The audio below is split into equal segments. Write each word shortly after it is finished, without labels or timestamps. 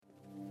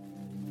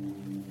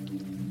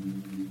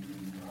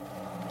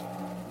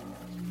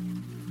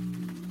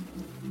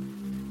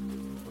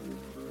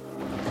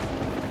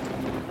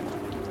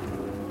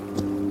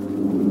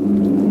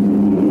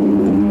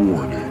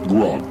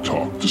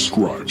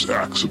describes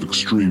acts of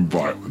extreme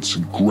violence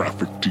in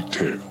graphic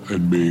detail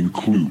and may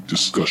include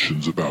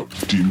discussions about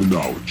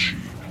demonology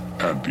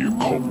and the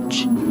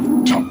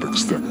occult,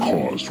 topics that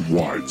caused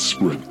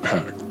widespread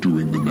panic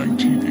during the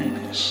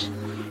 1980s.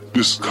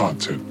 This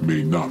content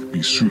may not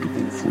be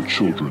suitable for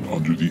children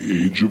under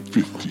the age of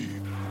 50.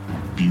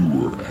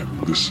 Viewer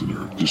and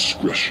listener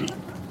discretion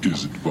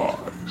is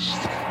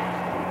advised.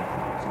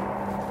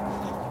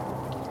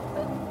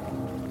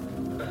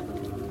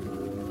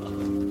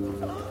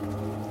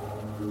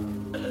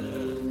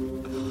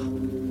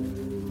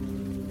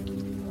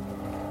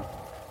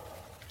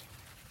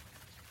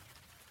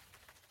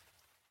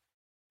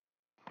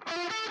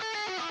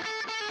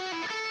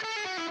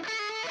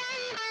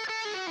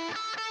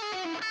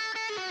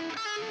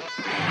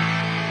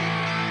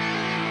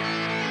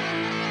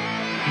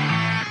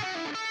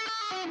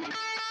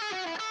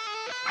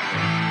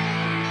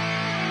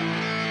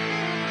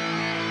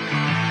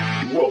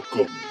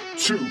 Welcome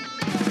to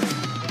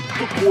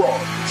the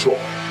Grog Talk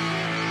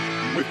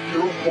with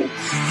your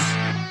hosts,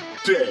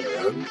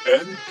 Dan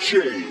and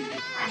James.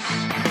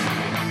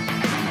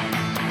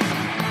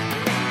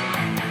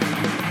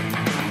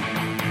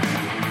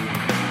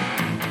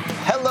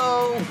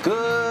 Hello,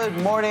 good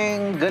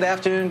morning, good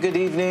afternoon, good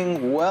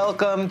evening.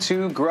 Welcome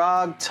to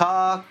Grog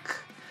Talk.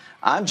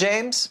 I'm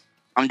James.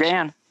 I'm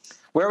Dan.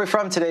 Where are we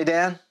from today,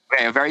 Dan?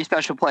 Okay, a very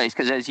special place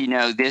because, as you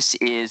know, this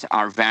is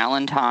our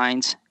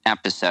Valentine's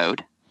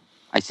episode.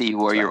 I see you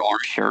wore your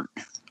orange shirt.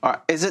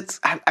 Is it?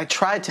 I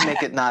tried to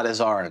make it not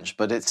as orange,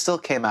 but it still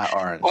came out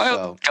orange.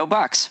 Well, go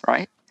Bucks,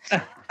 right?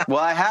 Well,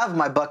 I have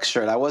my Bucks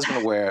shirt. I was going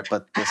to wear it,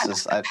 but this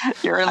is. I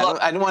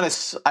didn't want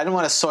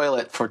to soil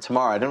it for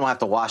tomorrow. I didn't want to have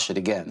to wash it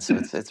again, so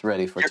it's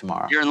ready for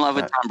tomorrow. You're in love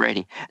with Tom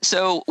Brady.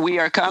 So we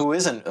are coming. Who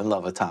isn't in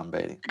love with Tom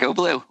Brady? Go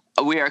Blue.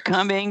 We are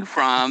coming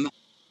from.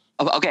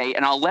 Okay,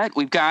 and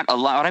we've got a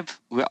lot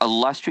of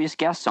illustrious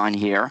guests on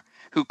here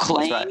who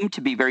claim to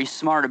be very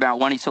smart about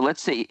money. So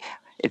let's see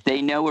if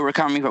they know where we're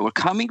coming from. We're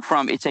coming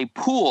from, it's a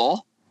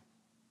pool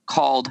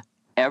called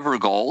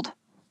Evergold.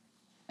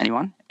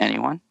 Anyone?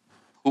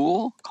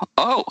 Pool?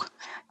 Oh,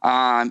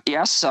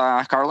 yes,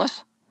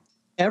 Carlos?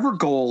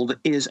 Evergold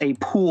is a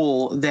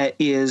pool that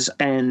is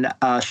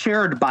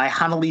shared by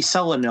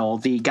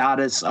Hanali-Selenil, the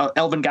goddess,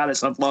 elven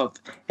goddess of love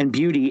and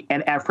beauty,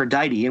 and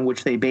Aphrodite, in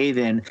which they bathe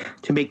in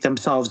to make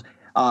themselves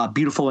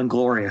beautiful and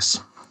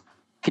glorious.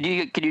 Could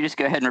you just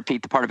go ahead and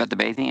repeat the part about the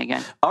bathing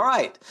again? All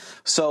right.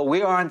 So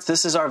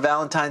this is our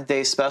Valentine's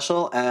Day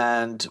special,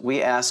 and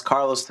we asked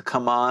Carlos to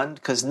come on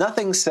because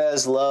nothing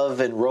says love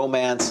and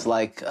romance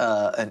like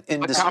an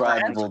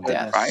indescribable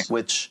death, right?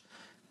 Which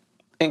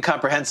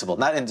incomprehensible,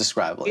 not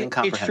indescribable,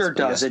 incomprehensible. It sure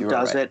does. Yes, it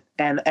does right.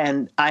 it.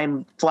 And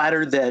I'm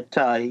flattered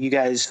that you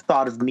guys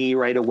thought of me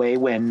right away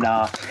when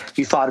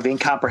you thought of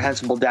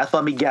incomprehensible death.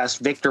 Let me guess,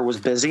 Victor was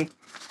busy.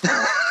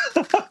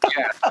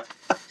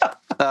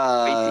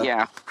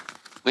 Yeah.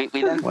 We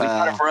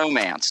thought of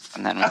romance,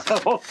 and then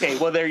okay.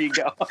 Well, there you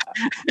go.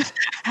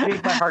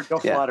 Made my heart go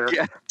flutter.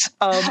 Yeah.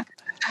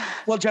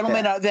 Well,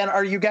 gentlemen, then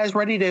are you guys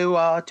ready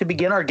to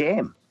begin our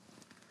game?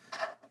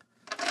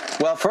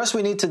 Well, first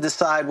we need to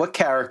decide what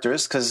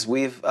characters, because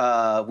we've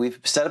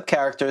set up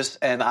characters,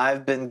 and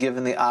I've been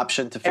given the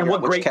option to figure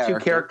out which character. And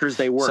what great two characters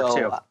they were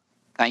too.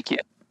 Thank you.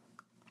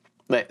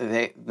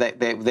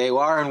 They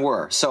are and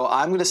were. So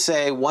I'm going to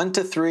say 1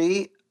 to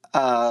 3.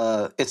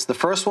 It's the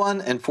first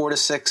one, and 4 to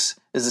 6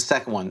 is the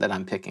second one that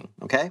I'm picking.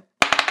 Okay,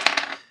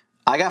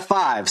 I got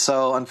 5,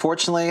 so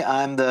unfortunately,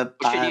 I'm the.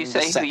 Should you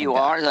say who you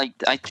are? Like,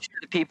 I'm sure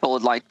the people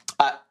would like.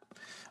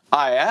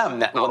 I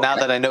am. Well, now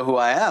that I know who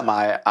I am,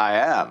 I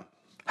am.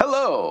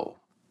 Hello,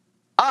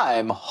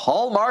 I'm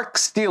Hallmark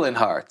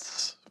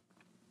Steelenhearts.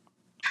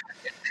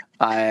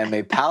 I am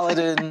a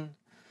paladin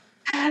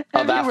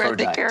of Aphrodite. Have you read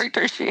the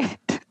character sheet?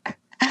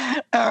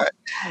 All right.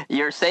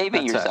 You're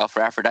saving yourself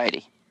for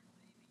Aphrodite.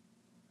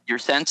 You're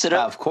sensitive,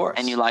 of course,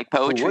 and you like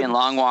poetry and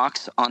long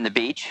walks on the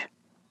beach.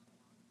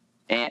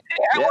 And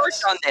I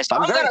worked on this.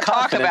 I'm going to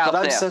talk about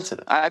but this. I'm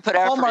sensitive. I put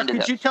effort Hallmark, into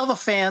could this. you tell the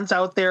fans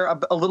out there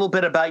a little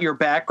bit about your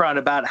background,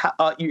 about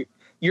how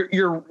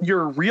your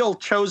real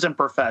chosen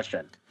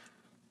profession?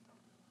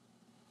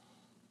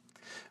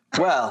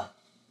 Well,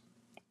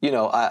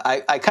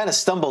 I kind of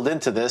stumbled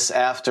into this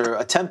after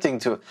attempting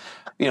to,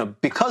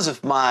 because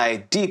of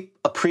my deep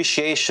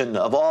appreciation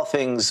of all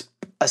things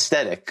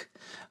aesthetic.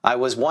 I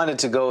wanted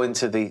to go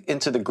into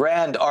the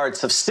grand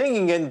arts of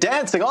singing and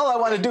dancing. All I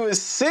want to do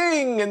is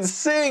sing and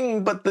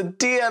sing, but the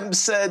DM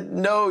said,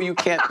 no, you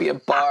can't be a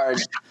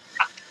bard.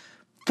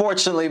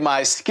 Fortunately,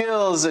 my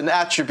skills and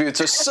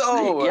attributes are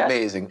so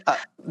amazing.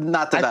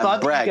 Not that I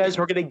thought bragging, you guys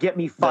were going to get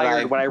me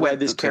fired when I read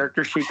this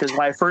character sheet, because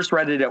when I first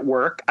read it at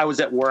work, I was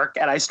at work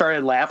and I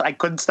started laughing. I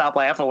couldn't stop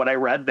laughing when I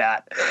read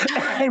that.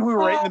 And we were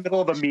right in the middle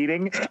of a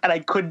meeting and I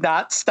could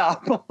not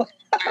stop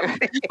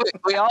laughing.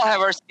 We all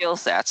have our skill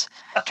sets.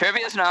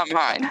 Trivia is not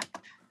mine.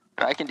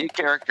 I can do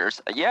characters.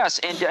 Yes,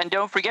 and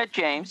don't forget,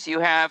 James, you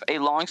have a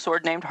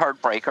longsword named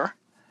Heartbreaker.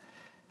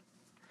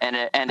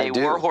 And a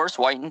warhorse,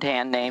 white and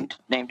tan, named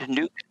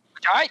Nuke.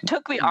 It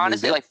took me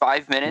honestly like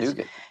 5 minutes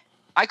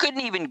I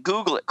couldn't even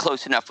Google it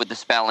close enough with the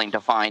spelling to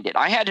find it.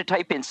 I had to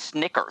type in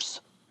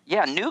Snickers.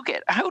 Yeah,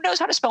 nougat. Who knows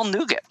how to spell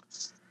nougat?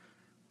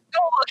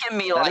 Don't look at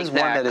me That like is one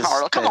that, that is-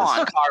 Carlos. Come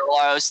on,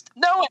 Carlos.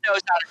 No one knows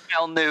how to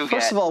spell nougat.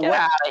 First of all, Get what-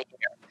 out of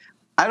here.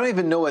 I don't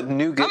even know what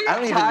nougat. I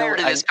don't even know. Tired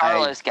of this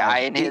Carlos guy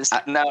and his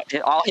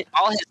all his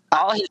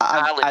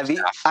I've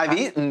stuff.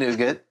 eaten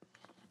nougat.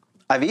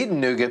 I've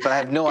eaten nougat, but I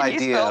have no Can you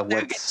idea spell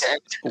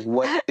nougat,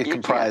 what it You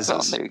can't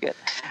comprises. spell nougat.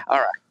 All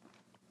right.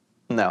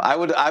 No, I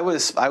would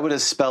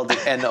have spelled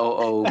it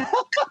N-O-O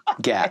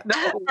gat.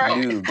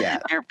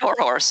 Nougat. Your poor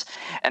horse.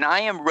 And I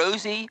am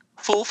Rosie,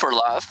 Fool for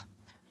Love.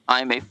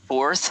 I'm a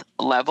 4th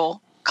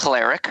level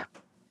cleric.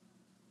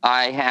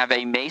 I have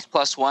a mace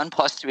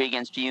 +1/+3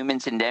 against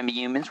humans and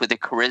demi-humans with a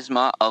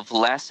charisma of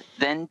less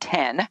than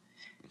 10.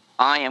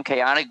 I am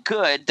chaotic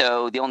good,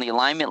 though the only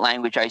alignment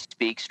language I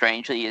speak,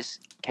 strangely, is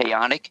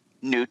chaotic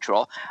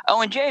neutral.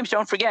 Oh, and James,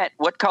 don't forget,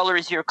 what color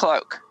is your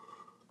cloak?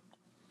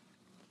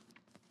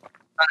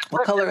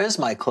 What color is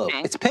my cloak?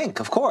 Pink. It's pink,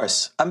 of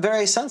course. I'm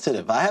very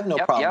sensitive. I have no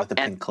problem with the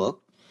pink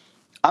cloak.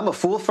 I'm a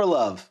fool for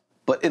love,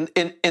 but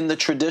in the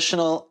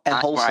traditional and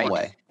wholesome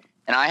way.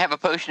 And I have a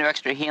potion of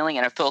extra healing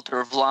and a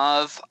filter of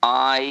love.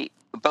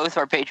 Both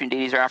our patron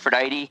deities are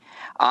Aphrodite.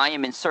 I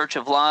am in search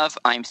of love.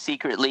 I'm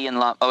secretly in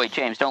love. Oh, wait,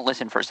 James, don't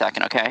listen for a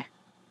second, okay?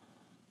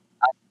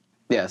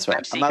 Yeah, that's right.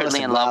 I'm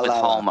secretly in love with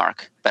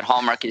Hallmark, but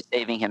Hallmark is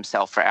saving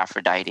himself for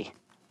Aphrodite.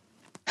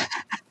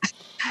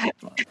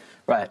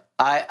 Right.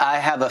 I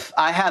have a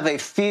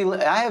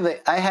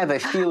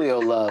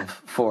filial love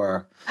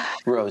for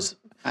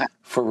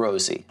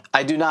Rosie.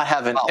 I do not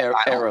have an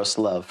eros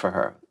love for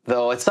her,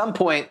 though. At some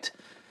point,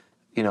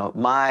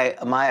 my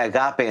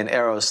agape and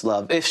eros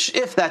love,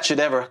 if that should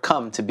ever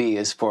come to be,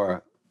 is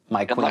for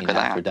my queen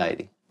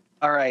Aphrodite.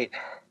 All right.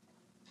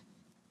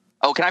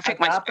 Oh, can I pick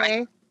my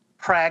Agape,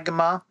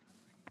 pragma,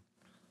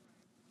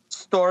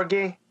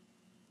 storge,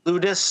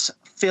 ludus,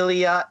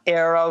 philia,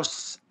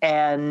 eros,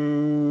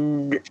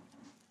 and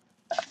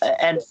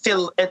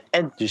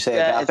Did you say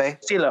agape?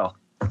 Philo.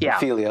 Yeah.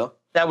 Filio.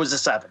 That was a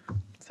 7.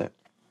 So,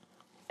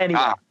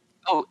 Anyway.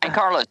 And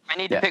Carlos, I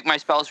need to pick my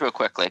spells real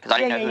quickly because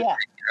I know who's here.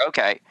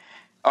 Okay.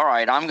 All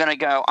right, I'm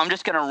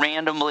just going to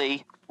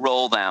randomly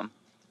roll them.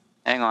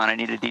 Hang on, I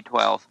need a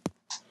D12.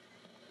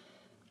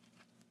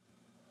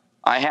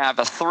 I have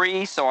a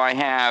 3, so I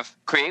have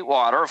create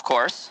water, of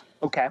course.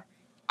 Okay.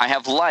 I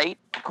have light,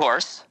 of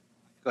course.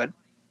 Good.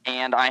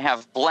 And I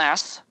have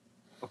bless.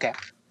 Okay.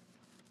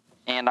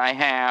 And I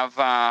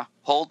have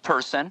hold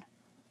person.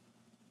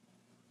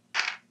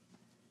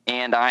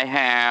 And I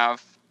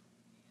have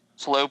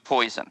slow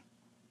poison.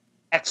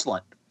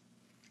 Excellent.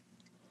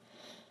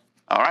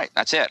 All right,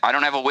 that's it. I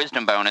don't have a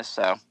wisdom bonus,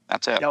 so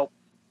that's it. Nope.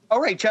 All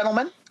right,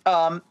 gentlemen.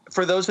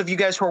 For those of you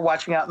guys who are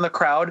watching out in the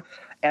crowd,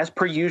 as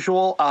per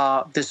usual,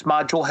 this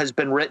module has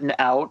been written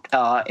out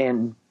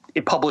in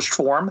a published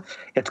form.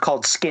 It's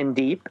called Skin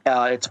Deep.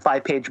 It's a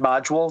 5-page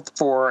module.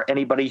 For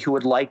anybody who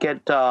would like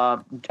it,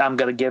 I'm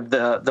going to give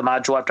the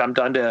module after I'm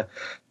done to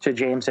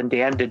James and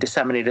Dan to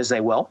disseminate as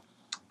they will.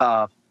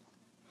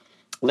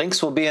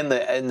 Links will be in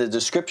the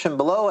description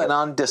below and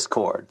on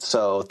Discord.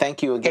 So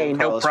thank you again,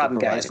 Carlos, no problem,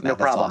 for guys. providing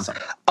No that. That's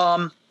problem.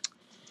 awesome.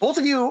 Both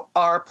of you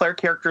are player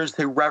characters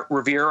who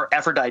revere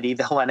Aphrodite,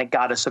 the Hellenic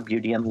goddess of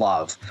beauty and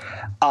love.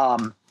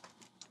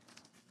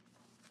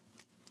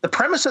 The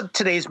premise of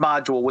today's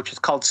module, which is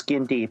called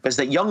Skin Deep, is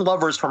that young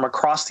lovers from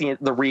across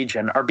the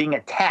region are being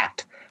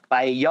attacked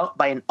by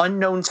an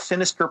unknown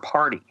sinister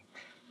party.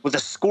 With a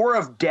score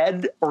of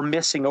dead or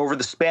missing over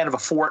the span of a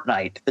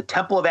fortnight, the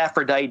Temple of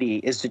Aphrodite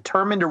is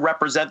determined to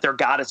represent their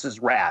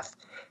goddess's wrath,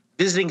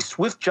 visiting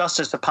swift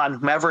justice upon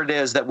whomever it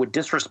is that would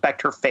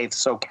disrespect her faith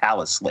so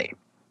callously.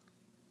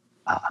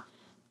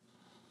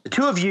 The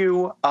two of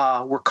you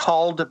were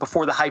called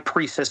before the high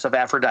priestess of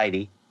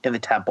Aphrodite in the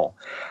temple,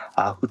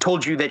 who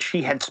told you that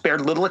she had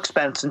spared little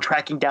expense in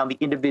tracking down the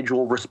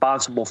individual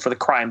responsible for the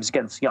crimes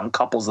against young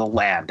couples of the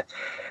land.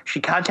 She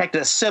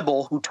contacted a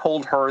Sibyl who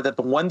told her that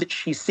the one that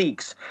she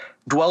seeks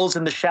dwells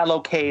in the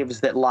shallow caves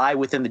that lie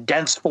within the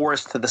dense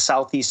forest to the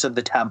southeast of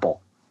the temple.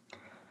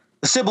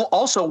 The Sibyl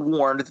also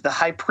warned the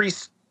high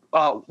priestess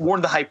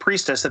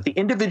that the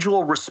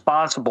individual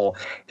responsible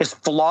is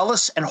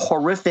flawless and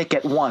horrific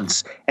at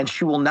once, and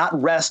she will not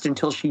rest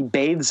until she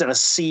bathes in a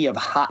sea of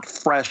hot,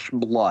 fresh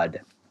blood.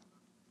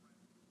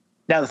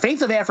 Now, the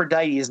faith of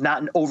Aphrodite is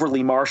not an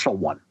overly martial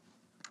one.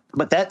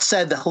 But that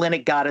said, the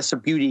Hellenic goddess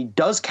of beauty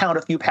does count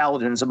a few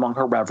paladins among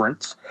her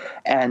reverence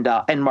and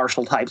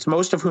martial types,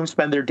 most of whom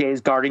spend their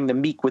days guarding the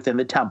meek within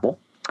the temple.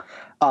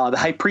 The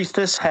high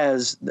priestess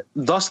has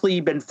thusly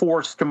been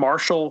forced to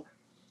marshal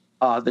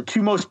the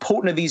two most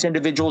potent of these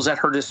individuals at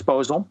her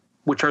disposal,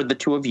 which are the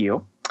two of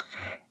you.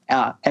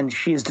 And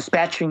she is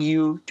dispatching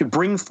you to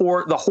bring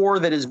forth the horror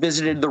that has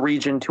visited the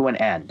region to an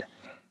end.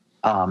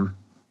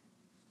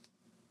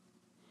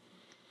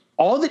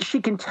 All that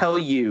she can tell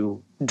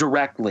you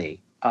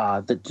directly,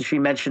 that she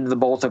mentioned to the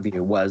both of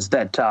you, was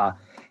that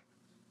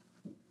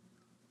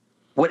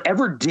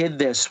whatever did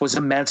this was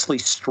immensely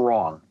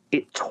strong.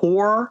 It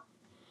tore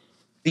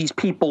these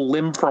people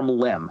limb from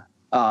limb.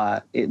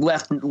 It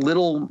left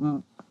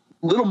little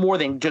more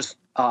than just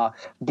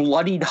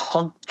bloodied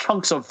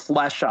chunks of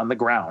flesh on the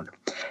ground.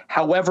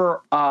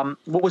 However,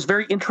 what was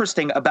very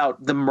interesting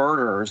about the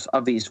murders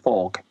of these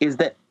folk is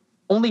that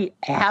only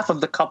half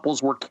of the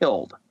couples were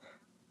killed.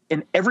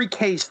 In every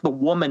case, the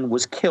woman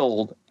was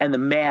killed and the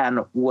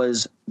man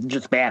was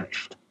just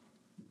banished.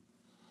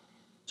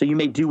 So you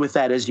may do with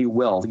that as you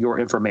will, your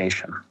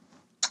information.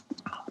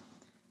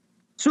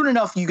 Soon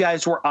enough, you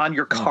guys were on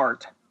your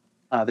cart.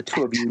 The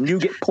two of you,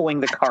 Nugget pulling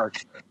the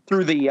cart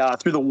through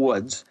the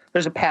woods.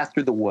 There's a path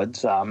through the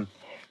woods,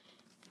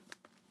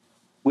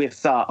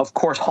 with of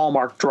course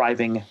Hallmark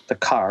driving the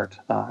cart.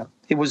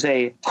 It was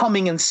a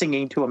humming and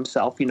singing to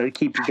himself, to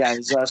keep you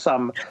guys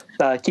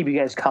keep you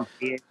guys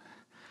company.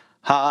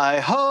 Hi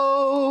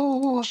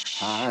ho,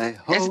 hi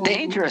ho. It's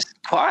dangerous.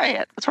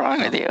 Quiet. What's wrong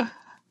with you?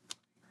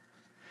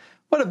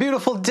 What a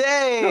beautiful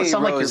day. You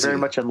sound Rosie. like you're very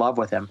much in love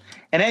with him.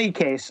 In any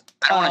case,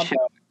 I want to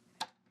show.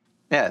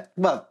 Yeah,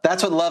 well,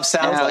 that's what love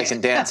sounds Yeah. like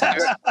in Dan's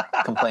house.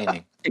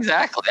 Complaining.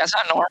 Exactly. That's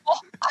not normal.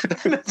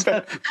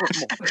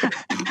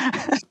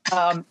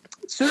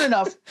 Soon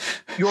enough,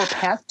 your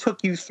path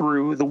took you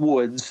through the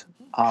woods.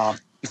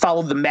 You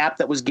followed the map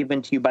that was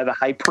given to you by the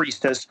high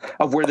priestess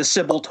of where the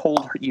Sibyl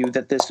told you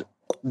that this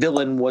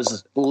villain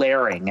was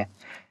lairing,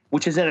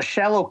 which is in a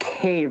shallow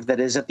cave that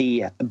is at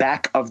the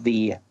back of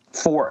the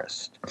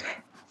forest.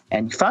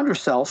 And you found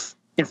yourself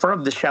in front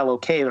of the shallow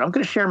cave. And I'm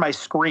going to share my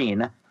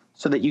screen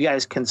so that you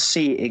guys can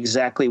see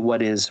exactly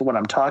what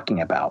I'm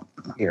talking about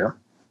here.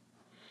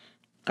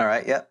 All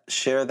right, yep.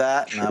 Share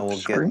that, and I will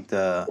get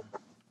get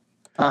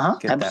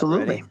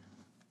absolutely. That ready.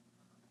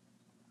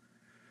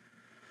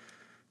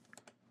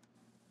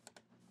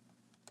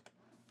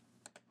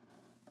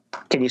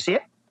 Can you see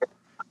it?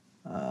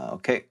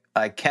 Okay,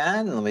 I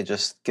can. Let me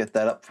just get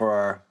that up for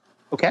our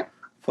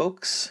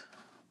folks.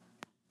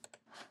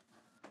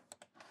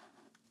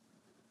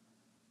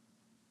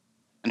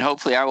 And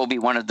hopefully I will be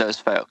one of those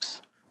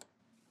folks.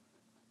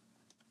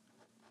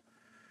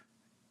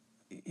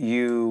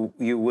 You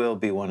will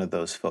be one of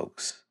those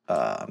folks.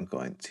 I'm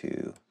going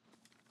to...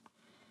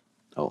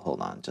 Oh, hold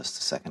on just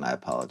a second. I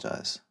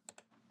apologize.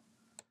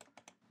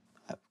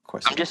 Of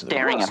course, I'm just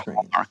staring at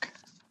Hallmark.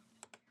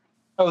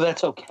 Oh,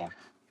 that's okay.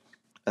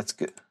 That's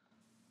good.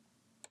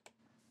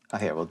 Oh,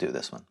 here, we'll do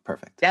this one.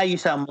 Perfect. Now you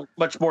sound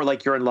much more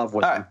like you're in love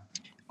with him.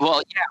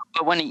 Well,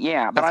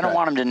 yeah, but I don't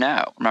want him to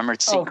know. Remember,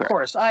 it's secret. Of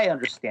course, I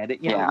understand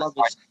it. You know,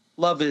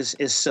 love is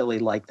silly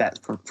like that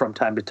from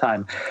time to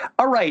time.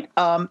 All right,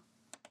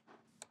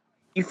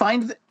 you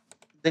find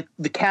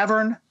the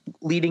cavern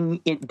leading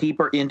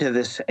deeper into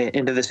this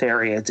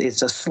area.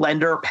 It's a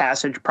slender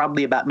passage,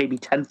 probably about maybe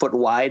 10 foot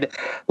wide.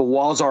 The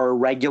walls are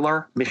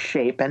irregular,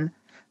 misshapen.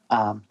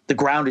 The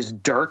ground is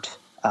dirt.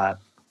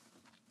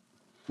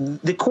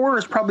 The corridor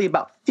is probably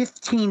about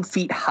 15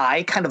 feet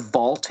high, kind of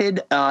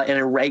vaulted in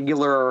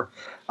irregular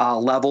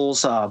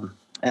levels.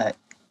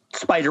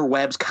 Spider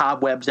webs,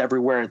 cobwebs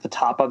everywhere at the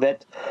top of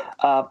it.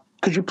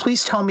 Could you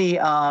please tell me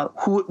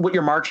what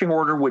your marching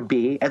order would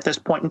be at this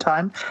point in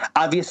time?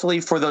 Obviously,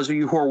 for those of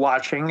you who are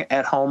watching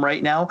at home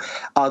right now,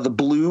 the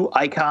blue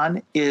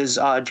icon is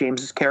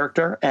James's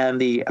character, and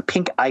the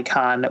pink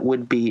icon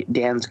would be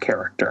Dan's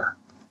character,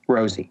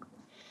 Rosie.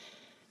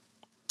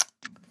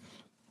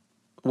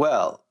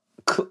 Well,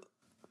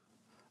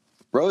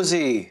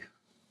 Rosie,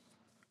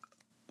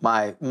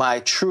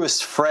 my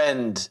truest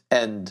friend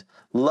and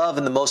love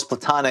in the most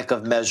platonic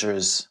of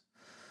measures,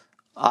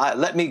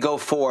 let me go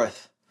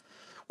forth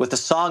with a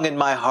song in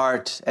my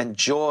heart and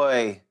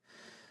joy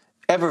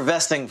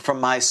effervescing from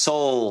my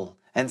soul,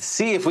 and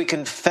see if we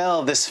can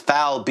fell this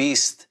foul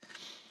beast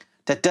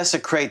that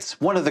desecrates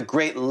one of the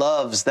great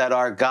loves that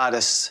our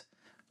goddess,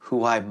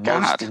 who I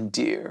most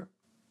endear,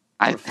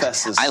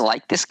 professes. I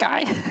like this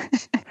guy.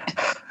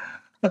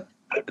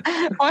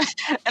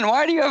 And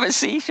why do you have a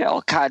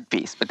seashell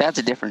codpiece? But that's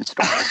a different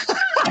story.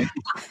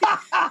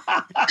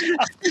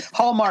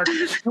 Hallmark,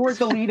 you're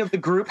the lead of the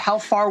group. How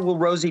far will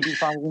Rosie be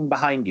following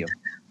behind you?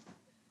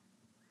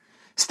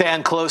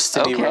 Stand close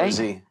to me,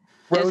 Rosie.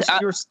 Rosie,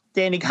 you're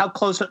standing. How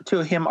close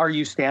to him are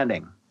you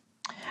standing?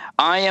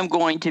 I am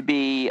going to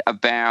be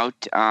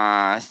about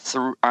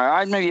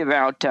maybe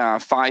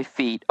about 5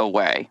 feet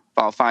away,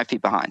 about 5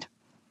 feet behind.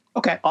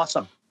 Okay,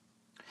 awesome.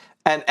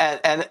 And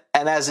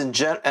as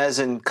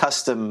in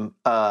custom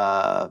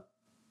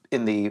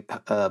in the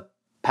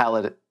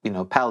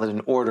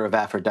paladin order of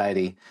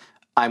Aphrodite,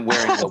 I'm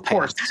wearing no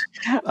pants.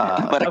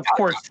 But of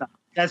course not.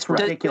 That's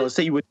ridiculous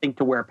that you would think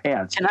to wear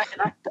pants.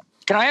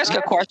 Can I ask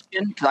a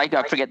question? Because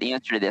I forget the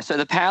answer to this. So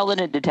the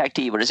paladin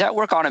detective, does that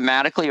work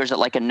automatically, or is it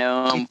like a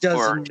gnome? It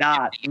does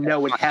not.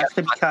 No, it has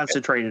to be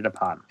concentrated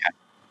upon.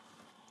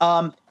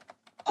 Okay.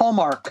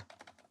 Hallmark,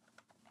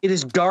 it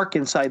is dark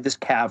inside this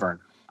cavern.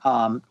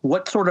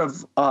 What sort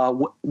of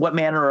what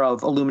manner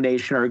of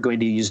illumination are you going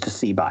to use to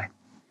see by,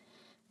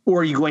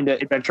 or are you going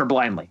to adventure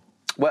blindly?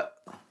 Well,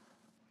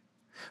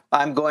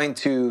 I'm going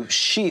to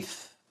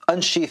sheath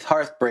unsheath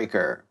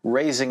Hearthbreaker,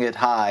 raising it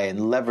high and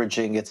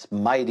leveraging its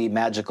mighty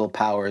magical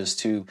powers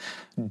to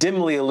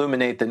dimly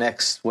illuminate the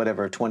next,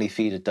 20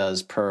 feet it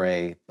does per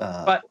a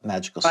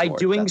magical sword. By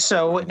doing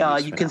so,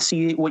 you can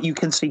see what you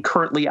can see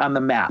currently on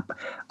the map.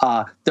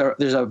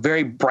 There's a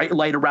very bright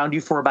light around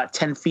you for about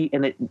 10 feet,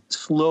 and it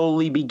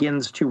slowly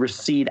begins to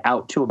recede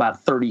out to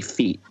about 30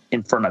 feet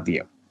in front of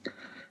you.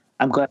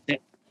 I'm glad that...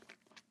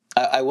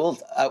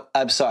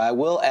 I'm sorry. I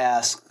will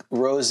ask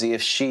Rosie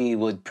if she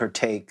would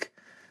partake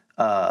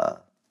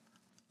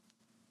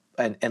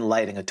in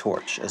lighting a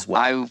torch as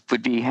well. I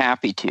would be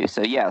happy to.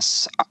 So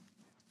yes,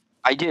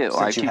 I do.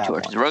 I have 2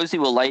 torches. One. Rosie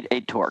will light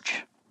a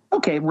torch.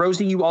 Okay,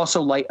 Rosie, you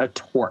also light a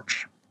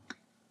torch.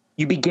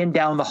 You begin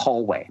down the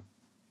hallway.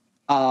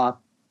 Are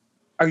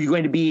you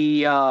going to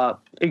be? Are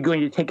you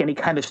going to take any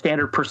kind of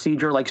standard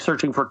procedure like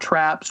searching for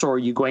traps, or are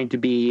you going to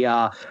be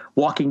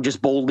walking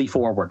just boldly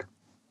forward?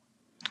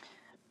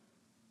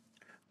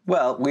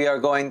 Well, we are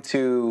going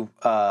to.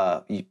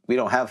 We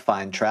don't have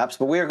fine traps,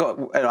 but we are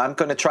going. I'm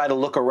going to try to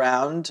look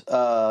around.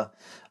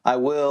 I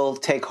will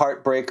take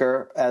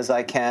Heartbreaker as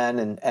I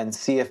can and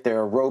see if there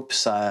are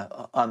ropes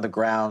on the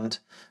ground,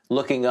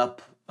 looking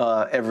up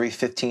every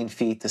 15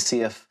 feet to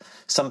see if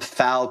some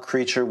foul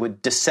creature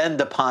would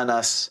descend upon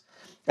us,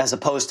 as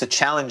opposed to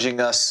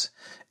challenging us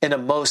in a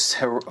most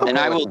heroic and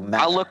manner.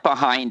 I'll look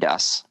behind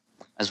us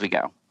as we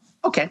go.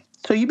 Okay,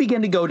 so you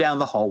begin to go down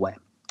the hallway.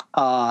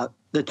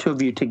 The two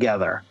of you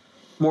together,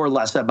 more or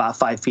less about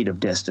 5 feet of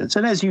distance.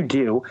 And as you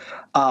do,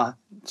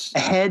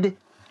 ahead in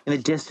the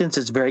distance,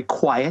 it's very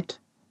quiet.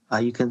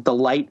 The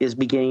light is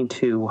beginning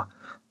to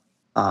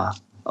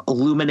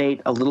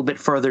illuminate a little bit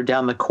further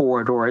down the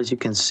corridor, as you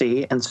can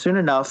see. And soon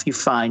enough, you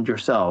find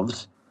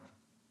yourselves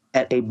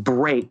at a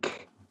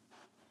break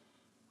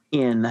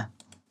in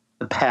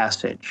the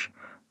passage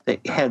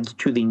that heads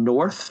to the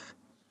north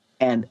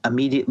and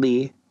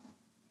immediately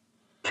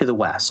to the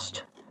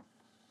west.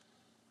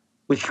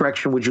 Which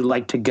direction would you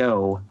like to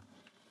go,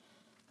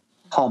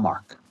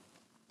 Hallmark?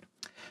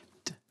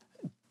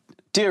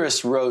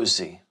 Dearest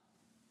Rosie,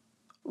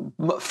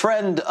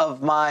 friend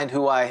of mine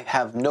who I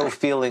have no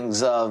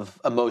feelings of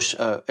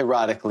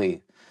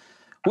erotically,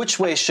 which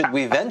way should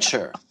we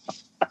venture?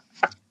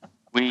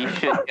 We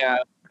should go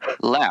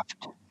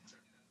left.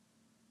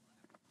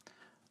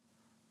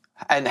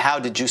 And how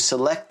did you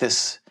select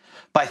this?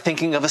 By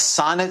thinking of a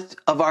sonnet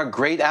of our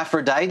great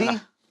Aphrodite?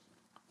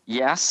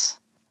 Yes.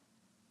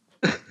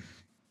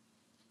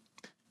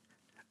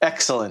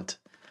 Excellent.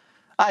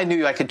 I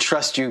knew I could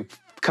trust you,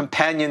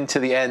 companion to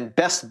the end,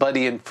 best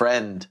buddy and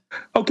friend.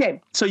 Okay,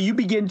 so you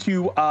begin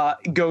to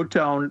go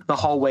down the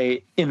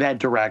hallway in that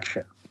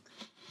direction.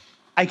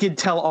 I can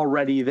tell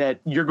already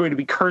that you're going to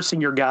be cursing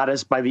your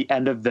goddess by the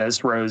end of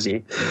this,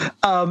 Rosie.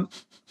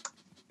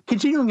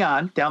 Continuing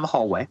on down the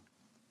hallway,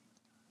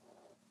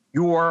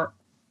 your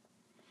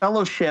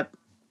fellowship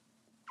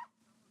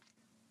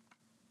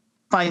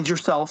finds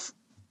yourself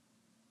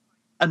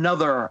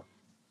another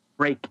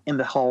break in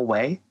the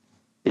hallway.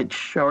 It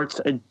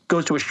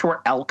goes to a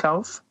short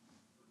alcove.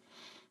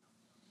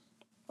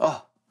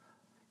 Oh,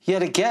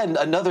 yet again,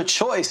 another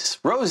choice.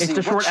 Rosie, it's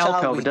a short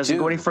alcove. It doesn't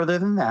go any further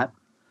than that.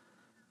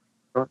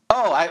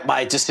 Oh,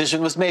 my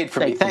decision was made for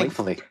me,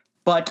 thankfully.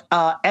 But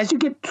as you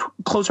get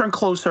closer and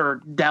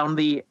closer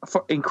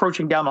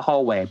encroaching down the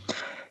hallway,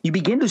 you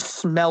begin to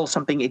smell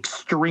something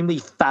extremely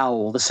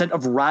foul. The scent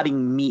of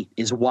rotting meat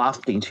is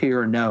wafting to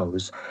your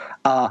nose.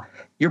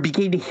 You're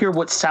beginning to hear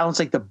what sounds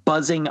like the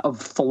buzzing of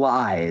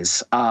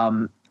flies.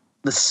 The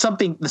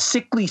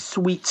sickly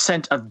sweet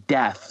scent of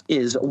death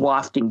is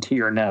wafting to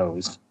your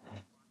nose.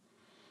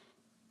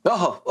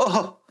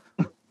 Oh,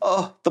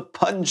 the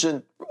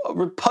pungent,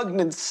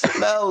 repugnant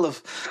smell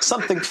of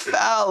something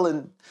foul.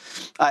 And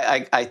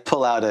I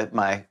pull out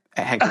my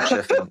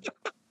handkerchief and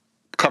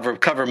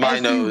cover my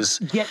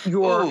nose. As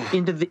you get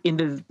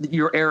into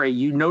your area,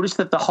 you notice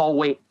that the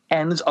hallway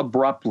ends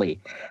abruptly.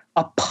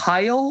 A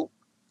pile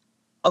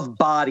of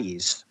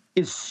bodies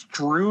is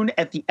strewn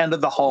at the end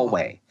of the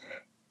hallway.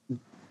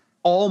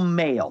 All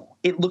male.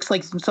 It looks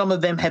like some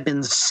of them have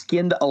been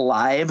skinned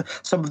alive.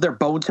 Some of their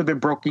bones have been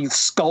broken,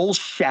 skulls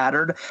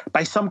shattered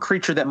by some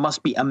creature that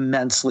must be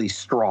immensely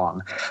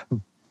strong.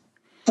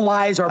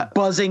 Flies are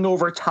buzzing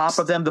over top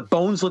of them. The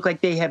bones look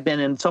like they have been,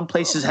 in some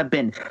places, have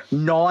been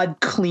gnawed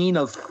clean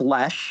of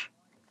flesh.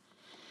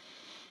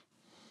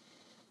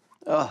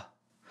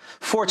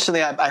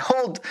 Fortunately,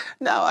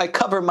 I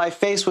cover my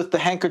face with the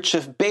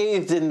handkerchief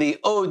bathed in the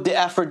Ode to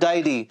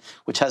Aphrodite,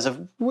 which has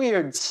a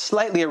weird,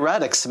 slightly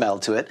erotic smell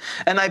to it.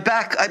 And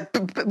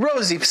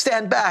Rosie,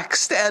 stand back.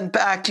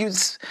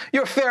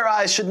 Your fair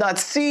eyes should not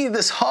see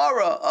this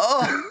horror.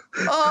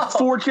 Oh.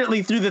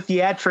 Fortunately, through the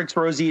theatrics,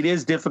 Rosie, it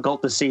is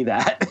difficult to see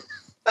that.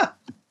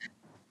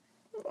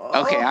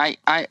 Okay,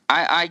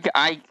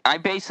 I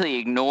basically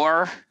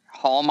ignore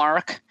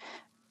Hallmark.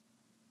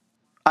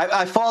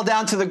 I fall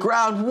down to the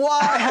ground.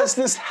 Why has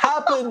this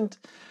happened?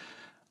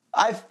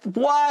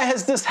 Why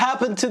has this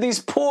happened to these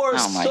poor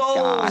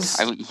souls?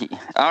 God.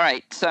 All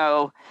right,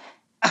 so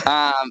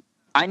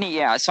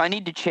So I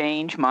need to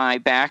change my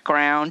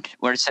background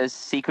where it says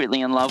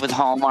secretly in love with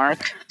Hallmark.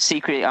 I'm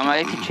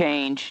going to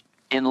change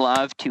in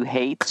love to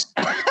hates.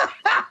 Is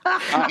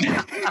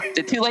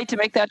it too late to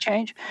make that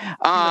change?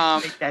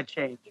 Make that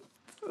change.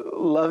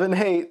 Love and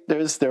hate. They're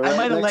I right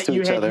might have next let to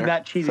you each hate other. you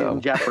not cheated in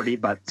Jeopardy,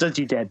 but since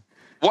you did.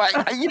 What,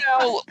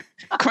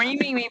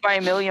 creaming me by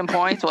 1,000,000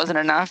 points wasn't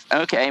enough?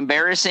 Okay,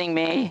 embarrassing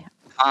me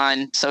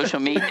on social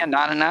media,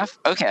 not enough?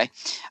 Okay.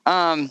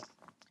 All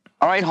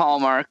right,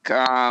 Hallmark.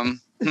 Oh,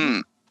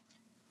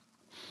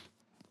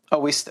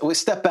 we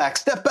step back.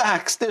 Step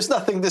back. There's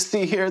nothing to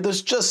see here.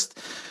 There's just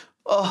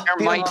the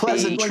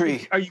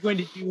unpleasantry. Are you going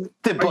to do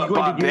The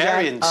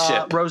barbarian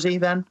ship, Rosie?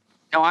 Then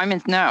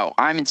No,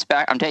 I'm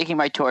taking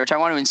my torch. I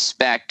want to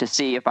inspect to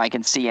see if I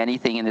can see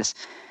anything in this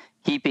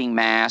heaping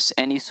mass,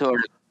 any sort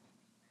of.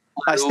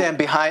 I stand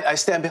behind.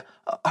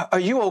 Are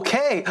you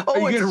okay?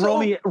 Oh, are you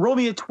going to roll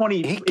me a 20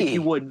 icky. if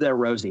you would, there,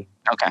 Rosie?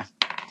 Okay.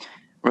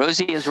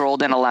 Rosie has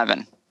rolled an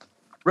 11.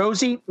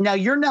 Rosie, now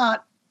you're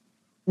not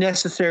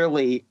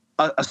necessarily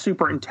a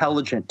super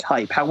intelligent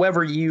type.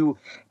 However, you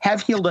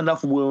have healed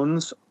enough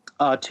wounds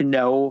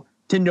to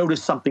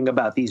notice something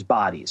about these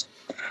bodies.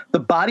 The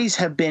bodies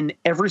have been,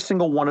 every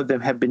single one of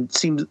them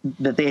seems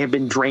that they have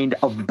been drained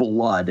of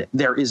blood.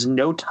 There is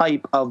no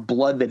type of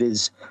blood that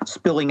is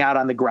spilling out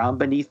on the ground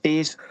beneath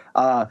these.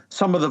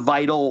 Some of the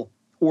vital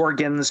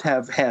organs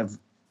have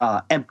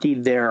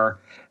emptied their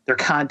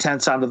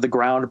contents onto the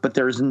ground, but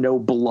there's no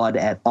blood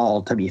at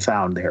all to be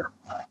found there.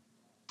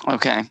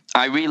 Okay.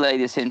 I relay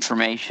this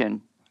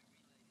information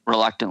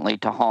reluctantly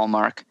to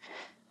Hallmark.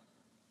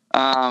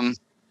 Oh,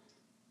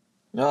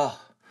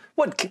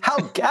 how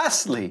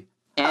ghastly.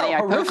 Annie,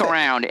 I poke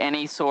around.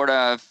 Any sort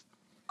of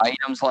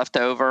items left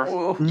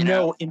over?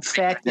 No, in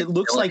fact, it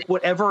looks like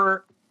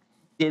whatever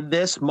did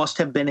this must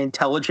have been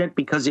intelligent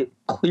because it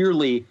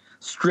clearly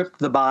stripped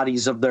the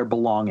bodies of their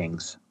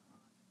belongings.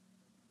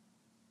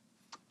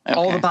 Okay.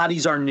 All the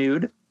bodies are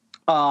nude.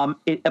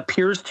 It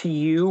appears to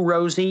you,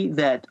 Rosie,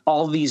 that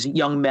all these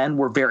young men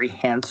were very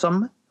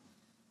handsome.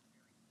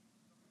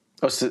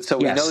 Oh, so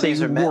we know these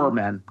are men? Were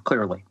men,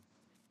 clearly.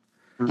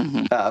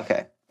 Mm-hmm.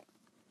 Okay.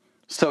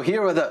 So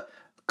here are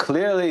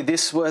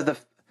these were the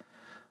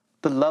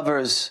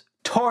lovers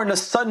torn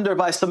asunder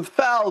by some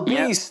foul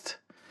beast.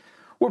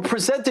 Were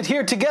presented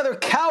here together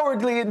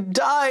cowardly and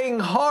dying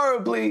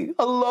horribly,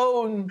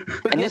 alone,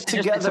 but yet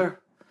together.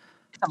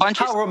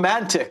 How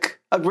romantic.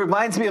 It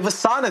reminds me of a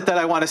sonnet that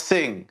I want to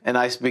sing. And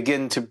I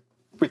begin to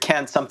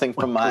recant something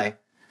from my...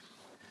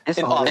 It's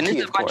a bunch of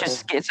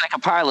it's like a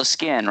pile of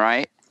skin,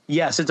 right?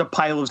 Yes, it's a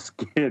pile of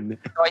skin.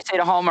 So I say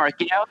to Hallmark,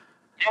 you know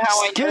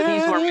how I know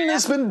these were men?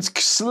 Has been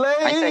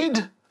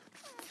slayed.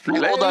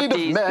 I hold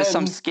up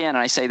some skin and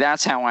I say,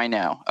 that's how I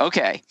know.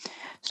 Okay.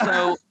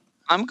 So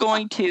I'm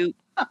going to...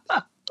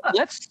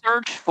 Let's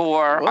search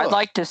for. I'd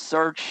like to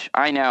search.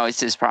 I know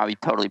this is probably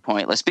totally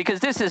pointless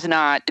because this is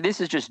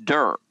just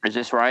dirt. Is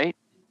this right?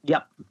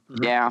 Yep.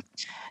 Mm-hmm. Yeah.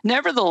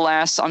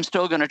 Nevertheless, I'm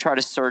still going to try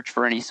to search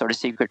for any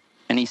secret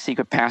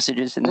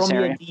passages in this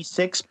area. Roll me a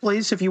D6,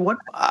 please, if you would.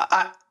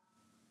 I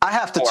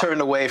have to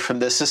turn away from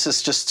this. This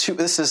is just too.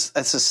 This is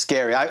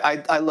scary.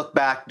 I look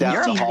back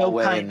down the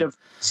hallway. No kind of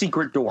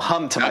secret door.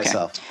 Hum to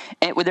myself.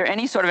 And were there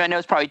any sort of? I know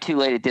it's probably too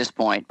late at this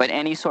point, but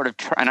any sort of.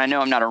 And I know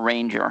I'm not a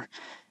ranger.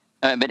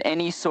 But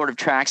any sort of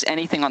tracks,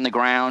 anything on the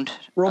ground.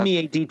 Roll me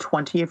a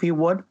D20 if you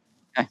would.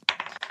 Okay.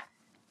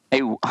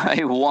 A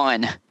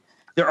 1.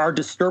 There are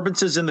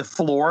disturbances in the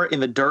floor,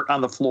 in the dirt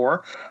on the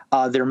floor.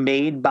 They're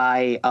made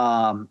by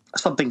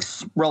something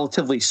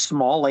relatively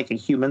small, like a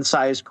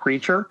human-sized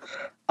creature.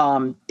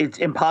 It's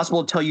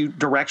impossible to tell you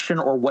direction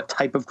or what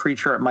type of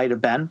creature it might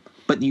have been,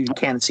 but you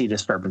can see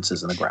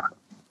disturbances in the ground.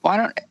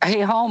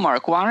 Hey,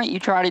 Hallmark, why don't you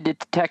try to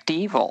detect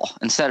evil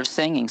instead of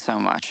singing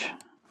so much?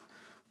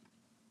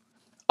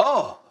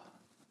 Oh,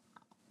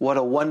 what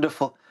a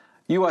wonderful...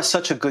 You are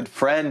such a good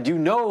friend. You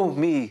know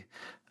me.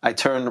 I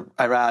turn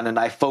around and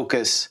I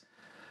focus.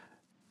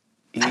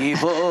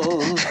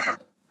 Evil.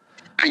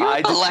 Are you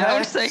a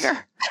loud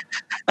singer?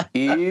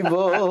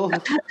 Evil.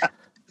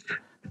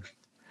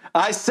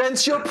 I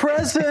sense your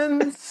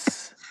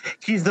presence.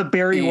 She's the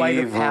Barry White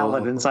of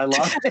paladins. I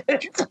love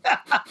it.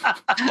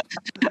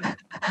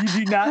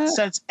 You do not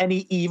sense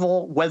any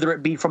evil, whether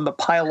it be from the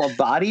pile of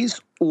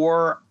bodies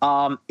or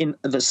in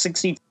the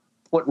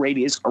 60-foot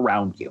radius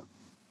around you.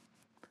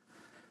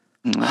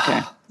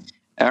 Okay.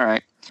 All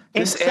right.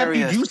 This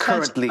area is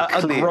currently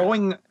clear. A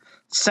growing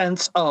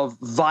sense of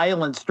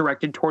violence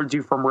directed towards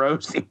you from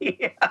Rosie.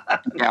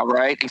 Yeah,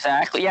 right.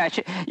 Exactly. Yeah,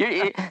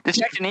 you're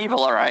detecting evil.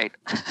 All right.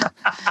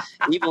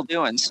 Evil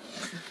doings.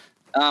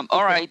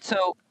 All right.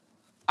 So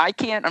I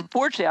can't.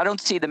 Unfortunately, I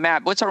don't see the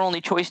map. What's our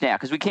only choice now?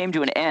 Because we came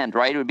to an end,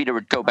 right? It would be to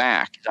go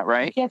back. Is that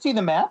right? You can't see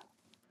the map?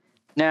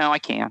 No, I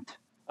can't.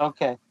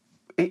 Okay.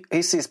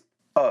 He sees.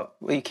 Oh,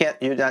 you can't.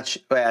 You're not.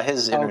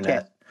 His internet.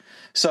 Okay.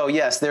 So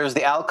yes, there's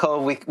the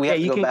alcove. We have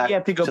to go back. You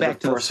have to go back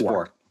to the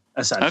fork.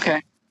 Essentially.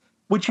 Okay.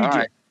 Which you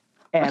do.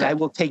 And I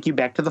will take you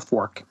back to the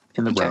fork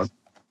in the road.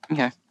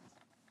 Okay.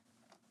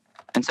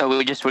 And so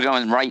we're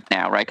going right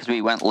now, right? Because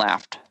we went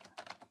left.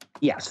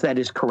 Yes, that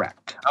is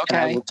correct. Okay. And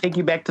I will take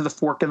you back to the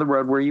fork in the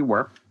road where you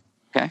were.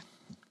 Okay.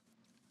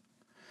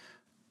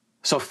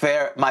 So,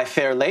 my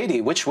fair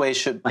lady, which way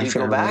should we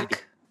go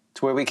back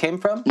to where we came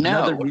from? No.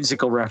 Another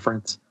musical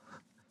reference.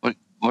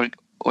 We're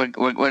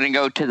going to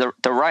go to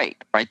the right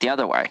the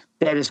other way.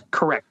 That is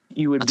correct.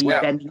 You would be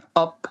bending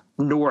up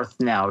north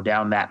now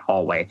down that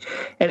hallway.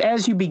 And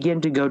as you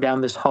begin to go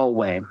down this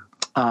hallway,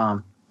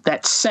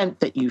 that scent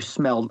that you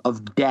smelled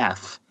of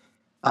death,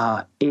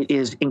 it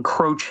is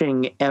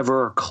encroaching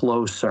ever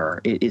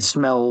closer. It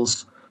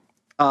smells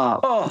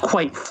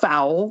quite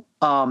foul.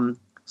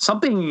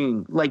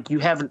 Something like you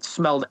haven't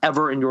smelled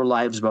ever in your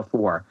lives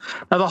before.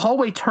 Now, the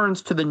hallway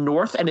turns to the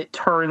north, and it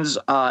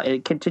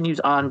continues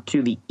on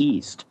to the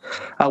east.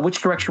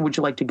 Which direction would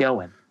you like to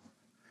go in?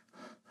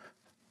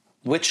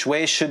 Which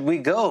way should we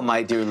go,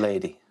 my dear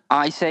lady?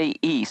 I say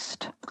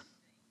east.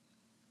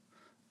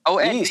 Oh,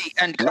 East.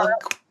 And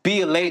Look,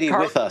 be a lady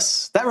with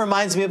us. That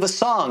reminds me of a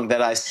song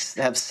that I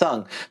have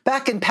sung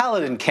back in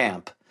Paladin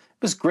Camp.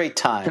 It was great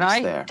times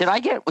there.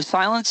 Was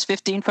silence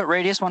 15-foot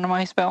radius one of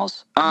my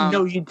spells?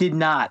 No, you did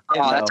not.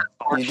 That's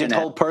you did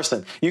hold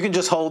person. You can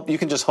just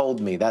hold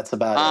me. That's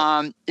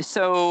about it.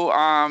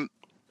 So,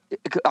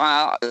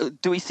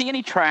 do we see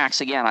any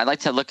tracks again? I'd like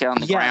to look on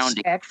the ground.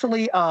 Yes,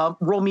 actually,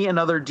 roll me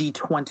another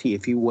D20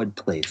 if you would,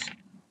 please.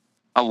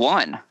 A 1.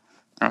 I don't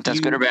know if that's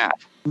good or bad.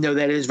 No,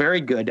 that is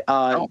very good.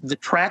 The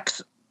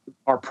tracks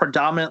are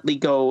predominantly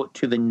go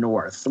to the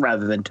north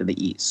rather than to the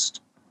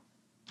east.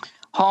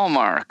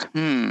 Hallmark.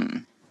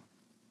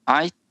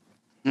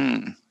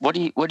 What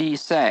do you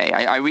say?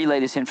 I relay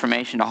this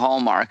information to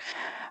Hallmark.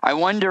 I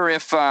wonder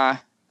if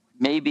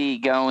maybe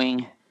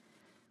going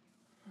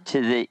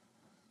to the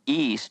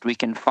east we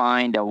can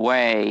find a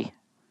way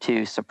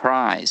to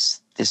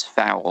surprise this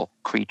foul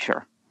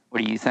creature.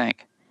 What do you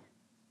think?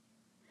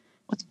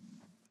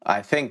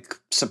 I think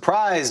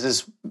surprise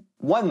is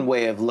one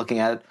way of looking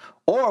at it.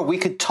 Or we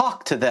could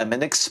talk to them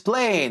and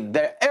explain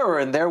their error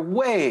in their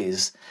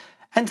ways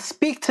and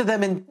speak to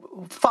them in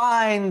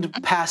fine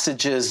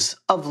passages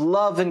of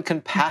love and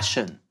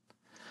compassion.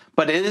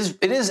 But it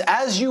is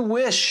as you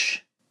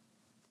wish,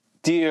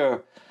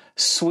 dear,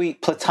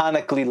 sweet,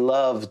 platonically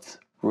loved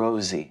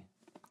Rosie.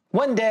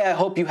 One day I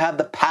hope you have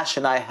the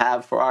passion I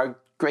have for our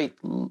great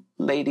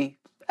lady,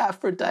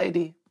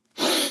 Aphrodite.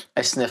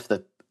 I sniffed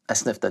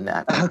the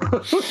neck.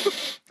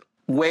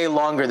 Way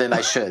longer than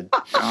I should.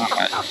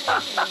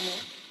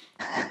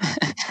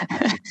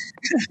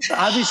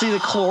 Obviously, the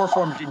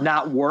chloroform did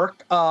not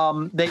work.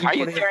 Are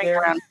you carrying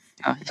around?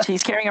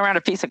 She's carrying around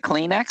a piece of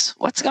Kleenex.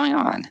 What's going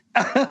on?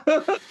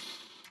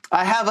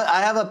 I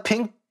have a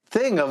pink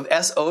thing of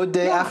S.O.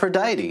 de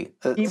Aphrodite.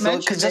 So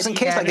just in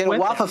case I get a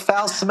waft of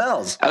foul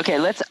smells. Okay,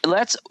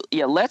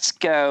 let's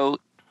go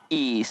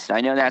east.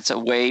 I know that's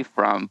away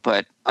from,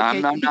 but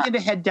I'm not going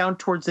to head down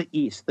towards the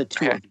east. The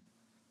two. Okay.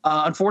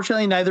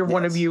 Unfortunately, neither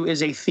one of you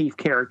is a thief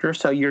character,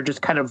 so you're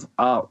just kind of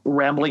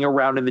rambling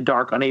around in the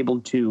dark, unable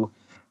to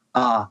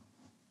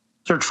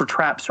search for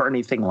traps or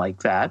anything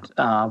like that.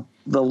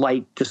 The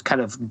light just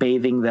kind of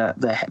bathing the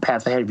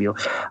path ahead of you.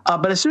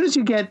 But as soon as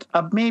you get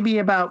maybe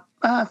about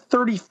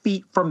 30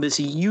 feet from this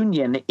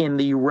union in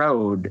the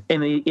road,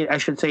 in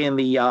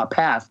the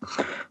path,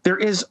 there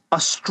is a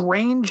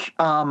strange,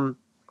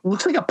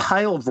 looks like a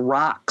pile of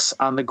rocks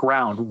on the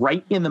ground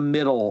right in the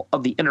middle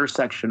of the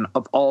intersection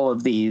of all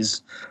of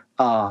these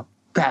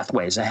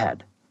pathways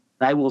ahead.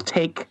 And I will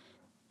take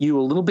you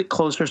a little bit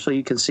closer so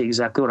you can see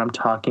exactly what I'm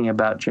talking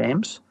about,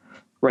 James.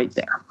 Right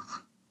there.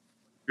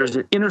 There's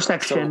an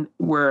intersection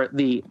where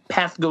the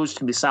path goes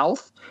to the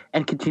south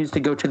and continues to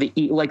go to the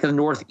the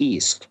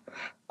northeast.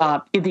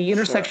 In the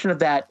intersection of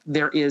that,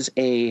 there is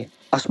a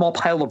small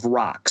pile of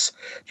rocks.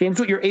 James,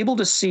 what you're able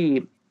to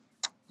see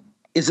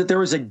is that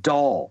there is a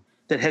doll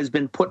that has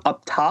been put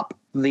up top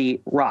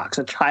the rocks,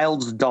 a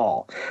child's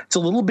doll. It's a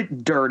little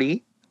bit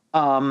dirty,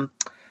 but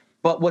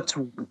what's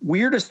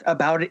weirdest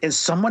about it is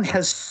someone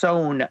has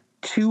sewn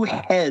 2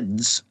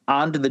 heads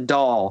onto the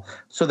doll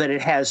so that it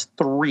has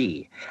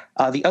 3.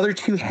 The other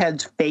 2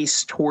 heads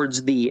face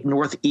towards the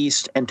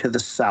northeast and to the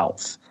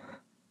south.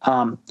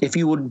 If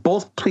you would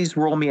both please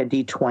roll me a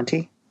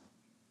D20.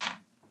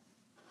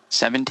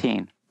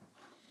 17.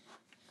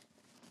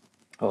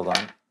 Hold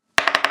on.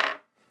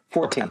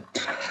 14.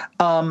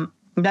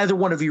 Neither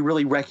one of you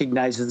really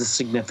recognizes the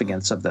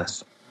significance of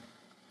this.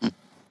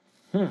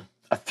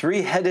 A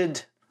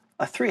three-headed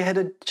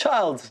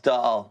child's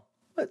doll.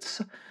 It's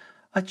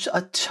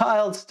a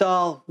child's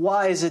doll.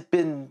 Why has it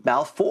been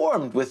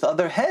malformed with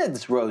other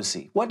heads,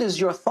 Rosie? What is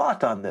your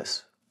thought on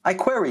this? I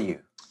query you.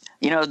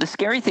 You know, the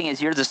scary thing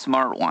is you're the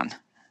smart one.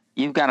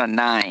 You've got a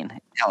 9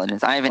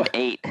 intelligence. I have an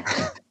 8.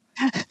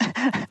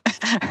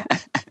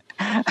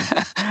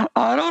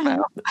 I don't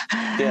know.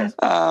 Yes.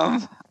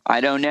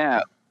 I don't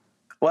know.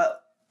 Well,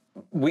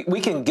 we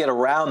can get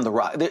around the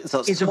rock. It's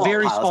a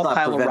very small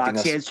pile of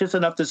rocks. Yeah, it's just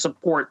enough to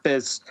support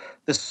this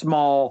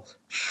small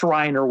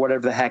shrine or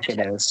whatever the heck it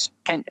is.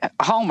 And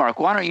Hallmark,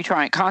 why don't you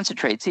try and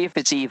concentrate? See if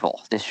it's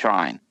evil, this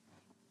shrine.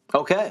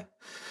 Okay.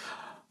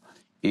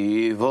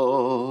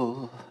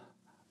 Evil.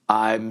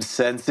 I'm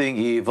sensing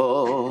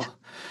evil.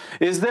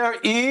 Is there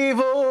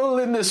evil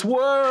in this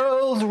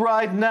world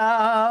right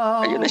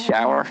now? Are you in the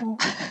shower?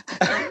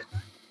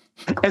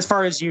 As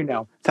far as you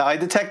know. That's how I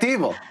detect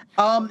evil.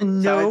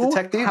 No.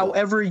 detect evil.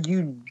 However,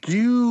 you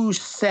do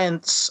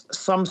sense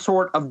some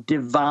sort of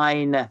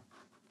divine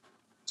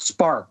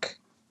spark,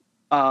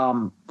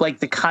 like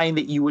the kind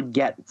that you would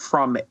get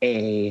from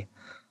a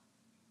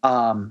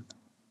some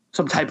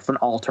type of an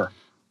altar,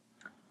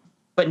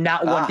 but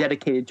not one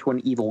dedicated to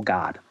an evil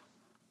god.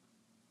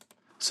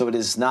 So it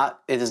is not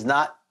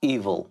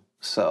evil.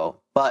 So,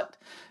 but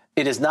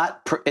it is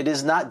not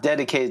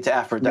dedicated to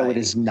Aphrodite. No, it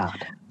is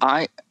not.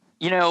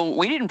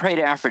 We didn't pray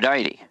to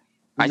Aphrodite.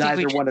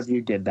 Neither one of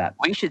you did that.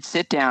 We should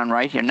sit down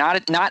right here,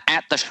 not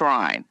at the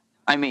shrine.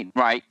 I mean,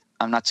 right?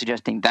 I'm not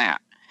suggesting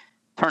that.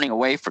 Turning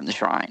away from the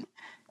shrine.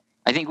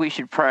 I think we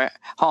should pray.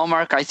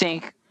 Hallmark, I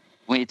think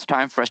it's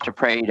time for us to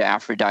pray to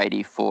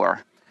Aphrodite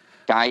for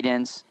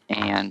guidance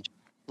and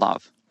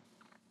love.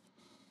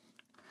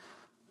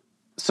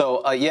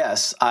 So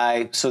yes,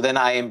 then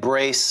I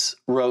embrace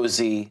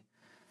Rosie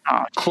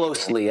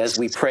closely as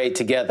we pray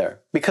together,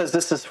 because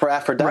this is for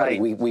Aphrodite.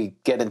 Right. We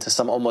get into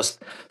some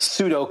almost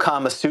pseudo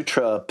Kama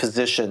Sutra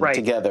position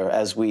together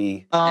as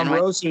we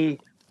Rosie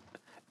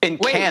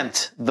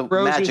incant the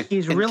Rosie, magic.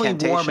 He's really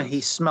warm and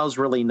he smells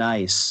really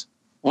nice.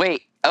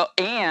 Wait,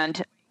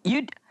 and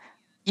you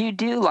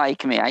do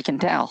like me, I can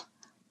tell.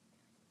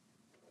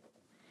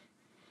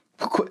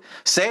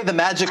 Say the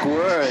magic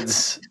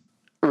words,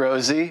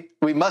 Rosie.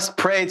 We must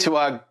pray to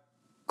our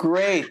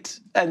great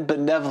and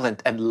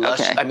benevolent and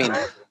lush,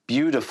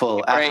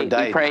 beautiful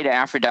Aphrodite. We pray to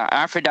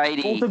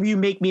Aphrodite. Both of you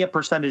make me a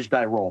percentage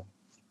die roll.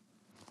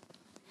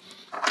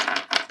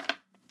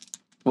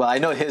 Well, I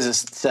know his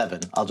is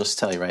 7. I'll just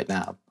tell you right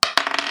now.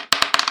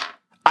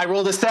 I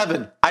rolled a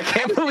 7. I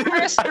can't believe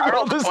it. I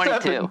rolled a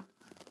 7.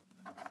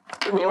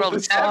 You rolled a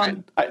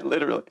 7. I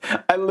literally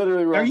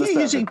rolled Are a you 7.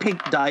 using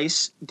pink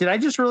dice? Did I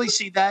just really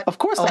see that? Of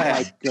course I am. Oh,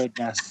 my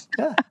goodness.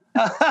 Yeah.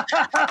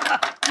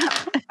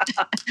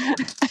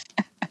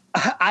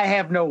 I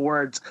have no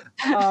words.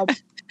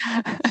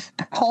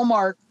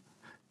 Hallmark.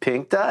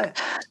 Pink die.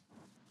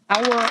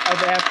 Hour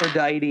of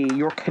Aphrodite,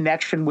 your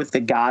connection with the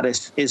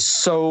goddess is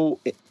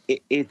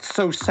it's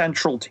so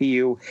central to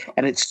you,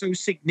 and it's so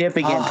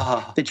significant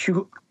that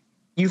you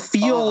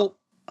feel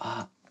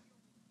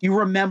you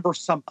remember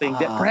something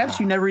that perhaps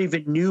you never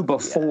even knew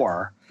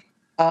before.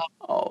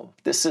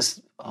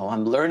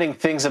 I'm learning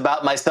things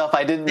about myself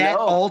I didn't know. That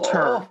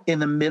altar in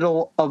the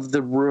middle of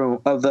the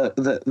room of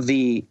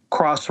the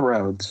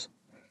crossroads,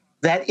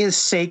 that is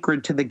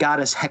sacred to the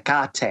goddess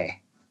Hecate.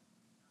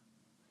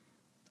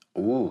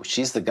 Ooh,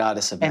 she's the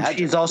goddess of magic. And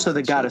she's also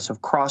the goddess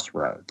of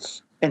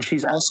crossroads. And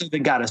she's also the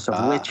goddess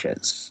of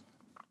witches.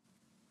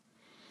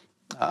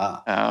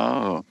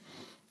 Oh.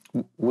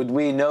 Would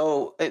we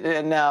know?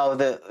 And now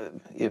the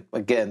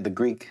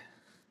Greek,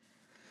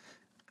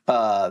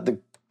 the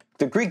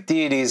Greek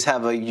deities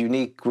have a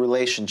unique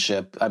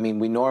relationship. I mean,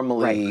 we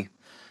normally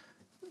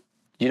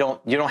you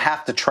don't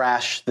have to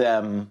trash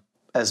them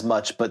as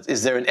much. But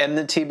is there an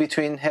enmity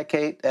between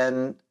Hecate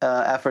and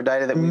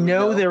Aphrodite that we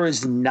know? There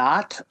is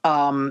not.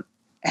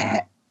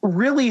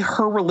 Really,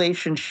 her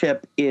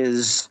relationship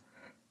is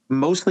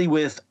mostly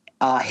with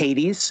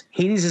Hades.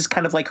 Hades is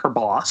kind of like her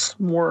boss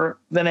more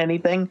than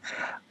anything.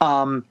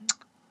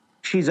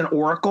 She's an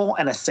oracle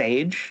and a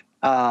sage.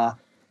 But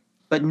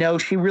no,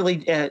 she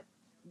really...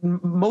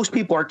 most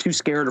people are too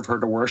scared of her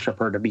to worship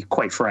her, to be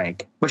quite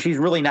frank. But she's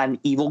really not an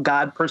evil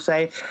god, per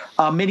se.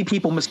 Many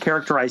people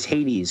mischaracterize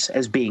Hades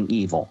as being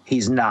evil.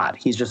 He's not.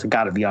 He's just a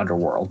god of the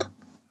underworld,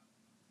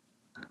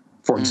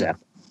 for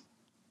example.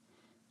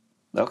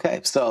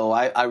 Okay, so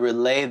I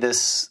relay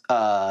this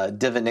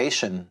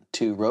divination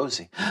to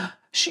Rosie.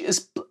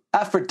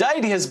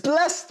 Aphrodite has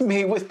blessed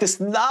me with this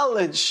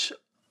knowledge.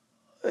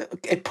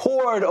 It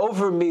poured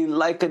over me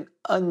like an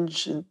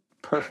unguent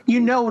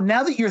perfume.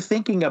 Now that you're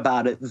thinking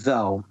about it,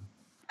 though,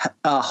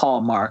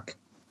 Hallmark,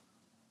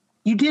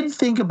 you did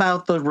think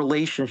about the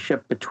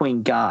relationship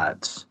between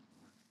gods.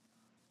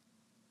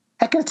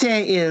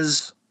 Hecate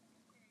is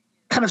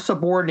kind of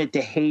subordinate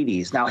to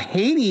Hades. Now,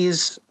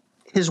 Hades,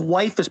 his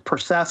wife is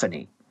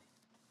Persephone.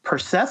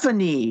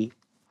 Persephone,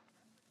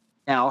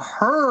 now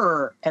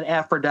her and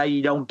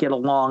Aphrodite don't get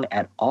along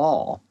at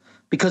all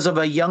because of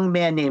a young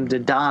man named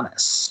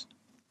Adonis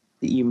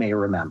that you may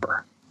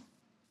remember.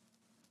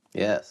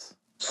 Yes.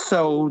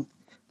 So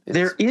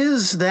there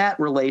is that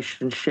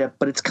relationship,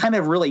 but it's kind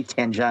of really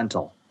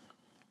tangential.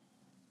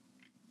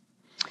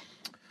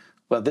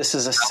 Well, this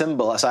is a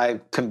symbol as I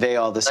convey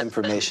all this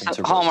information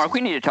to Hallmark,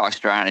 Rosie. we need to talk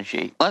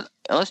strategy.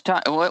 Let's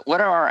talk.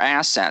 What are our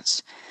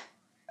assets?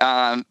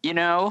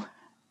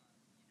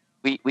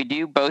 We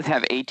do both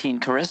have 18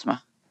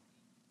 charisma.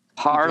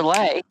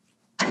 Parlay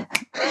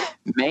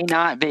may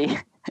not be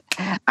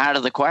out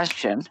of the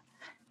question.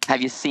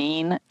 Have you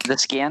seen the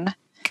skin?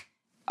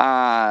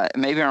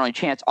 Maybe our only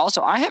chance.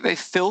 Also, I have a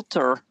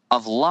filter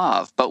of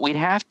love, but we'd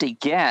have to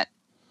get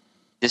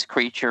this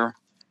creature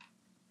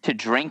to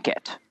drink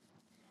it.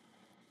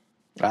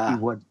 You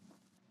would.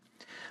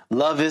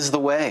 Love is the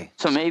way.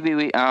 So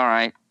maybe all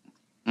right.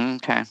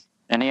 Okay.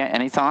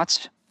 Any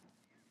thoughts?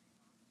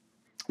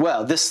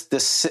 Well, this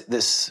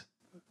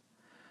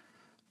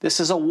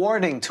is a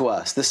warning to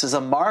us. This is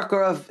a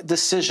marker of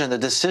decision. The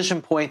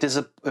decision point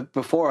is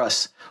before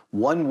us.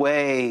 One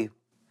way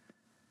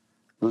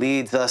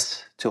leads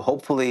us to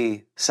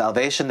hopefully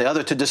salvation, the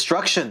other to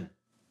destruction.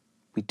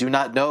 We do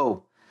not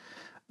know.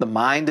 The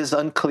mind is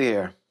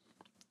unclear,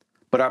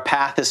 but our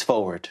path is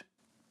forward.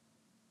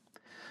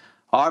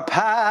 Our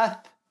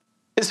path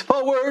is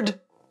forward.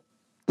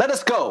 Let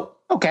us go.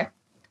 Okay.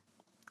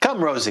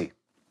 Come, Rosie.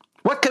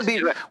 What could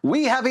be?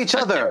 We have each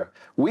other.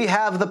 We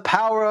have the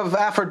power of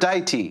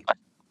Aphrodite.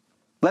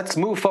 Let's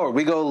move forward.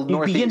 We go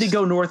northeast. You begin to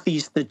go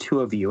northeast, the two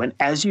of you, and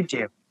as you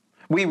do,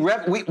 we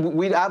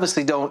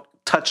obviously don't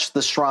touch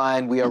the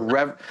shrine.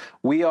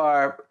 We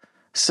are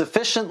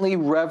sufficiently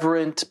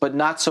reverent, but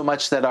not so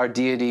much that our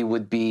deity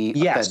would be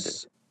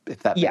offended.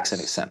 If that makes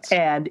any sense.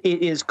 And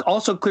it is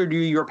also clear to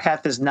you your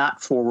path is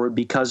not forward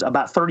because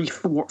about 30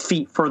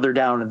 feet further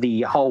down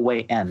the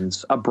hallway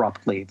ends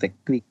abruptly.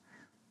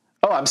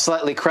 I'm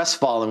slightly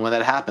crestfallen when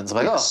that happens.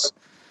 I'm like,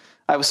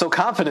 I was so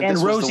confident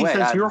this was the way. And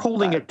Rosie, since you're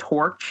holding a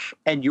torch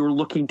and you're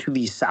looking to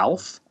the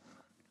south,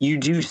 you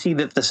do see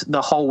that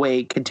the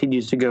hallway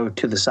continues to go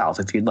to the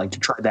south if you'd like to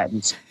try that.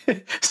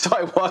 So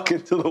I walk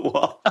into the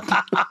wall.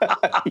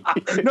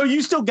 No,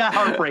 you still got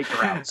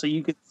Heartbreaker out, so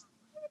you could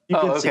see.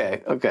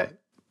 Okay.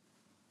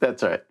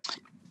 That's right.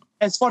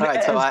 As fun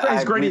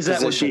as great as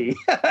that would be.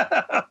 All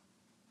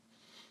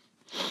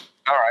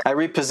right. I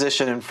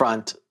reposition in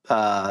front.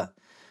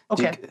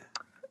 Okay.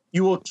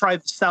 You will try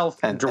the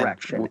south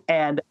direction.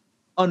 And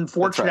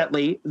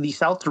unfortunately, the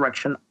south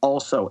direction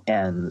also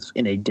ends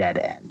in a dead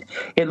end.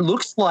 It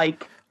looks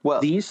like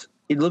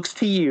it looks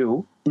to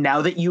you,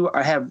 now that you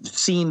have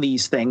seen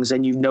these things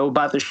and you know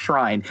about the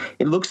shrine,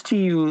 it looks to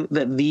you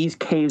that these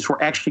caves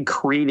were actually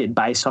created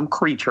by some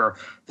creature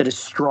that is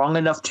strong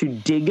enough to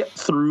dig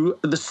through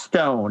the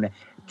stone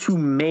to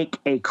make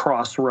a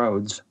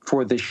crossroads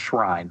for this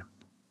shrine.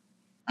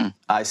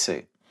 I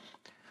see.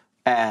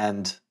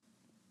 And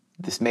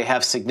this may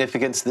have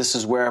significance. This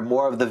is where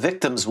more of the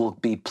victims will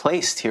be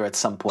placed here at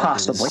some point.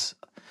 Possibly. It's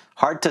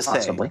hard to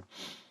say.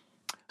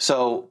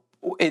 So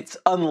it's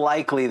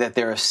unlikely that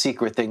there are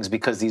secret things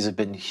because these have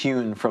been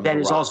hewn from the rock.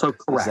 That is also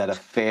correct. Is that a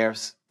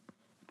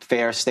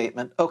fair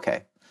statement?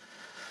 Okay.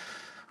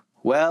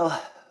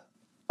 Well,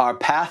 our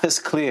path is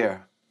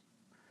clear.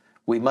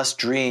 We must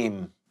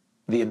dream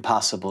the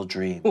impossible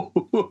dream.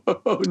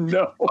 Oh,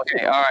 no.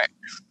 Okay, all right.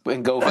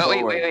 And go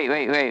forward.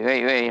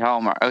 Wait,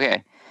 Hallmark.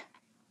 Okay.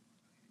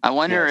 I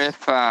wonder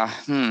if,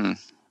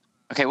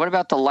 okay, what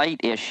about the light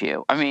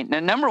issue? I mean,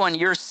 number one,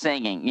 you're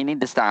singing. You need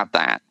to stop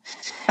that.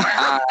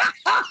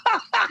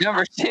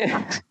 Number two,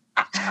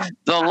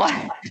 the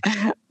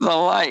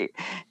light.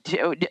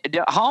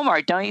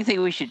 Hallmark, don't you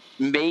think we should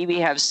maybe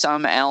have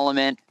some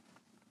element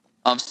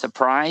of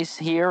surprise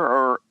here?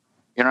 Or,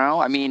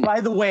 I mean. By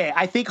the way,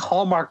 I think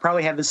Hallmark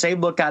probably had the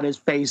same look on his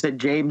face that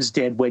James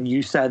did when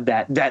you said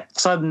that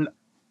sudden,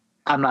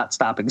 I'm not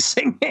stopping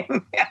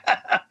singing.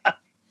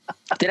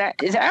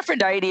 Is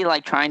Aphrodite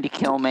like trying to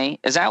kill me?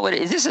 Is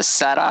this a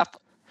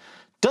setup?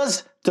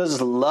 Does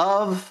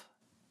love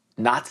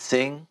not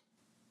sing?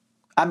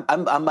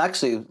 I'm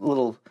actually a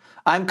little.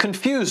 I'm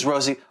confused,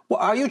 Rosie.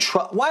 Why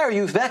are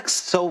you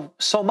vexed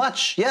so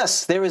much?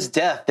 Yes, there is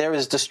death, there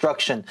is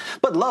destruction,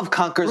 but love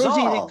conquers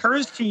Rosie, all. It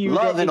occurs to you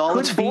love that in all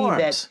its forms.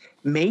 That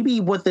maybe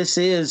what this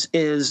is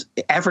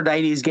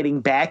Aphrodite is getting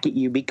back at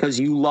you because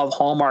you love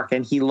Hallmark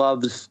and he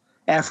loves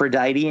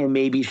Aphrodite, and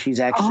maybe she's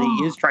actually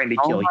is trying to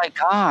kill you. Oh my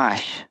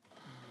gosh.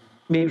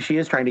 Maybe she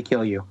is trying to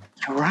kill you.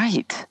 You're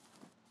right.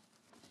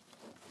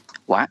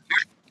 What?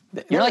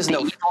 You're like the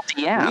evil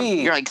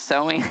DM. You're like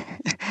sewing.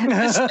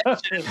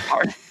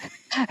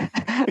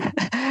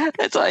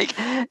 It's like,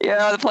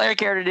 the player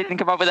character didn't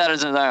come up with that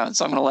as his own,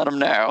 so I'm going to let him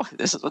know.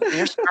 This is what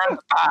you're stirring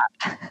the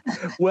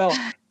pot. Well,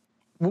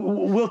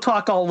 we'll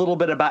talk a little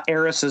bit about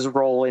Eris's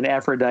role in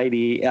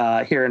Aphrodite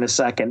here in a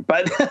second,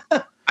 but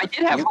I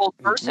did have hold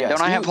person.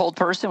 Don't I have hold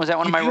person? Was that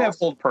one of my roles? You have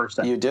hold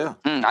person. You do.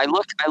 I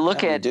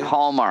look at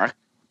Hallmark,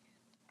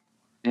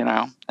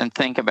 and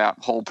think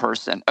about hold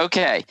person.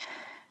 Okay.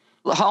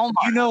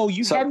 Hallmark.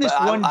 You had this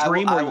one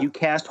dream where you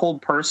cast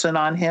hold person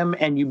on him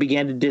and you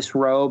began to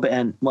disrobe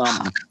and,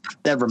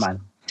 never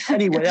mind.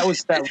 Anyway, that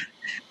was that.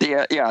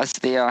 The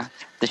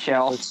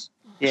shell.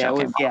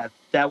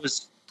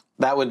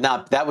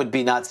 That would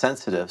be not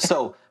sensitive.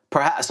 So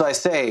perhaps, I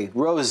say,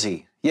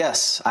 Rosie,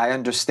 yes, I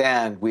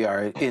understand we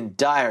are in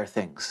dire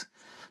things,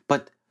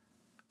 but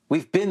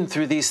we've been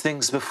through these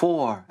things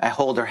before. I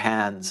hold her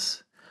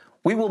hands.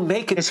 We will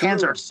make it. His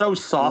hands are so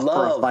soft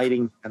for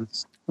fighting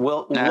hands.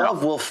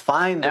 Love will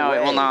find a way. No,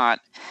 it will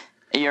not.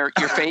 Your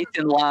faith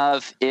in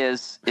love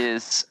is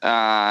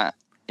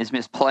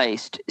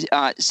misplaced.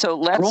 So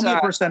let's roll me a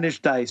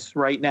percentage dice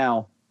right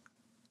now.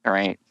 All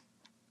right.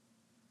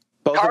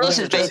 Carlos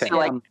is basically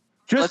like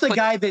just the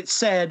guy that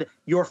said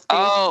your faith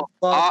in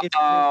love is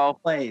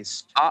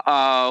misplaced.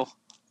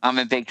 I'm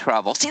in big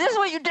trouble. See, this is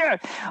what you did.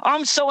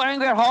 I'm so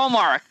angry at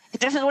Hallmark.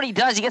 This is what he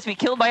does. He gets to be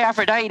killed by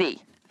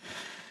Aphrodite.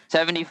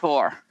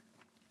 74.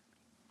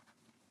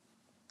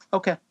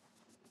 Okay.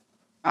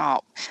 Oh,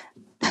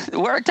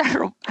 we're a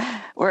terrible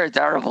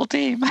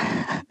team.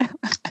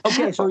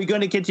 Okay, so are you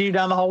going to continue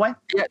down the hallway?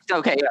 Yes.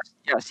 Okay.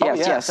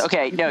 Yes.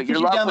 Okay. No, your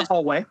Continue love down was. the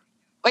hallway.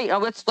 Wait.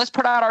 Let's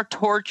put out our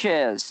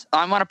torches.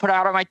 I want to put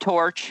out my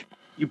torch.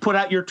 You put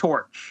out your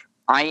torch.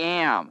 I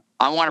am.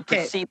 I want to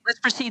Okay. proceed. Let's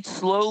proceed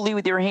slowly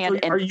with your hand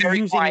So and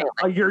very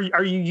quietly.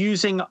 are you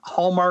using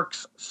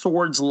Hallmark's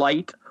sword's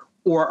light,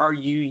 or are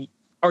you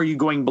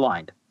going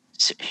blind?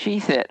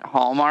 Sheath it,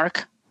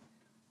 Hallmark.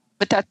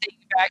 Put that thing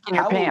back in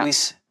your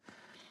pants.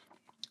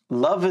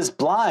 Love is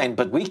blind,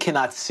 but we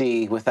cannot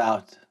see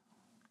without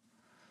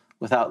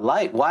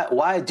light.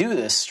 Why do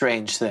this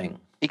strange thing?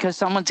 Because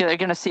they're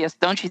going to see us.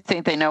 Don't you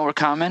think they know we're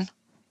coming?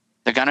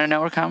 They're going to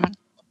know we're coming?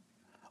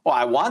 Oh,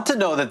 I want to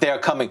know that they're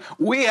coming.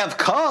 We have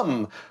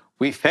come.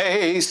 We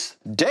face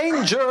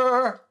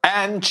danger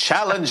and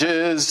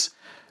challenges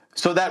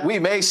so that we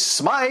may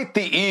smite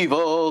the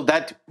evil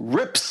that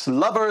rips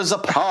lovers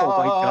apart. Oh,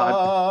 my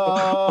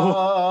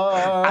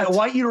God. I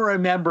want you to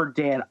remember,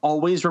 Dan,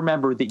 always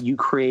remember that you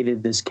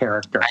created this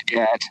character. I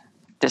did.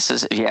 This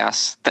is.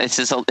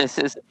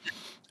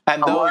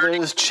 And though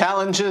there's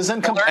challenges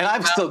and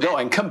I'm still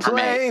going,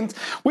 complaints,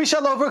 we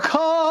shall overcome.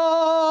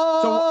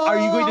 So are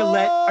you going to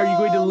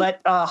let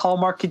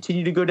Hallmark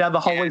continue to go down the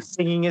hallway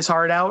singing his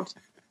heart out?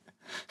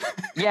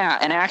 Yeah,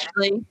 and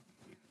actually,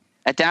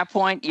 at that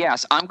point,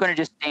 yes, I'm going to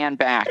just stand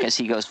back as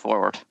he goes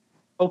forward.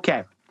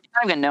 Okay.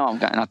 I'm going to know I'm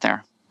not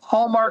there.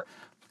 Hallmark.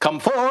 Come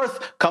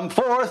forth,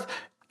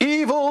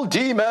 evil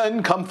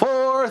demon, come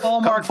forth.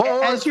 Hallmark, come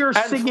forth as you're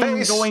singing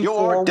face going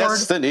your forward,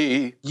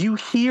 destiny. You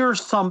hear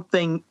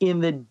something in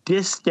the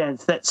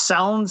distance that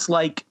sounds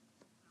like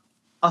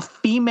a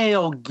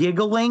female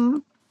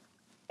giggling,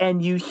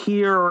 and you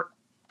hear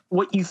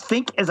what you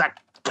think is a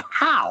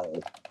cow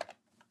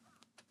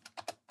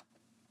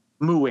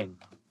mooing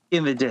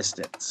in the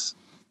distance.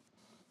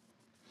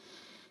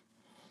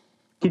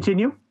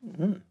 Continue.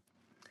 Mm-hmm.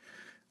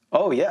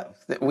 Oh yeah,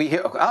 we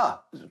hear.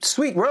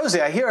 Sweet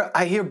Rosie, I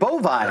hear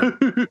bovine.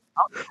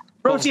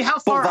 Rosie, how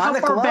far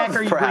back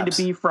are you going to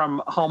be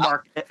from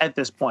Hallmark at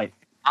this point?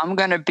 I'm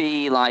going to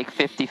be like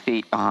 50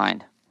 feet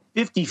behind.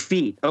 50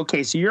 feet.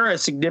 Okay, so you're a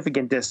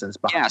significant distance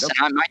behind. Yes, okay.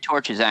 and my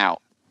torch is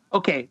out.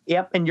 Okay,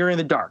 yep, and you're in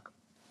the dark.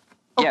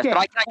 Okay, Yeah,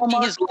 but can I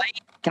see his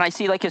light? Can I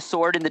see like his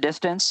sword in the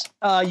distance?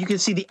 You can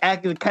see the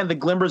kind of the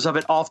glimmers of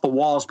it off the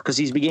walls because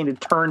he's beginning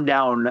to turn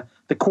down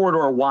the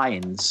corridor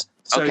winds.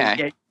 So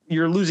okay.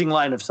 You're losing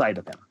line of sight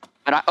of him.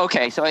 But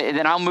so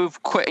then I'll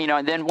move quick.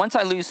 And then once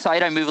I lose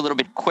sight, I move a little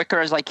bit quicker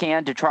as I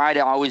can to try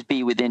to always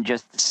be within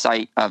just the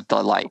sight of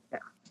the light.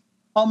 Okay.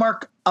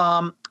 Hallmark,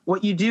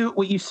 what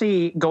you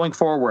see going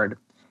forward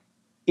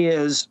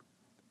is,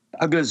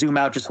 I'm going to zoom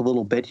out just a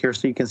little bit here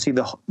so you can see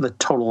the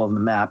total of the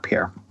map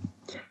here.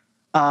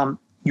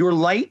 Your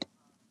light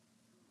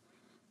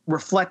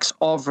reflects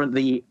over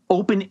the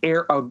open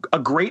air, a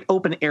great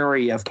open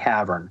area of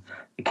cavern.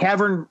 The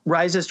cavern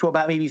rises to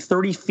about maybe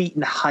 30 feet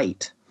in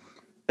height.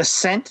 The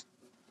scent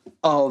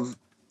of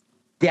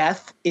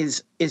death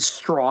is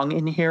strong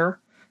in here.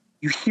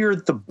 You hear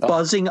the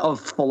buzzing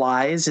of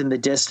flies in the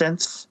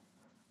distance,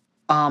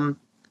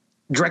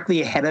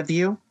 directly ahead of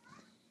you.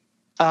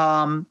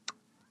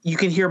 You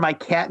can hear my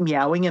cat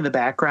meowing in the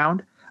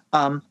background.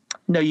 No,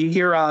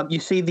 you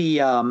see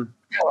the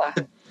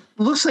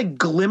looks like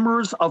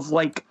glimmers of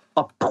like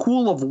a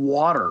pool of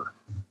water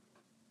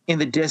in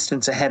the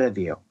distance ahead of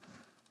you.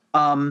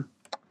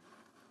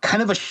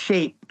 Kind of a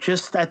shape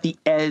just at the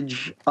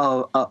edge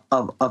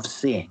of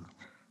seeing.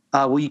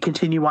 Will you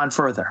continue on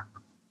further?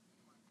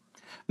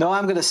 No,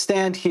 I'm going to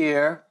stand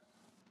here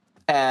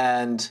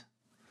and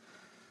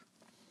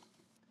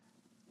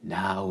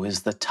now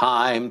is the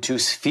time to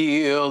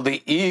feel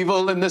the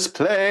evil in this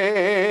place.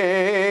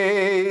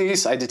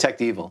 I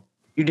detect evil.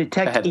 You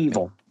detect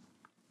evil.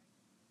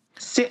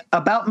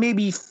 About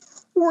maybe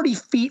 40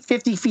 feet,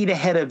 50 feet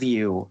ahead of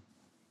you,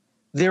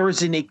 there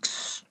is an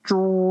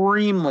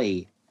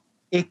extremely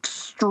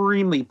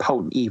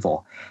potent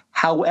evil.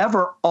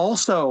 However,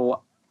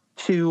 also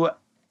to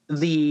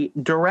the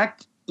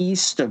direct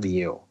east of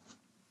you,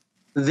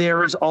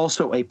 there is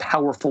also a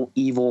powerful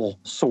evil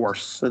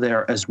source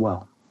there as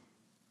well.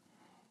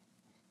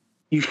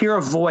 You hear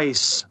a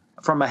voice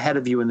from ahead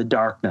of you in the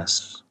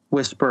darkness,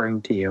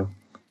 whispering to you,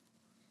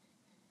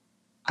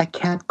 I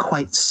can't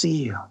quite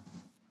see you.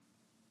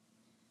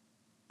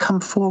 Come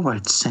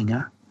forward,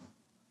 singer.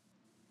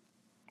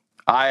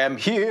 I am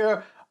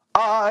here.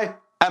 I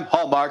am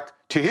Hallmark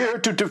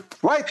to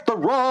right the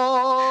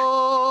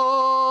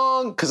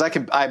wrong. Because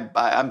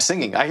I'm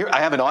singing. I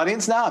have an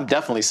audience now. I'm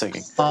definitely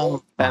singing.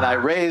 Oh, and I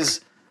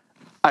raise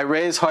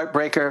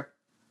Heartbreaker.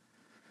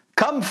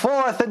 Come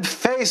forth and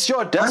face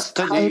your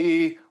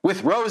destiny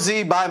with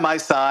Rosie by my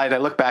side. I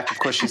look back. Of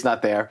course, she's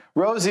not there.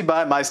 Rosie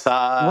by my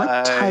side.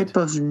 What type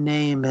of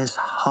name is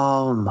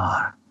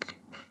Hallmark?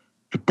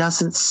 It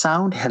doesn't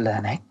sound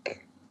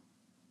Hellenic.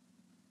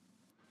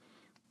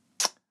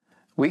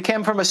 We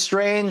came from a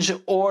strange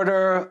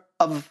order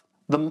of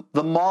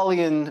the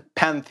Maulian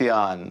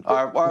pantheon.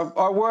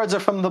 Our words are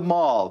from the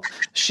Mall.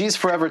 She's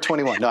forever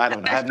 21. No, I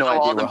don't know. I have no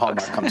idea where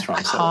Hallmark comes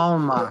from. So.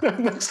 Hallmark.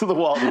 Next to the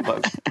Walden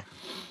books.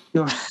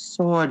 Your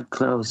sword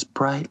glows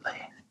brightly.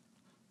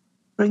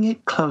 Bring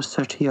it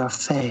closer to your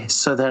face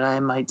so that I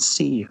might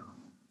see you.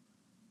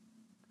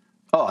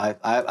 Oh,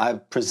 I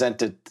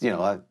presented,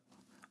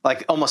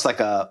 like almost like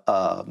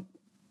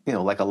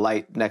like a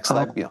light next,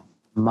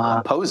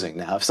 I'm posing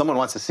now. If someone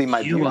wants to see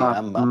my beauty,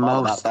 I'm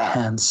all about that.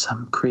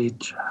 Handsome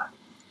creature.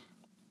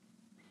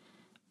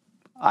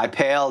 My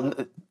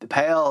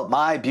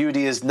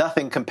beauty is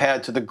nothing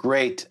compared to the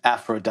great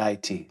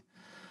Aphrodite,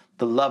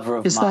 the lover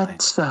of mine. Is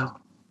that so?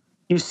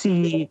 You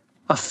see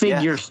a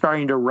figure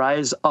starting to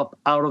rise up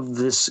out of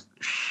this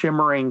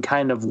shimmering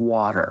kind of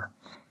water.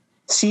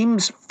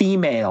 Seems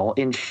female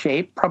in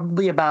shape,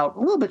 probably about a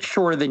little bit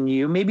shorter than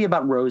you, maybe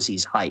about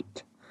Rosie's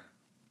height.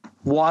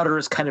 Water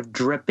is kind of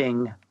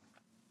dripping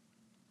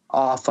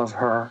off of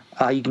her.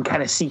 You can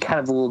kind of see kind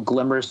of little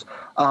glimmers.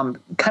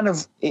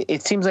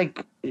 It seems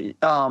like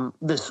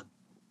this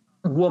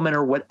woman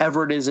or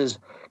whatever it is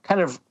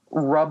kind of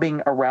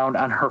rubbing around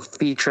on her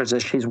features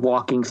as she's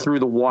walking through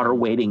the water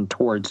wading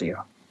towards you.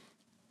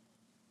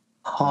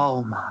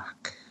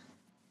 Hallmark,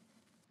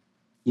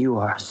 you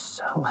are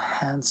so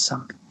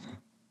handsome.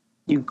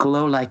 You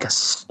glow like a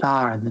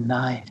star in the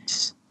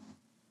night.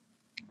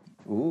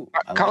 Ooh,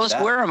 Carlos,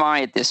 where am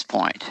I at this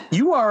point?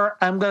 You are,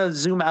 I'm going to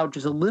zoom out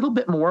just a little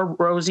bit more,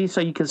 Rosie,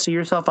 so you can see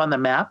yourself on the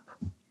map.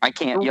 I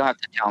can't. You'll have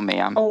to tell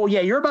me.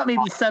 You're about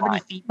maybe 70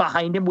 feet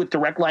behind him with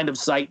direct line of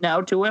sight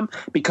now to him.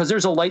 Because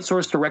there's a light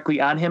source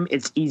directly on him,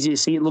 it's easy to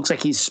see. It looks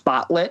like he's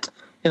spotlit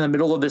in the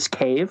middle of this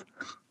cave.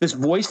 This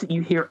voice that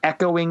you hear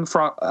echoing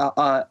from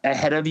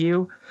ahead of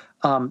you,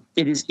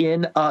 it is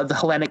in the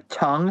Hellenic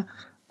tongue.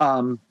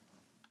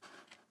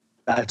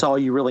 That's all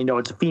you really know.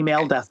 It's a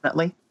female,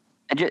 definitely.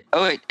 And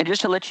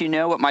just to let you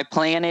know what my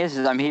plan is,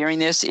 as I'm hearing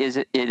this,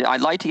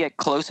 I'd like to get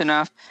close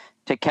enough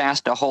to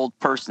cast a hold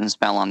person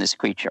spell on this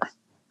creature.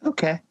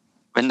 Okay.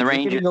 In the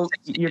range,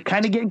 you're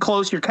kind of getting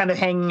close. You're kind of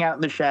hanging out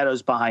in the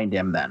shadows behind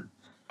him. Then,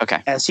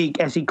 okay. As he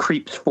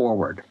creeps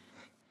forward.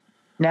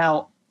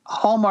 Now,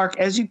 Hallmark,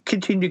 as you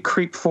continue to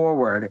creep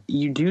forward,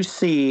 you do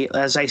see,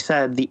 as I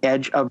said, the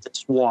edge of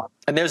this wall.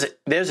 And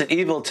there's an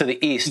evil to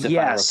the east, if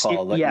I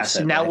recall. Yes,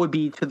 and that would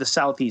be to the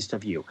southeast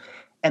of you.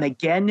 And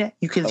again,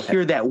 you can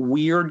hear that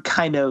weird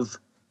kind of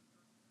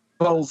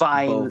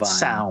bovine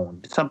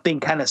sound, something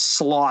kind of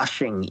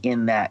sloshing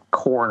in that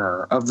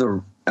corner of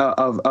the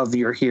of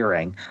your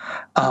hearing.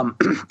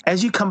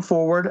 As you come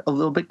forward a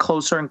little bit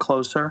closer and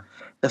closer,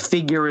 the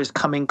figure is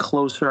coming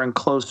closer and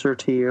closer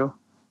to you.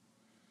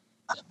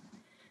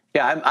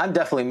 Yeah, I'm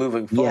definitely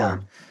moving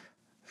forward.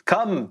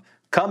 Yeah.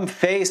 Come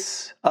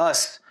face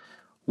us.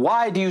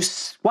 Why do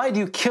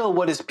you kill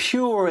what is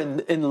pure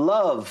in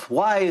love?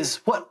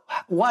 What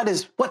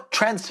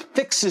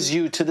transfixes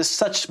you to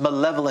such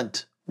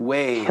malevolent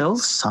ways? Kill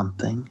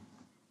something?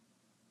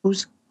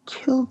 Who's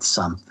killed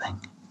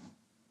something?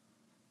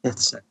 It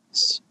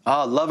says.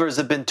 Lovers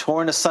have been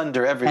torn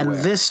asunder everywhere. And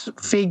this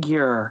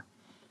figure,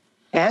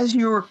 as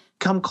you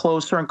come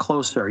closer and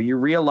closer, you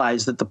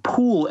realize that the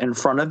pool in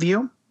front of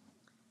you,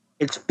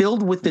 it's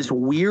filled with this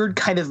weird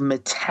kind of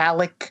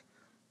metallic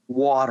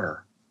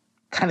water.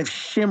 Kind of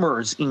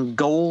shimmers in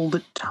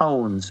gold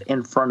tones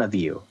in front of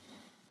you.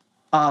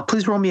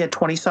 Please roll me a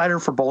 20-sider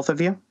for both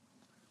of you.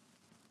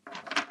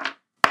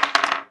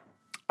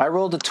 I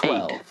rolled a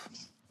 12. 8.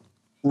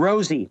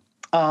 Rosie,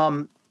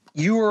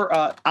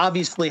 you're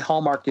obviously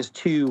Hallmark is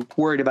too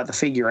worried about the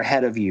figure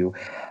ahead of you.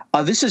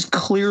 This is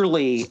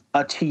clearly,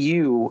 to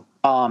you,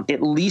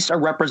 at least a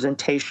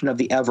representation of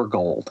the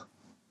Evergold.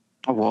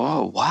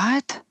 Whoa,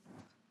 what?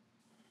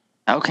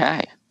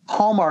 Okay.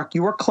 Hallmark,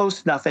 you are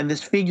close enough, and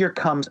this figure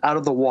comes out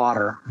of the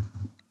water.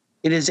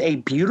 It is a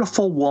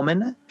beautiful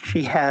woman.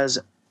 She has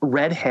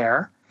red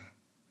hair.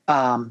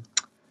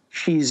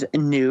 She's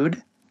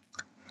nude.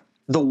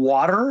 The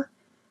water,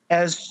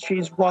 as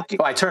she's walking,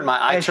 I turn my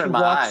eyes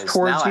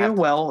towards you.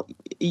 Well,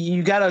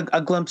 you got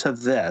a glimpse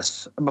of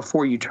this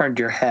before you turned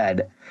your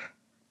head.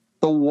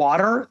 The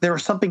water, there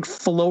was something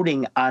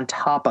floating on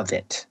top of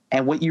it,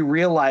 and what you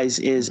realize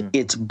is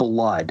it's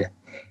blood.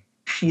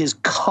 She is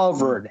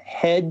covered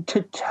head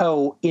to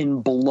toe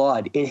in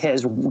blood. It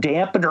has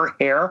dampened her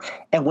hair,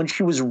 and when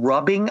she was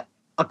rubbing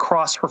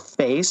across her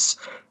face,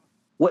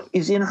 what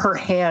is in her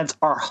hands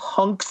are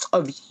hunks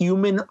of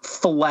human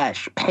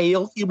flesh,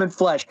 pale human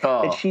flesh,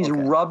 that she's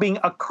rubbing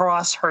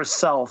across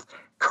herself,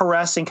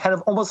 caressing, kind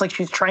of almost like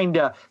she's trying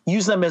to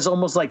use them as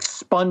almost like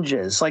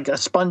sponges, like a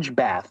sponge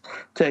bath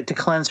to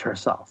cleanse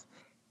herself.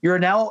 You're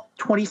now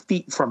 20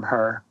 feet from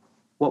her.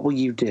 What will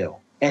you do?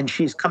 And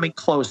she's coming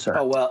closer.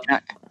 Oh, well...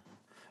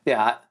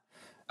 Yeah,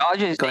 I'll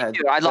just say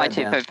too, I'd like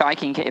to, if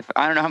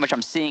I don't know how much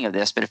I'm seeing of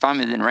this, but if I'm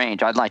within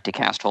range, I'd like to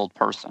cast hold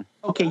person.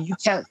 Okay, you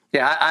can.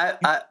 Yeah,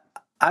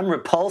 I'm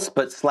repulsed,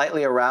 but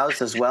slightly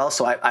aroused as well.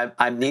 So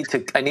I need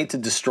to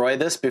destroy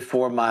this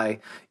before my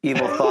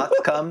evil thoughts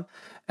come.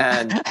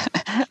 And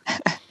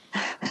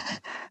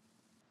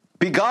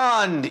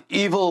Begone,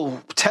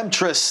 evil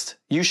temptress!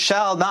 You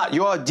shall not.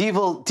 Your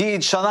evil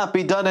deed shall not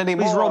be done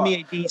anymore. Please roll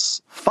me a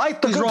d6.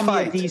 Fight the Please good roll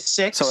fight. me a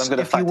d6, So I'm going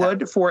to if you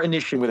would, for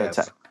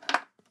initiative.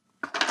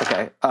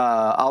 Okay,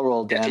 I'll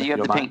roll, Dan. So you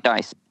have the pink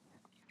dice.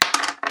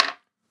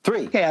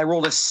 3. Okay, I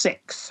rolled a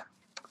 6.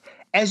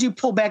 As you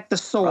pull back the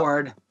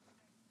sword,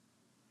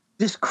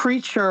 this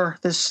creature,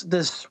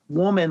 this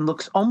woman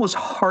looks almost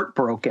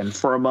heartbroken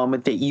for a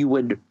moment that you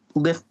would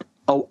lift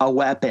a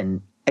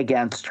weapon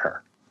against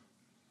her.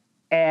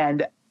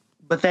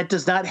 But that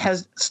does not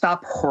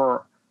stop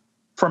her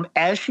from,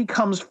 as she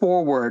comes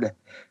forward,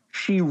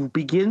 she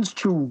begins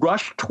to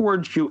rush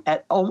towards you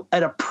at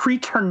a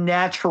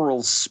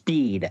preternatural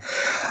speed.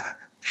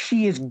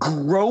 She is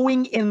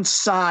growing in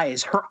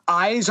size. Her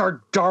eyes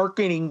are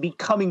darkening,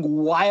 becoming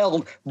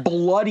wild,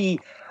 bloody.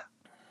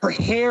 Her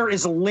hair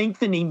is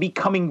lengthening,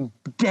 becoming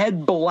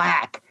dead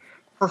black.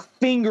 Her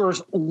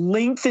fingers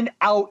lengthen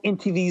out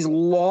into these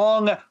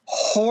long,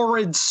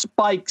 horrid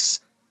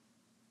spikes.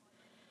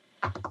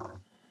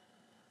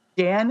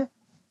 Dan,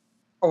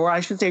 or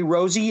I should say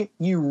Rosie,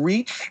 you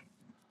reach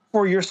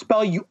for your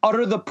spell, you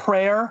utter the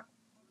prayer,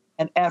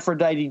 and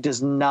Aphrodite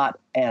does not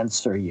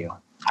answer you.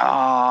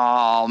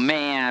 Oh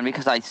man,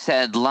 because I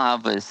said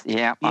love is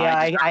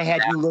I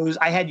had you lose.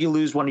 I had you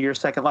lose one of your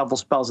second level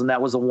spells, and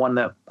that was the one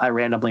that I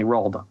randomly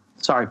rolled.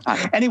 Sorry.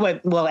 Anyway,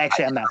 well,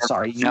 actually, I'm not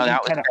sorry. You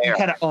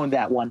kind of owned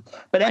that one.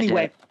 But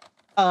anyway,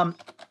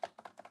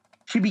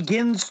 she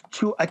begins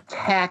to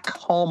attack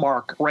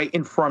Hallmark right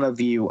in front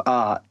of you,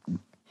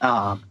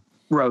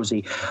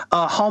 Rosie.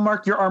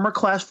 Hallmark, your armor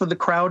class for the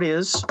crowd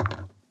is?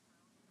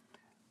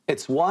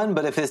 It's 1,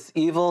 but if it's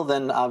evil,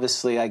 then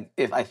obviously I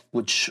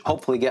would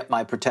hopefully get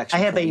my protection.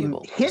 I have a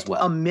evil hit, as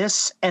well. a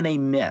miss, and a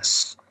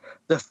miss.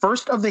 The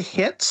first of the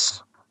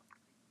hits,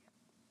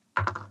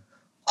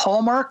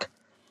 Hallmark,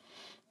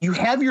 you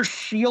have your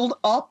shield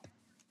up,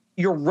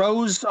 your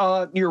rose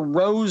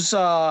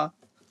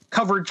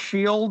covered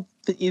shield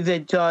that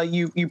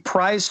you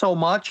prize so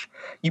much.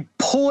 You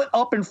pull it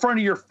up in front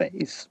of your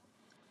face,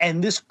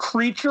 and this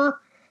creature,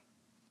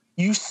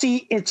 you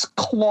see its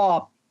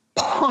claw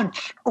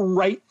punch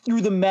right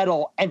through the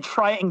metal and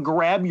try and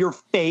grab your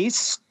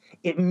face.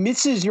 It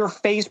misses your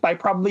face by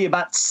probably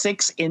about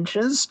 6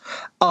 inches.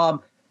 It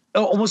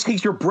almost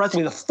takes your breath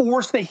away. The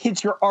force that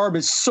hits your arm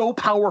is so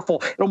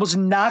powerful, it almost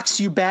knocks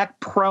you back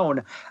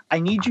prone.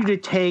 I need you to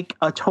take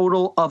a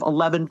total of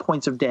 11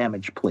 points of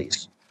damage,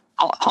 please.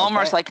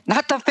 Hallmark's like,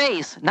 not the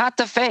face, not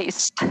the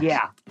face.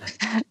 Yeah.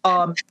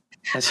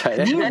 That's right.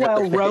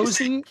 Meanwhile,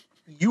 Rosie,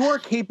 you are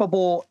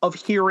capable of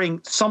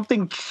hearing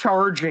something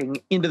charging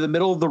into the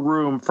middle of the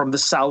room from the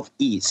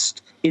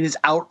southeast. It is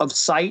out of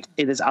sight.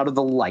 It is out of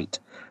the light.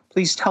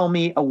 Please tell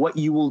me what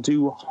you will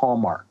do,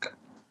 Hallmark.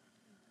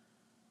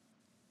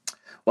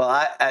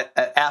 Well,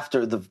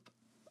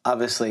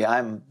 obviously,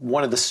 I'm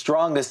one of the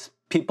strongest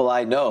people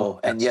I know,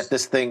 and yet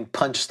this thing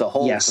punched a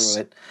hole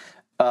through it.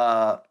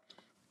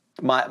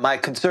 My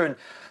concern,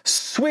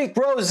 sweet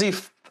Rosie,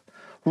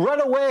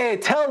 run away,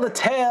 tell the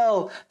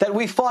tale that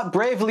we fought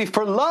bravely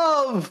for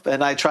love.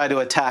 And I try to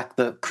attack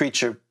the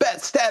creature.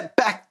 Step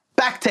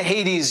back to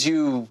Hades,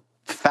 you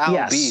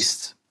foul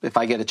beast, if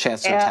I get a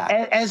chance to attack.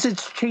 As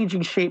it's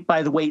changing shape,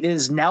 by the way, it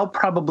is now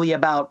probably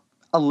about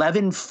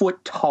 11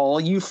 foot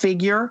tall, you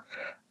figure,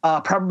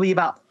 probably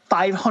about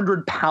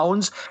 500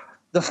 pounds.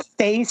 The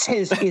face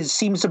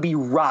seems to be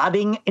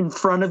rotting in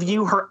front of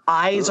you. Her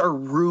eyes are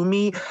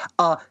roomy.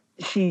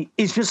 She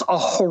is just a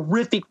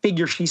horrific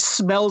figure. She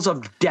smells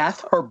of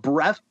death. Her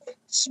breath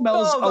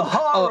smells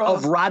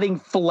of rotting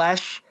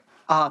flesh.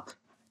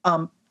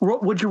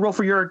 Would you roll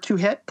for your 2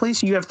 hit,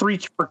 please? You have 3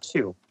 for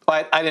 2.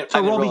 I didn't.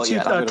 So roll me 2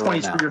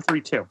 20s for your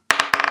 3-2.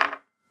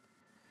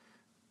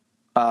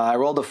 I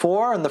rolled a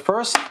 4 in the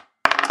first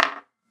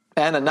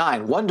and a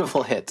 9.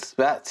 Wonderful hits.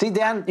 See,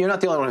 Dan, you're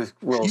not the only one who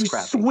rolls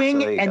crappy. You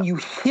swing and you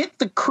hit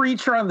the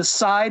creature on the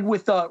side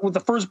with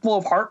the first blow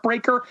of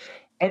Heartbreaker,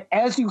 and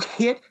as you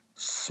hit,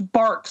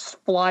 sparks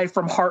fly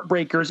from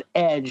Heartbreaker's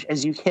edge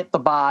as you hit the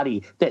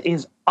body that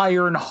is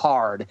iron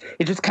hard.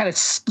 It just kind of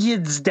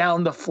skids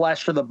down the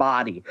flesh of the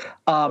body,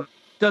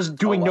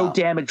 doing no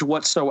damage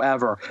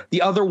whatsoever.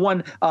 The other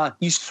one,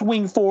 you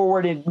swing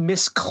forward and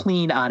miss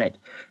clean on it.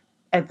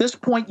 At this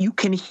point, you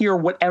can hear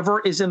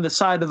whatever is in the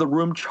side of the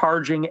room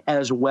charging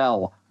as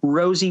well.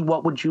 Rosie,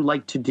 what would you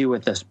like to do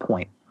at this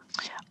point?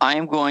 I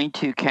am going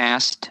to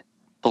cast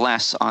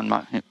Bless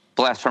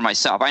for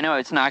myself. I know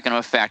it's not going to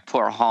affect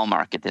poor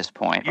Hallmark at this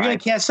point. You're going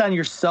to cast on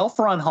yourself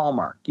or on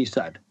Hallmark, you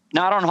said?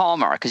 Not on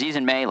Hallmark, because he's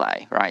in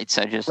melee, right?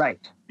 So just... Right.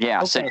 Yeah,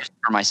 okay. so just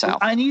for myself.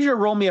 I need you to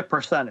roll me a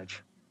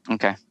percentage.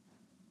 Okay.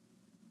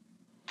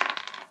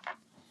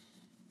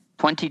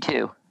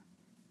 22.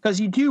 Because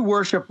you do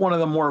worship one of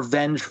the more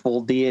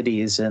vengeful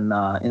deities in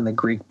the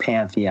Greek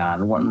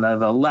pantheon, one of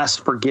the less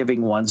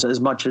forgiving ones,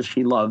 as much as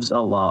she loves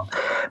Allah.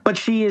 But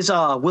she is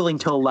willing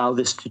to allow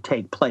this to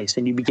take place,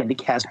 and you begin to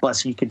cast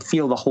Bless. You can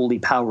feel the holy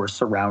power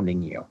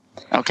surrounding you.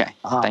 Okay,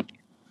 thank you.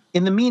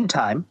 In the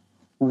meantime,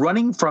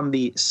 running from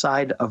the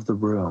side of the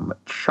room,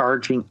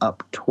 charging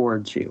up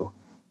towards you,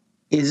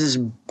 is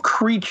this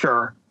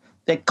creature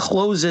that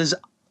closes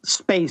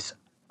space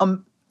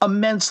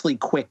immensely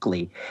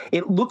quickly.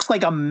 It looks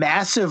like a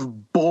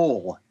massive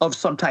bowl of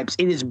some types.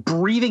 It is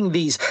breathing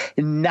these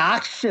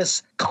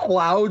noxious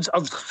clouds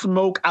of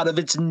smoke out of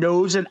its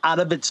nose and out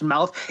of its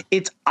mouth.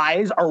 Its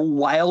eyes are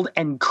wild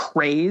and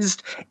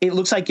crazed. It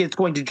looks like it's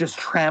going to just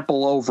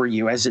trample over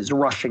you as it's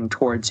rushing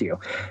towards you.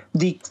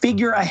 The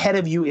figure ahead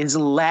of you is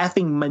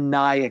laughing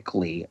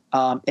maniacally,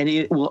 and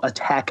it will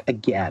attack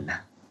again.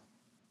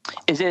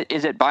 Is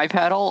it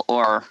bipedal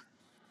or?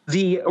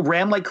 The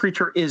ram-like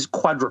creature is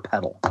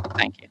quadrupedal.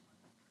 Thank you.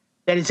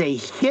 That is a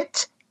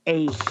hit,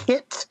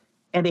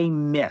 and a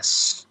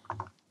miss.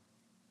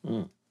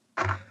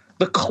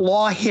 The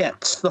claw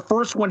hits. The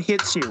first one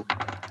hits you.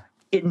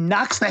 It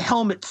knocks the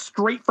helmet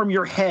straight from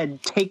your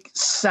head. Take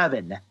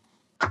 7.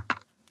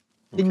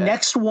 The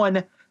next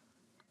one,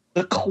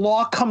 the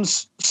claw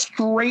comes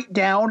straight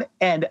down,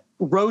 and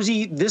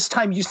Rosie, this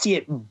time you see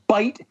it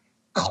bite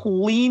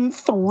clean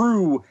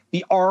through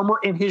the armor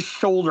in his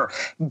shoulder,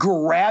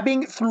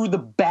 grabbing through the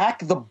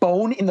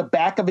bone in the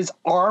back of his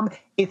arm.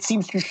 It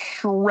seems to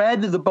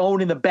shred the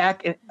bone in the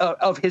back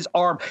of his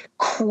arm,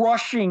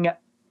 crushing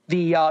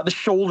the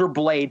shoulder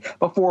blade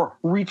before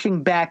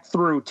reaching back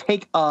through.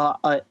 Take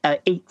what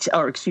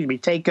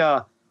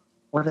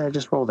did I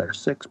just roll there?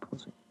 6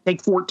 plus 8.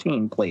 Take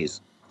 14,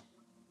 please.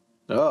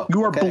 Oh,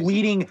 you are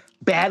bleeding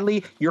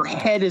badly. Your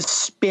head is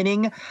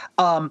spinning.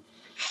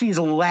 She's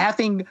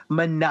laughing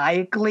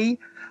maniacally.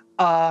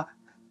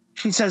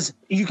 She says,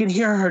 you can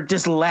hear her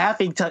just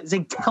laughing,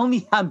 saying, "Tell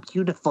me I'm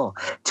beautiful.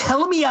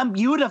 Tell me I'm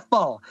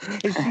beautiful."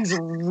 And she's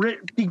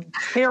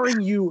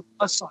tearing you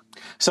aside.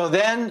 So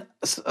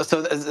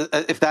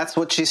if that's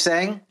what she's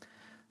saying,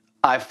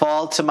 I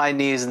fall to my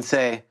knees and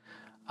say,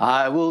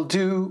 "I will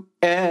do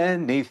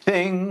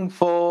anything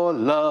for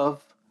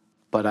love,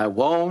 but I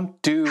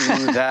won't do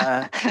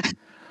that."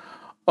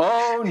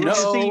 Oh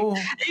no!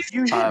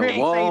 I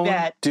won't say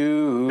that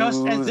do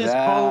just as this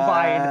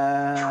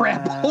bovine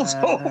tramples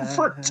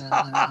over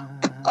top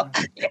of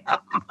him.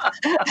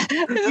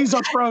 He's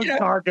a prone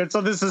target, so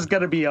this is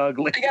going to be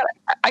ugly.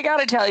 I got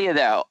to tell you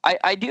though,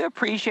 I do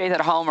appreciate that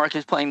Hallmark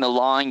is playing the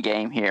long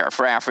game here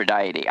for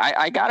Aphrodite.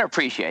 I got to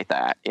appreciate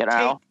that. You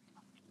know,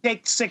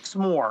 take 6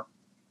 more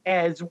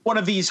as one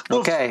of these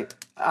hoofs,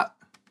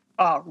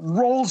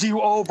 rolls you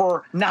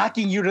over,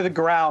 knocking you to the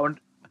ground.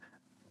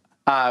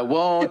 I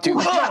won't do.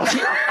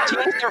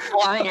 Teeth are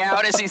flying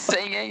out as he's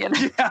singing.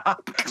 Yeah.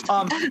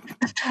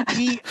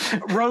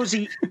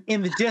 Rosie,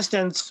 in the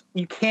distance,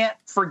 you can't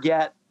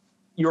forget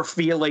your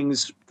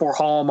feelings for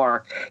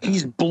Hallmark.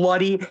 He's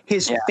bloody.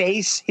 His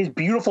face, his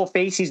beautiful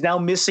face, he's now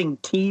missing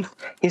teeth.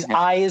 His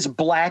eye is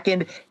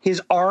blackened.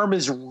 His arm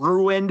is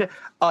ruined.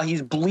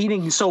 He's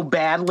bleeding so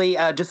badly.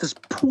 Just this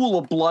pool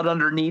of blood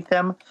underneath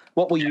him.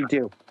 What will you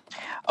do?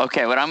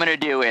 Okay, what I'm going to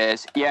do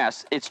is,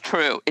 yes, it's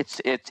true.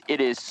 It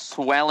is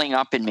swelling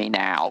up in me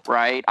now,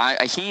 right?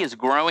 He is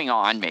growing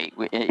on me.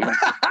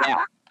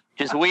 Yeah,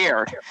 just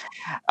weird.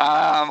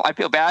 I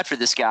feel bad for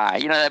this guy.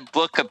 You know that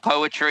book of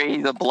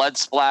poetry, the blood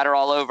splatter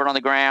all over it on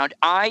the ground.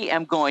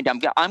 I'm going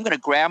to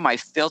grab my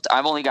filter.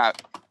 I've only got,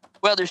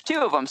 well, there's 2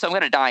 of them, so I'm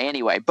going to die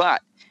anyway.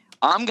 But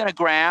I'm going to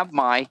grab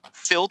my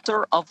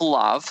filter of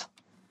love,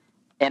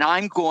 and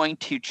I'm going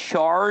to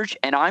charge,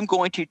 and I'm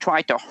going to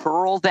try to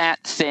hurl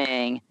that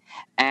thing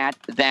at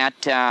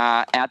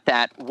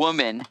that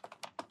woman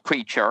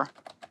creature,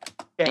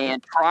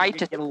 and try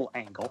to get a little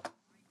angle.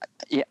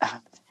 Yeah,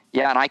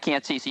 and I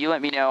can't see, so you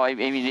let me know. I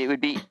mean, it would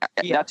be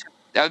that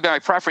would be my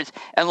preference.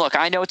 And look,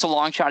 I know it's a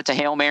long shot. It's a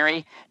Hail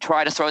Mary.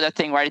 Try to throw that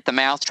thing right at the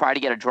mouth. Try to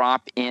get a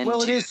drop in.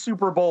 Well, it is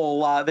Super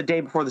Bowl, the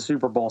day before the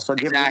Super Bowl, so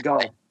give it a go.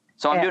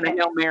 So I'm doing a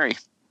Hail Mary.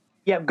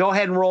 Yeah, go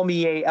ahead and roll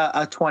me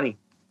a 20.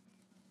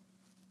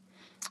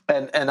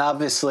 And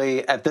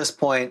obviously at this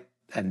point,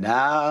 and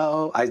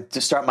now I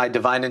just start my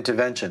divine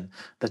intervention.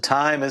 The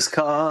time has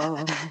come.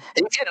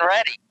 He's getting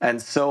ready.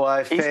 And so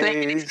I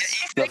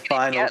face the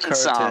final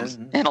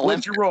curtain.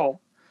 What'd you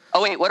roll?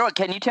 Oh wait,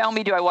 can you tell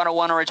me? Do I want a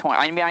 1 or a 20?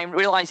 I mean, I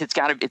realize it's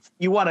got to.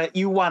 You want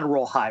to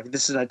roll high.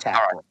 This is an attack.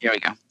 All right, here we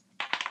go.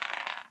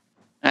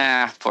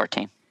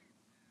 14.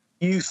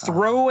 You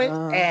throw it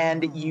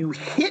and you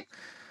hit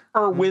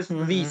her with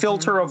the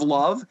filter of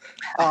love.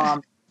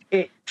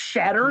 It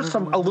shatters. A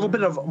little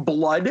bit of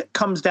blood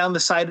comes down the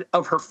side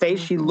of her face.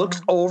 She looks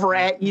over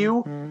at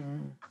you,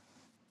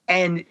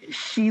 and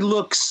she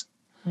looks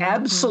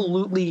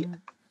absolutely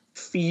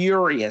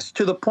furious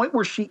to the point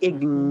where she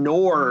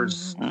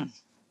ignores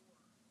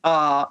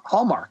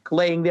Hallmark,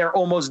 laying there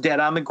almost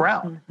dead on the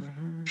ground.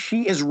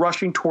 She is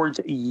rushing towards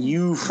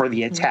you for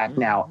the attack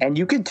now, and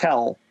you can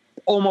tell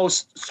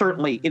almost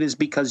certainly it is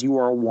because you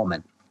are a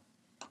woman.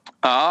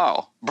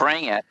 Oh,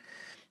 bring it.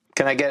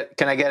 Can I get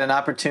an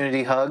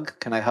opportunity hug?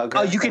 Can I hug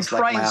her? You can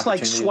try and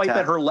swipe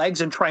at her legs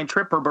and try and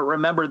trip her, but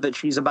remember that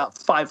she's about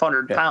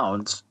 500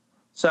 pounds.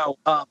 So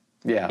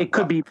it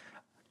could be.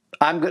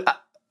 I'm good.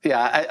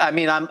 I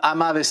mean, I'm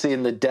obviously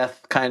in the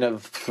death kind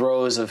of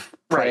throes of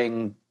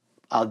praying. Right.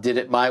 I'll did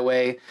it my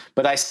way,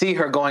 but I see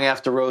her going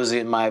after Rosie,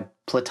 and my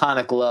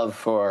platonic love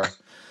for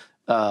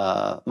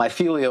my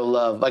filial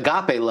love,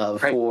 agape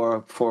love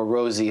for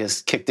Rosie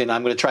has kicked in.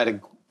 I'm going to try to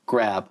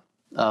grab,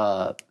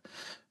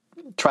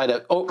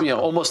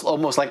 almost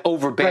like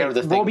overbear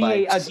the thing. Roll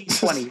me a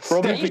d20.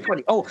 Roll me a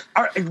d20. Oh,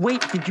 all right,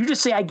 wait, did you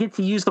just say I get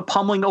to use the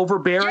pummeling,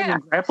 overbearing,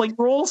 and grappling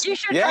rules? You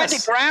should try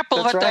to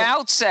grapple at the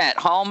outset,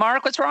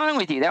 Hallmark. What's wrong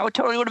with you? That would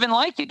have been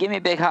like you. Give me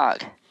a big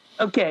hug.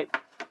 Okay.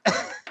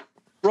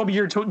 Roll me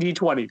your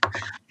d20.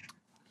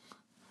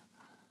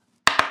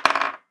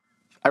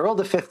 I rolled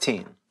a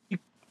 15.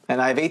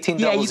 And I have 18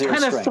 you double zero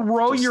kind of strength.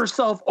 throw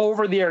yourself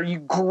over there. You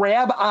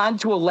grab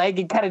onto a leg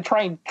and kind of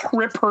try and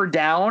trip her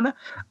down.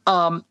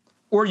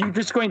 Or you're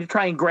just going to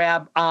try and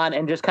grab on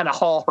and just kind of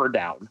haul her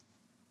down.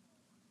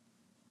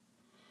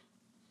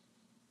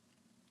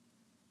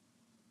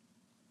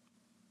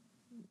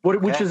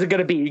 Which is it going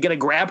to be? Are you going to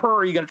grab her or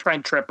are you going to try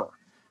and trip her?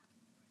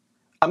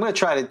 I'm going to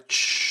try to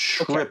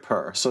trip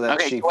her so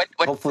that she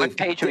hopefully... What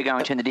page are we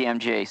going to in the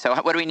DMG? So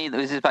what do we need?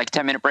 Is this like a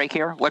 10-minute break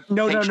here?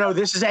 No.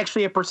 This is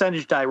actually a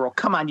percentage die roll.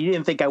 Come on, you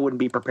didn't think I wouldn't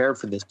be prepared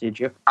for this, did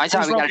you? I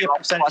thought we got to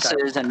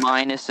pluses and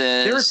minuses.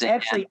 There's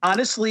actually,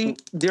 honestly,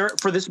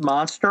 for this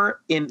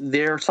monster, in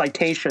their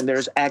citation,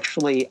 there's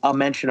actually a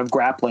mention of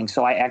grappling,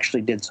 so I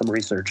actually did some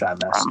research on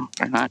this.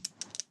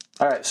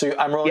 All right, so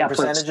I'm rolling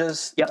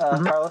percentages,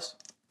 Carlos?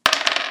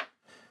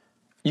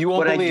 You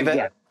won't believe it.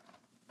 Get?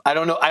 I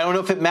don't know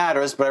if it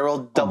matters, but I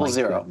rolled double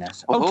zero.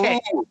 Goodness. Okay.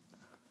 Ooh.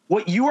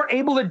 What you are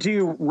able to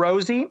do,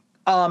 Rosie,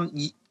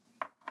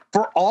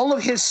 for all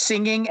of his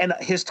singing and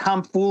his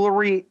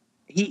tomfoolery,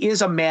 he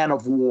is a man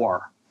of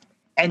war.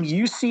 And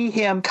you see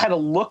him kind of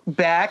look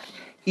back.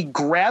 He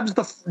grabs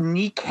the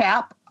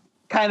kneecap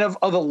kind of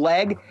the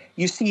leg.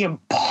 You see him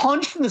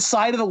punch the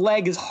side of the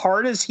leg as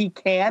hard as he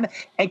can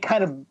and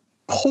kind of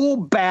pull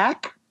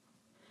back.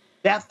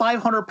 That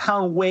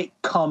 500-pound weight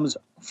comes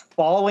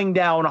falling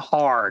down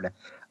hard.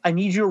 I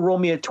need you to roll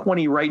me a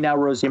 20 right now,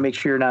 Rosie, and make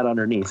sure you're not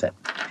underneath it.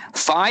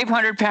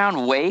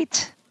 500-pound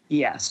weight?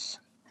 Yes.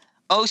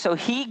 Oh, so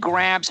he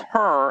grabs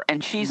her,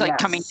 and she's like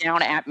coming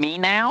down at me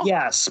now?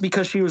 Yes,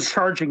 because she was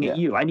charging at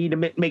you. I need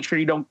to make sure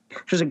she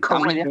doesn't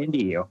careen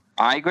into you.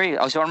 I agree.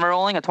 Oh, so I'm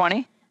rolling a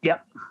 20?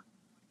 Yep.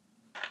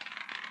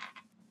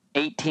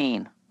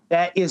 18.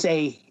 That is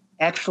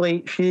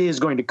actually, she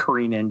is going to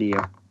careen into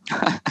you.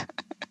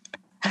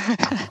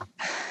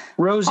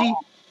 Rosie,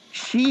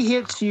 she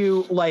hits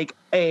you like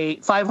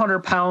 500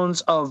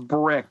 pounds of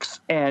bricks,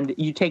 and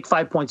you take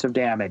 5 points of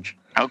damage.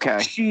 Okay.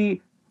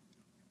 She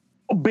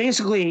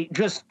basically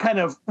just kind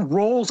of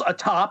rolls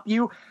atop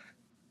you.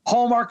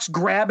 Hallmark's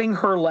grabbing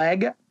her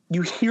leg.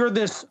 You hear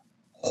this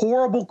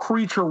horrible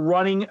creature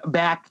running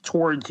back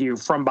towards you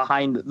from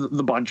behind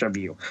the bunch of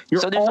you.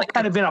 You're all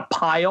kind of in a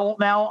pile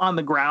now on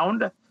the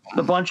ground,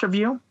 the bunch of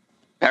you.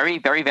 Very,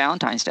 very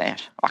Valentine's Day.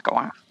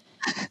 Wow.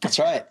 That's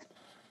right.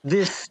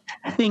 This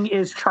thing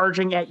is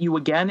charging at you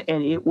again,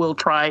 and it will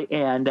try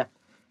and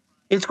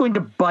it's going to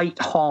bite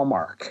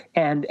Hallmark.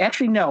 And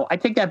actually, no, I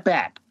take that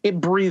back.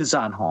 It breathes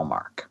on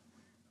Hallmark.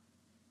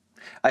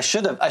 I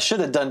should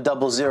have done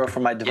double zero for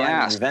my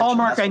divine intervention.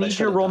 Hallmark, I need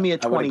you to roll me a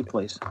 20,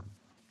 please.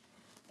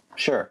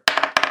 Sure.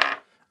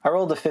 I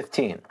rolled a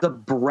 15. The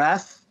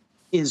breath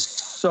is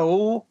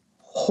so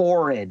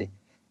horrid.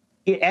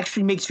 It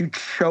actually makes you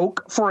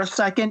choke for a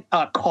second,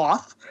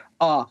 cough.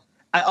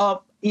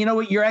 You know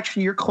what?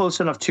 You're close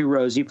enough to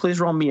Rosie. Please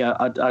roll me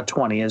a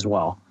 20 as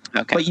well.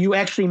 Okay. But you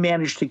actually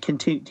managed to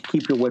continue to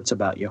keep your wits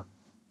about you.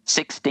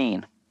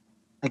 16.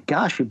 My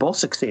gosh, you both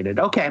succeeded.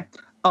 Okay.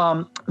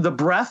 The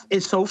breath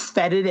is so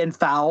fetid and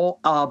foul,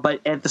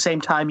 but at the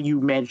same time, you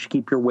managed to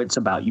keep your wits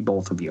about you,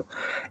 both of you.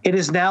 It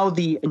is now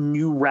the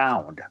new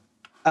round.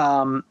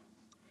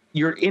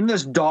 You're in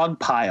this dog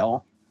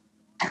pile.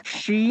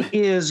 She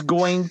is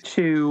going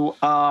to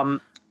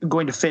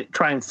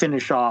try and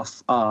finish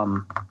off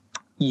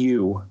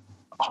you,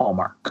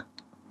 Hallmark.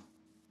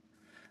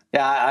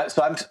 Yeah.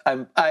 So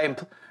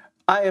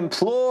I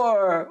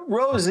implore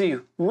Rosie,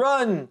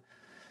 run,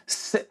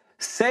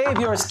 save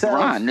yourself.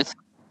 Run.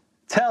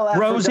 Tell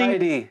Aphrodite.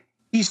 Rosie,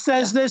 he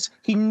says this.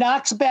 He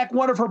knocks back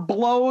one of her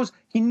blows.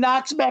 He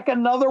knocks back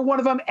another one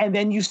of them, and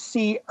then you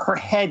see her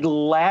head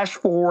lash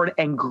forward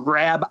and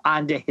grab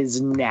onto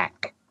his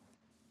neck.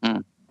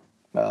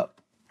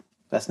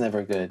 That's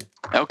never good.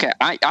 Okay,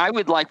 I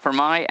would like for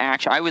my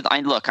action. I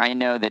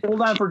know that.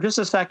 Hold on for just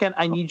a second.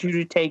 I need you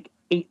to take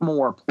 8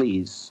 more,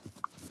 please.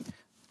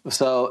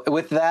 So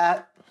with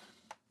that,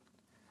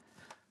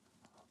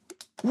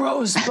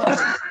 Rosebud.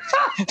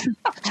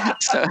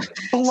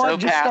 Blood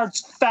just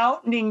starts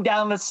fountaining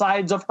down the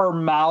sides of her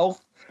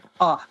mouth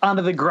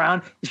onto the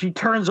ground. She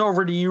turns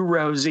over to you,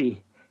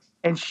 Rosie,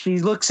 and she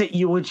looks at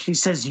you and she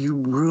says, "You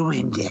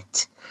ruined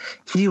it.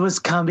 He was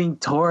coming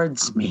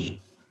towards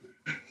me.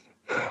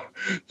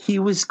 He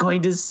was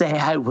going to say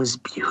I was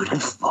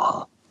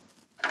beautiful."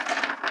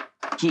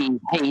 He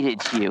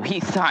hated you. He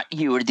thought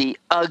you were the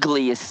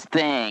ugliest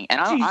thing. And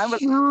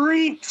she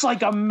shrieks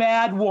like a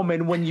mad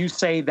woman when you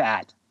say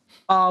that.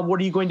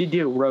 What are you going to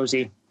do,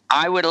 Rosie?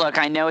 I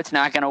know it's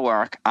not going to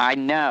work. I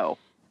know.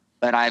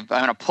 But I'm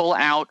going to pull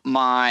out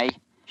my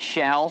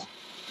shell,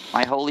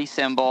 my holy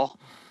symbol,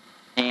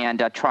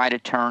 and try to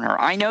turn her.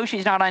 I know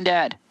she's not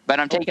undead, but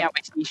I'm taking out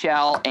my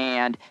seashell,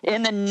 and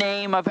in the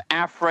name of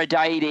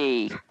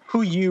Aphrodite,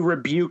 who you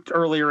rebuked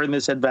earlier in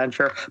this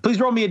adventure, please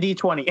roll me a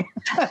d20.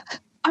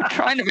 I'm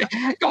trying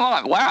to come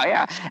on. Wow,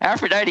 yeah,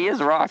 Aphrodite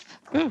is rough.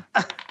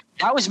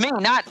 That was me,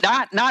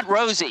 not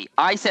Rosie.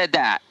 I said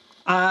that.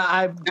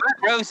 Not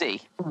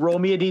Rosie. Roll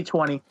me a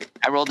d20.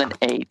 I rolled an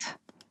 8.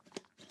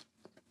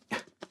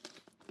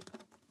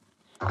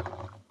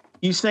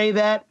 You say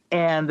that,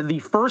 and the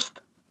first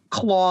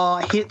claw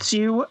hits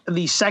you.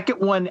 The second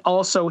one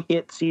also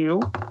hits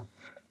you.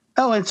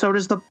 Oh, and so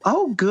does the.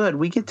 Oh, good.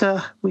 We get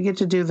to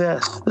do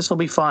this. This will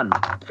be fun.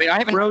 Wait,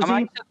 Rosie, am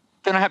I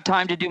going to have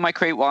time to do my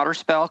create water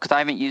spell? Because I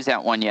haven't used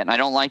that one yet, and I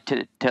don't like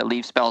to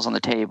leave spells on the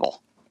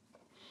table.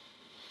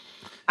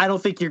 I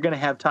don't think you're going to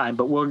have time,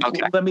 but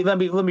Okay. let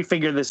me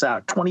figure this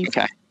out.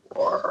 24.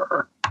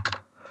 Okay.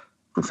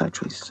 It's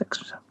actually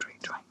 6, 7,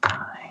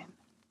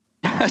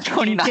 29.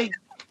 29.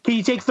 Can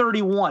you take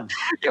 31?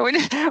 Yeah, when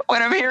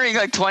I'm hearing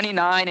like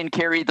 29 and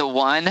carry the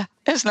 1,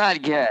 it's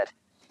not good.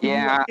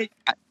 Yeah. Can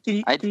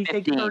you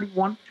take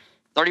 31?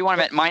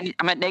 31.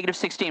 I'm at negative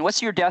 16.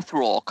 What's your death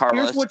roll,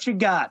 Carlos? Here's what you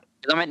got.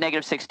 I'm at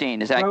negative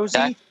 16. Is that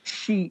Rosie?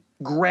 She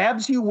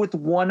grabs you with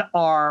one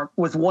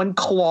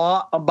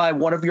claw by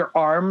one of your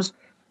arms.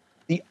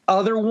 The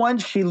other one,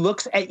 she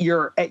looks at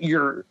your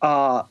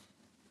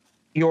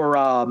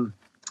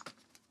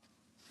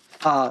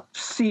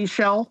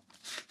seashell.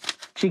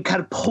 She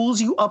kind of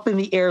pulls you up in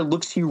the air,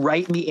 looks you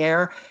right in the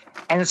air,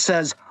 and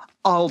says,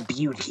 "All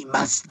beauty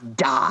must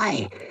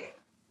die."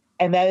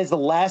 And that is the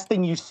last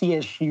thing you see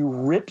as she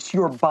rips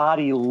your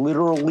body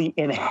literally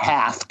in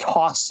half,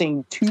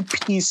 tossing 2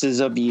 pieces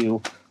of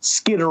you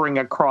skittering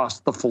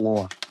across the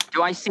floor.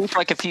 Do I see for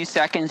like a few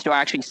seconds? Do I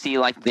actually see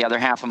like the other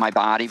half of my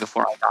body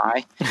before I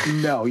die?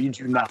 No, you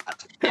do not.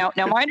 Now,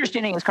 my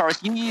understanding is,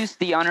 Carlos, you used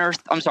the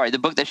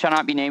book that shall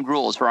not be named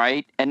rules,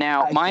 right? And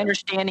now my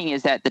understanding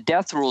is that the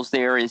death rules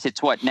there is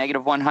it's what,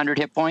 negative 100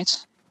 hit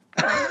points?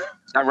 Is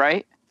that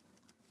right?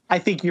 I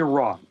think you're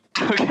wrong.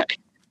 Okay.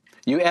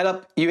 You add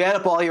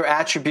up all your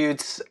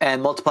attributes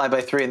and multiply by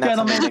 3, and that's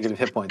how many negative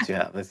hit points you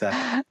have.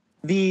 Exactly.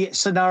 The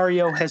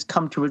scenario has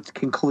come to its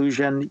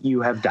conclusion.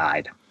 You have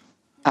died.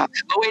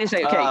 Wait a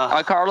second.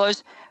 Okay,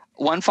 Carlos,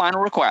 one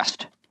final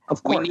request.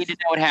 Of course. We need to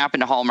know what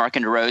happened to Hallmark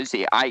and to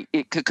Rosie.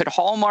 Could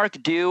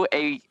Hallmark do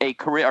a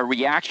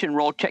reaction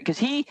roll check? Because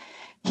he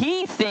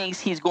thinks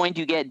he's going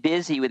to get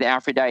busy with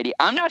Aphrodite.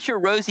 I'm not sure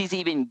Rosie's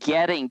even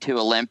getting to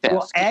Olympus.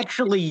 Well,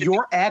 actually,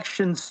 your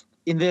actions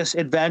in this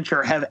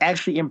adventure have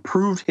actually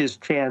improved his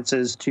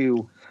chances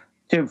to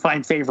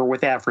find favor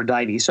with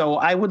Aphrodite. So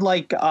I would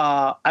like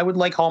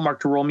Hallmark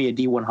to roll me a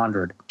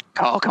D100.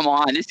 Oh, come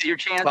on. This is your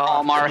chance,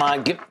 Hallmark. Come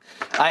on.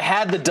 I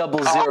had the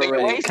double zero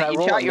already. Can I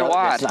roll? Shot your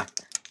wad.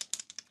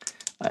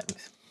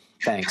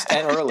 Thanks.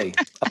 And early,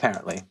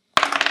 apparently.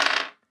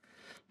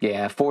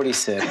 Yeah,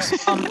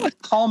 46.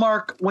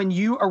 Hallmark, when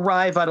you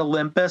arrive at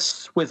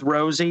Olympus with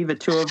Rosie, the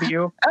two of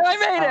you. I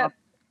made it.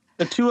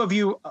 The two of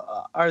you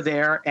are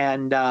there,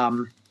 and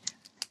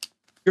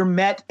you're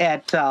met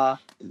at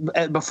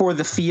before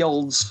the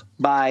fields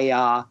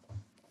by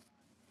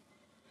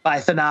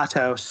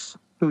Thanatos,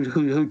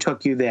 who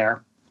took you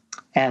there,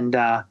 and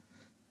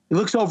he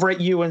looks over at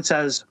you and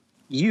says,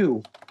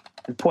 "You,"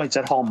 and points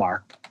at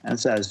Hallmark and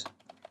says,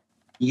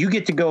 "You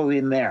get to go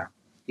in there."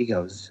 He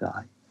goes,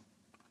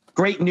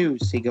 "Great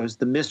news." He goes,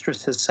 "The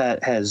mistress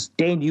has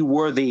deigned you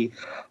worthy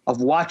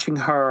of watching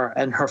her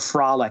and her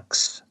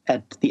frolics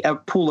at the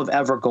pool of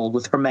Evergold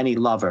with her many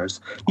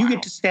lovers. You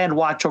get to stand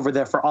watch over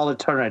there for all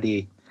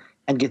eternity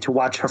and get to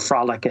watch her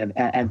frolic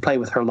and play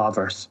with her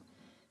lovers."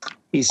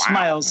 He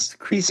smiles.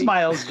 He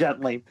smiles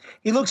gently.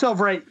 He looks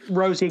over at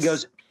Rosie. He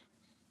goes,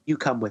 "You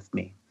come with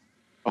me."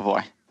 Oh,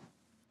 boy.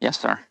 Yes,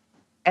 sir.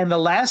 And the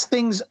last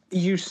things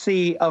you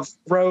see of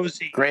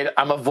Rosie. Great.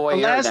 I'm a voyeur now.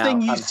 The last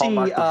thing you I'm see,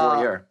 Hallmark the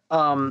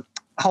voyeur.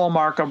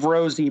 Hallmark of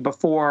Rosie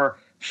before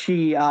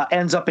she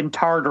ends up in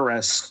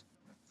Tartarus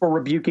for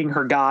rebuking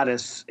her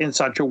goddess in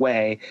such a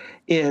way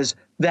is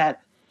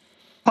that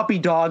puppy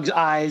dog's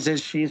eyes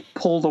as she's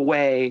pulled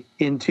away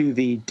into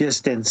the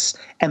distance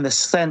and the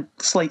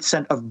slight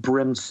scent of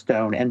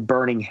brimstone and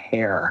burning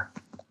hair.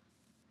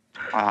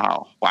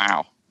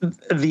 Wow.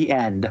 The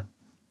end.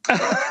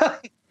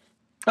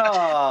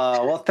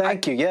 Oh, well,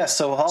 thank you. Yes,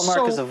 so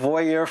Hallmark is a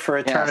voyeur for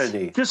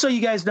eternity. Yes. Just so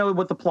you guys know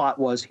what the plot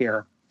was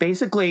here.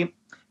 Basically,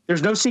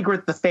 there's no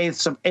secret the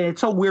faiths of, and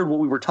it's so weird what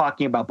we were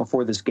talking about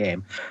before this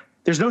game.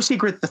 There's no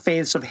secret the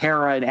faiths of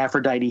Hera and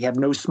Aphrodite have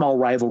no small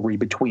rivalry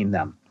between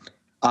them.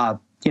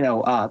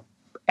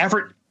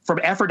 From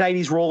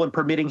Aphrodite's role in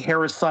permitting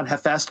Hera's son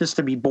Hephaestus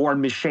to be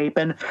born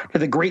misshapen to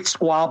the great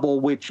squabble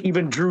which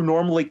even drew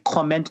normally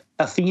clement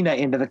Athena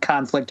into the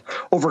conflict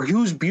over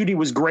whose beauty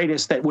was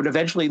greatest that would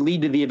eventually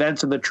lead to the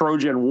events of the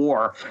Trojan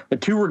War. The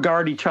two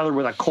regard each other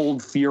with a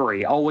cold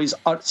fury, always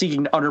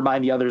seeking to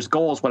undermine the other's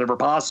goals whenever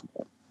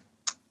possible.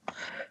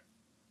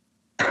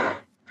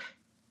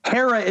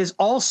 Hera is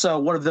also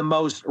one of the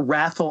most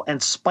wrathful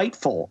and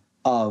spiteful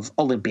of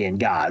Olympian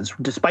gods,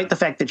 despite the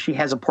fact that she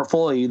has a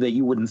portfolio that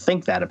you wouldn't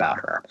think that about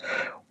her.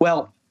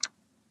 Well,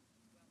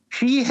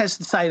 she has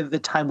decided the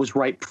time was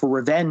ripe for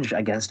revenge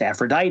against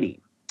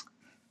Aphrodite.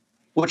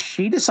 What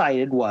she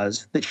decided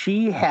was that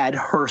she had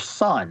her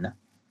son,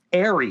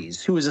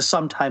 Ares, who is a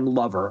sometime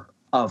lover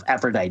of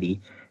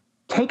Aphrodite,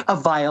 take a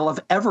vial of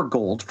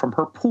Evergold from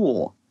her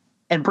pool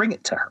and bring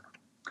it to her.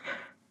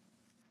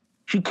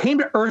 She came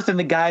to Earth in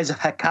the guise of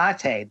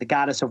Hecate, the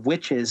goddess of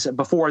witches,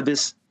 before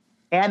this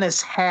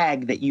Anis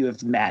hag that you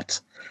have met,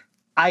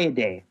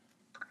 Iade,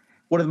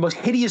 one of the most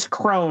hideous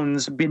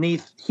crones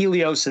beneath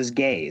Helios's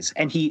gaze.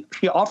 And she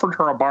offered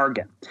her a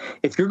bargain.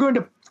 If you're going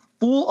to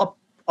fool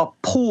a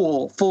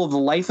pool full of the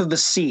life of the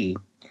sea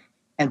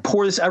and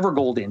pour this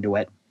Evergold into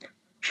it,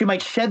 she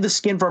might shed the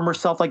skin from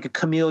herself like a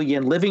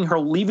chameleon, leaving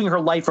her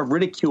life of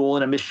ridicule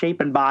in a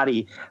misshapen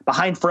body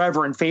behind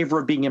forever in favor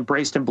of being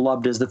embraced and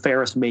beloved as the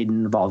fairest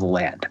maiden of all the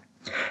land.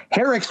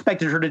 Hera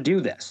expected her to do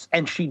this,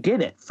 and she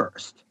did it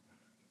first.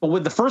 But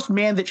with the first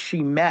man that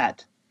she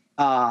met,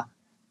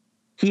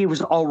 he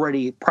was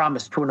already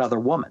promised to another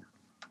woman,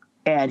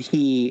 and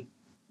he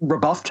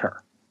rebuffed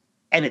her,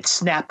 and it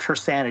snapped her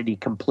sanity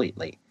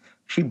completely.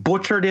 She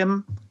butchered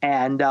him,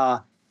 and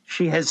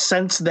she has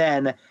since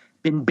then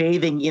been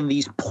bathing in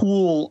these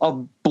pool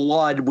of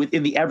blood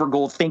within the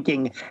Evergold,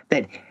 thinking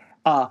that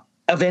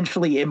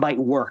eventually it might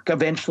work.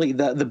 Eventually,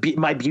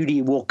 my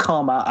beauty will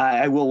come.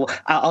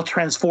 I'll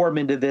transform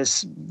into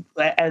this,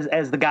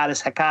 as the goddess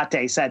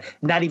Hecate said,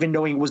 not even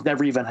knowing it was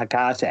never even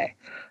Hecate.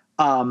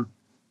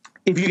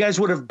 If you guys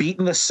would have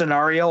beaten this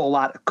scenario, a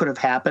lot could have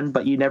happened,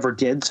 but you never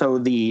did. So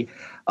the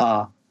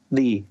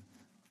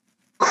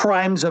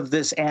crimes of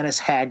this Anis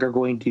hag are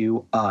going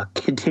to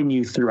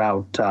continue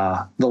throughout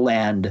the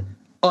land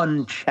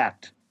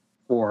unchecked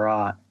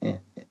for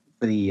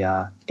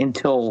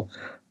until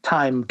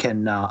time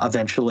can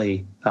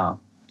eventually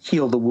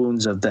heal the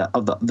wounds of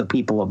the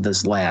people of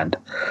this land.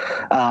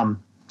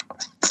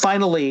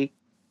 Finally,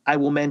 I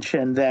will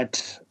mention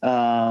that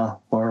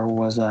where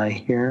was I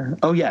here?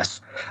 Oh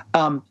yes.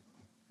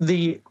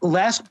 The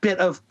last bit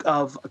of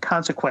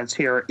consequence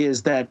here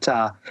is that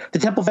the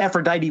Temple of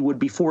Aphrodite would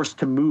be forced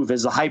to move,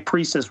 as the high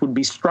priestess would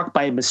be struck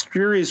by a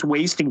mysterious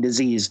wasting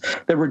disease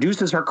that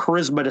reduces her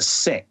charisma to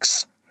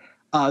 6.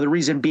 The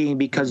reason being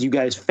because you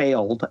guys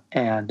failed,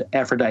 and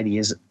Aphrodite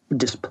is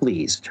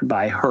displeased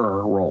by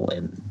her role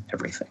in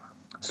everything.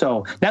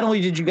 So not only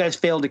did you guys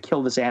fail to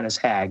kill this Anis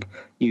hag,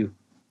 you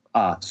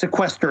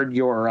sequestered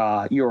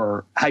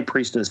your high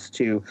priestess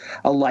to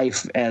a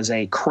life as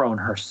a crone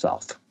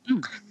herself.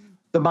 Mm.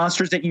 The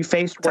monsters that you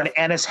faced were an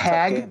Anis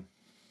hag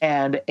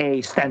and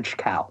a stench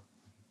cow.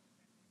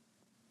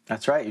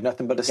 That's right. You're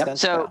nothing but a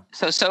stench cow.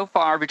 So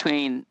far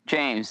between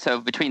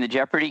the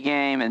Jeopardy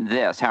game and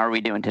this, how are we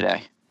doing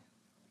today?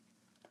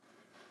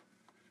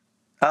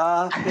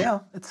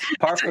 It's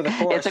par for the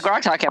course. It's a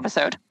Grog Talk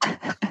episode.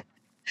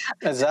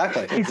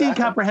 Exactly. It's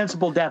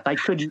incomprehensible death. I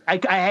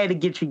had to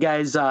get you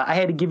guys. I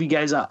had to give you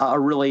guys a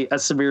really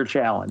severe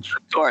challenge.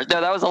 Sure.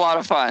 No, that was a lot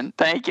of fun.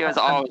 Thank you as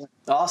always.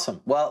 Awesome.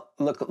 Well,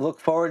 look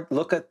forward.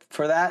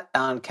 For that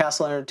on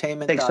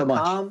castlentertainment.com. Thanks so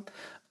much.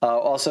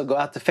 Also, go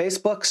out to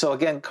Facebook. So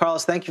again,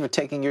 Carlos, thank you for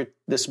taking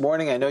this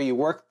morning. I know you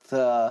worked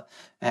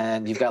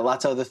and you've got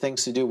lots of other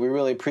things to do. We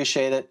really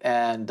appreciate it,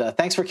 and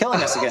thanks for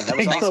killing us again. That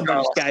was Thanks so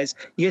much, guys.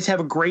 You guys have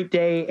a great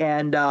day,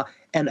 and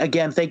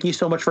again, thank you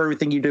so much for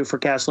everything you do for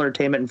Castle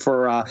Entertainment and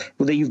for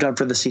that you've done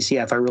for the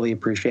CCF. I really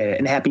appreciate it,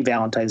 and happy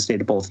Valentine's Day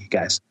to both of you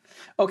guys.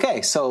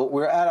 Okay, so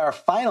we're at our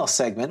final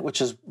segment,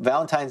 which is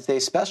Valentine's Day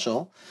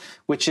special,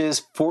 which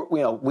is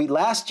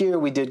last year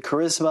we did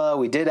charisma,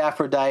 we did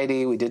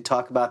Aphrodite, we did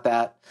talk about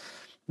that.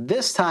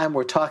 This time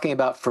we're talking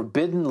about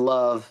forbidden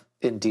love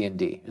in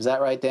D&D. Is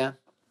that right, Dan?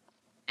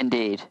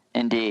 Indeed.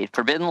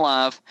 Forbidden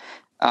love,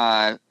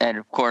 and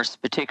of course,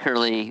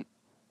 particularly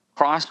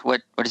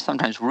what is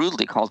sometimes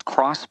rudely called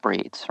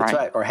crossbreeds, right? That's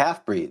right, or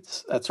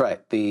half-breeds. That's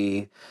right.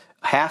 The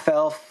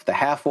half-elf, the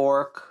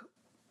half-orc,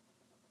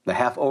 the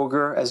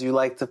half-ogre, as you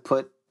like to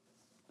put.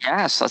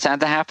 Yes, let's add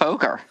the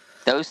half-ogre.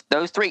 Those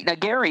three. Now,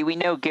 we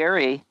know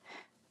Gary,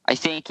 I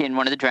think in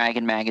one of the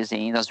Dragon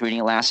magazines, I was reading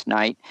it last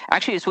night,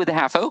 actually it's with the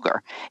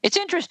half-ogre. It's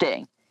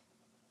interesting.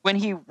 When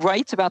he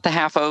writes about the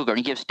half-ogre and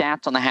he gives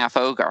stats on the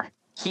half-ogre,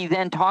 he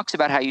then talks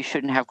about how you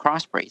shouldn't have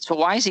crossbreeds. So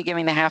why is he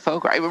giving the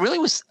half-ogre? I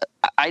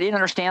didn't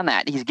understand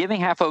that. He's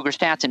giving half-ogre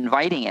stats,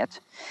 inviting it,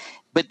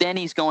 but then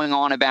he's going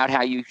on about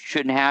how you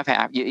shouldn't have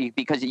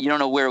because you don't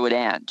know where it would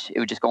end. It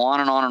would just go on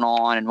and on and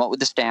on, and what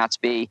would the stats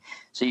be?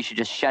 So you should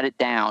just shut it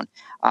down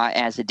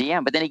as a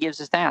DM. But then he gives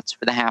the stats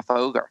for the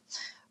half-ogre.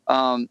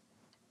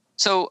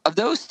 So of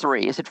those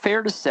three, is it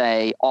fair to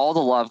say all the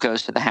love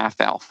goes to the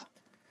half-elf?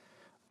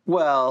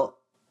 Well,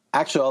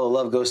 actually, all the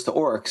love goes to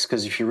orcs,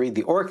 because if you read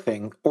the orc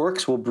thing,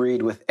 orcs will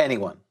breed with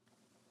anyone.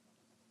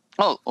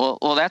 Oh,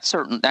 well, that's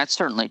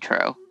certainly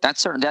true.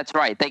 That's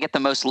right. They get the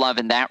most love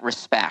in that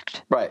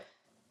respect. Right.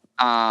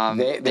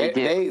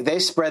 They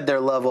spread their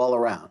love all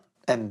around,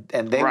 and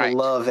they will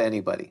love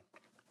anybody.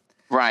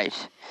 Right.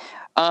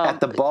 At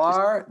the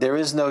bar, there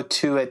is no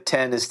 2 at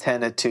 10 is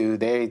 10 at 2.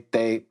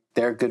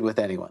 They're good with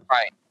anyone.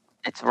 Right.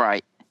 It's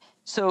right.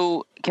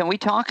 So can we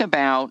talk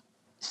about,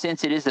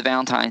 since it is the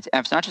Valentine's,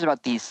 it's not just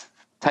about these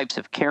types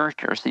of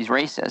characters, these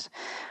races.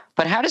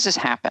 But how does this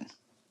happen?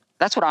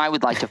 That's what I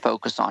would like to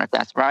focus on, if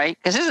that's right.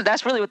 Because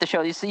that's really what the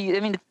show, you see,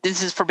 I mean,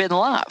 this is forbidden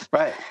love.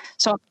 Right.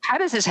 So how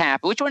does this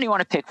happen? Which one do you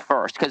want to pick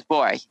first? Because,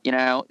 boy,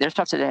 there's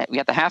stuff today. We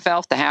got the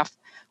half-elf, the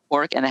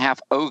half-orc, and the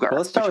half-ogre. Well,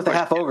 let's start with the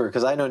half-ogre,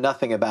 because I know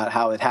nothing about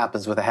how it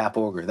happens with a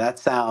half-ogre. That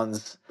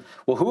sounds...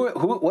 Well,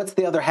 what's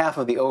the other half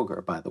of the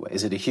ogre, by the way?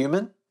 Is it a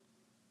human?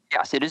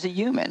 Yes, it is a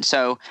human.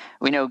 So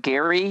we know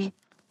Gary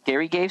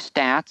gave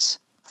stats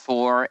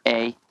for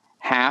a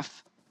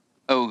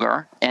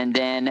half-ogre, and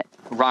then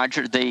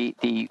Roger,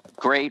 the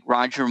great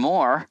Roger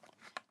Moore,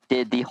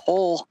 did the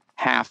whole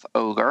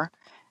half-ogre,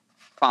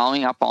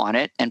 following up on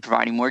it and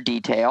providing more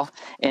detail.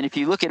 And if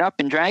you look it up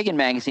in Dragon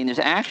Magazine,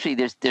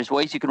 there's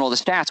ways you can roll the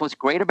stats. What's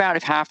great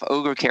about a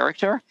half-ogre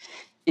character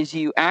is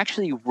you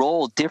actually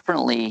roll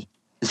differently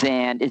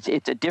than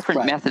it's a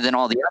different method than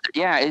all the other.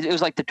 Yeah, it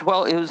was like it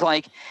was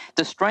like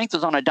the strength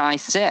was on a die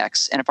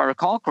 6, and if I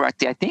recall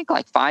correctly, I think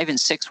like 5 and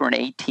 6 were an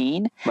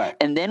 18. Right.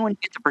 And then when you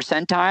get the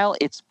percentile,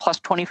 it's plus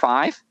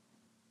 25.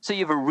 So you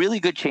have a really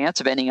good chance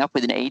of ending up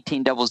with an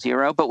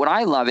 1800. But what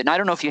I love it, and I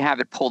don't know if you have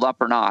it pulled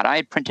up or not. I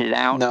had printed it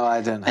out. No,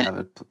 I didn't have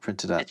it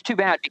printed out. It's too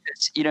bad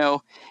because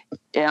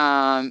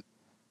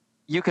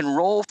you can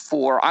roll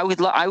for. I would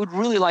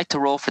really like to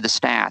roll for the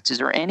stats. Is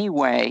there any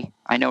way?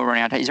 I know we're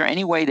running out of time. Is there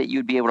any way that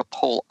you'd be able to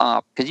pull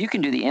up, because you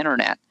can do the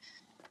internet?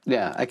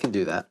 Yeah, I can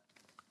do that.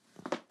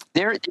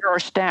 There are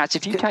stats.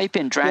 If you type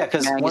in Dragon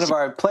because Magazine, one of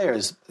our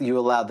players, you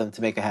allowed them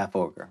to make a half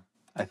ogre,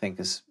 I think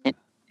is.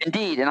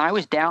 Indeed, and I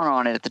was down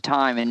on it at the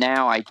time, and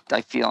now I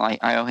feel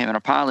I owe him an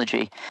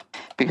apology,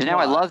 because now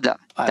I love the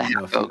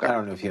half ogre. I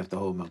don't know if you have to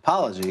owe him an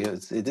apology.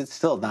 It's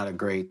still not a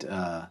great.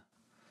 But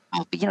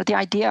the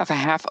idea of a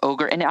half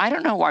ogre, and I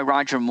don't know why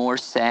Roger Moore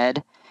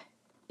said,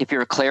 if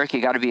you're a cleric,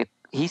 you got to be.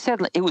 He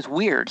said it was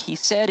weird. He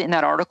said in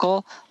that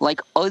article,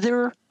 like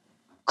other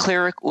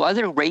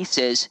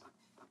races,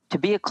 to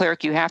be a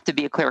cleric, you have to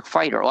be a cleric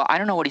fighter. Well, I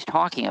don't know what he's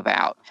talking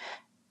about.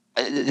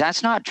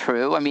 That's not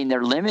true. I mean,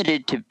 they're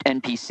limited to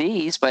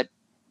NPCs, but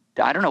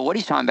I don't know what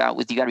he's talking about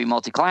with you got to be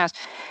multi-class.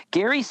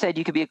 Gary said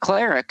you could be a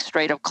cleric,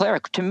 straight up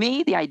cleric. To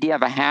me, the idea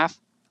of a half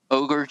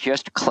ogre,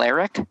 just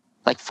cleric,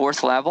 like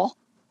 4th level,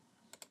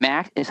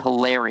 Mac, is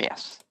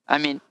hilarious. I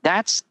mean,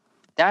 that's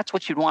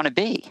what you'd want to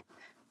be.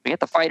 Forget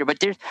the fighter,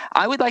 but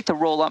I would like to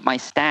roll up my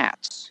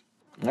stats.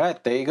 All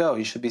right, there you go.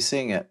 You should be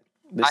seeing it.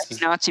 I do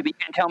not see, but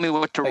you can tell me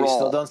what to roll. You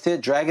still don't see it?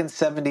 Dragon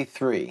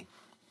 73.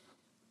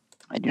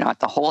 I do not.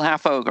 The whole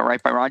half ogre,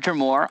 right, by Roger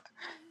Moore.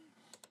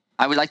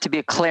 I would like to be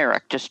a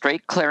cleric, just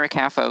straight cleric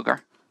half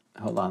ogre.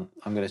 Hold on,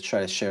 I'm going to try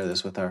to share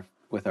this with our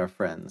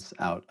friends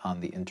out on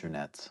the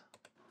internet.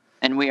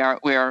 And we are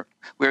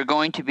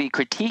going to be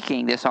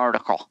critiquing this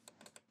article.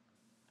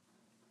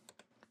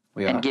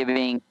 We are. And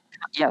giving.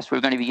 Yes, we're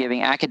going to be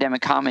giving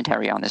academic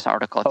commentary on this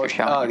article. If you're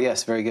showing. Oh,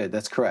 yes, very good.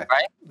 That's correct.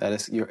 Right? That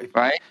is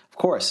right. Of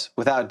course,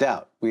 without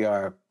doubt, we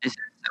are.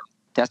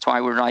 That's why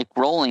we're like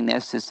rolling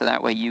this, is so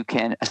that way you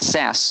can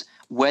assess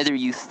whether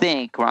you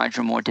think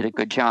Roger Moore did a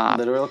good job.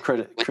 Literal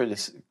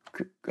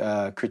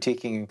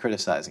critiquing and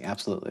criticizing.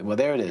 Absolutely. Well,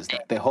 there it is.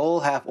 The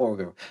whole half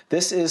ogre.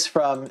 This is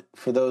for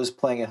those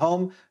playing at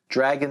home,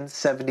 Dragon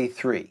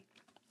 73.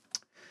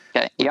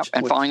 Okay. Yep.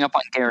 And following up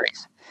on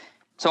Gary's.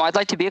 So I'd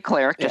like to be a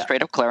cleric, just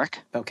straight up cleric.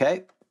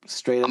 Okay.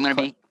 Straight up. I'm going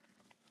to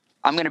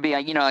be,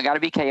 I got to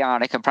be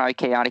chaotic. I'm probably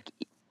chaotic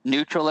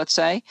neutral, let's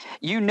say.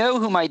 You know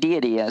who my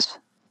deity is.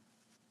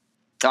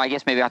 So I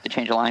guess maybe I have to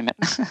change alignment.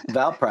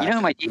 Valprak. You know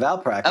who my deity is?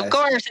 Valprak. Of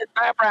course, it's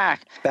Valprak.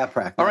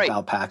 Valprak, all right.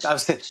 Valpak. I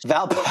was saying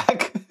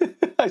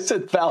Valpak. I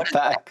said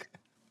Valpak.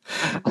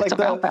 What's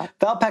Valpak?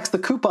 Valpak's the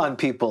coupon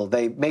people.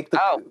 They make the.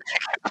 Oh.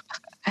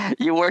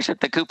 You worship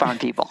the coupon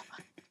people.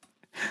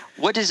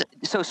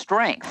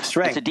 Strength?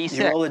 Strength. It's a D6.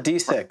 You roll a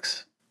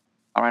D6.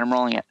 All right, I'm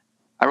rolling it.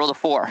 I rolled a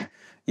 4.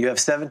 You have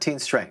 17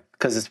 strength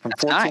because it's from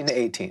 14 to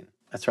 18.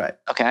 That's right.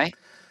 Okay.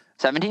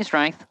 17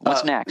 strength.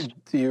 What's next?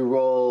 You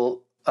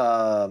roll.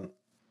 Well,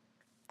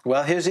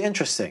 here's the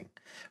interesting.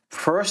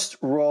 First,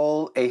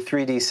 roll a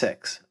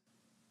 3d6.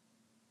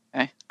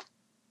 Okay.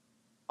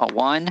 A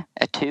 1,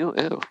 a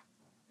 2.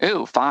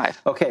 Ooh,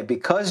 5. Okay,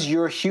 because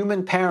your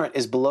human parent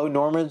is below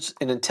Norman's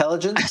in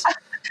intelligence,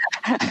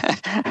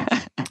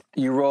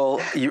 you're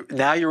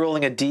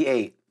rolling a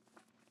d8.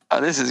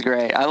 Oh, this is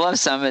great. I love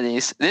some of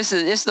these. This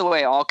is the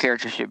way all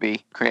characters should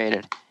be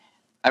created.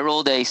 I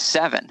rolled a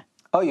 7.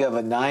 Oh, you have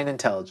a 9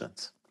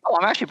 intelligence. Oh,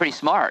 I'm actually pretty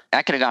smart.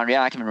 That could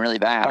have been really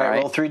bad. All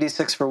right, roll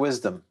 3d6 for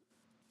wisdom.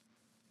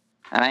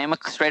 And I am a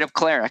straight up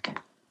cleric.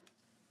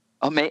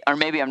 Oh, or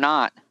maybe I'm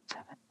not.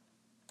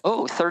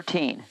 Oh,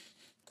 13.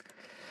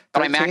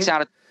 But 13? I max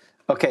out at...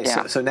 Okay,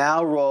 yeah. So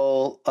now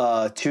roll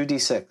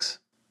 2d6.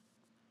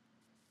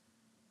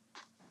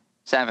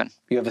 7.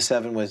 You have a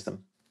 7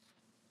 wisdom.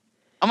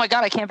 Oh my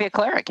God, I can't be a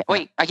cleric.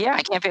 Wait, I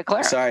can't be a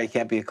cleric. Sorry, you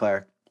can't be a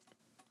cleric.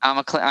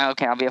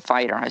 Okay, I'll be a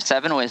fighter. I have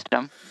 7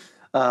 wisdom.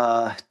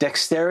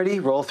 Dexterity,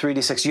 roll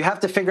 3d6. You have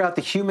to figure out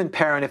the human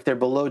parent if they're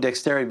below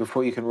dexterity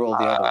before you can roll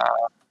the other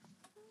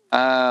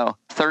one.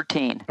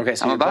 13. Okay,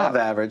 so you're above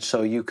average,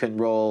 so you can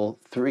roll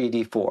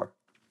 3d4.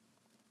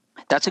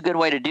 That's a good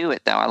way to do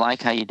it, though. I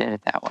like how you did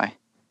it that way.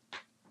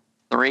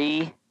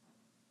 3,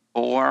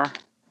 4,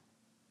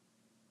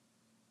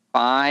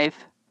 5.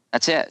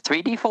 That's it.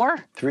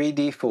 3d4?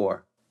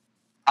 3d4.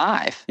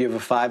 5. You have a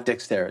 5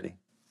 dexterity.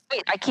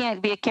 Wait, I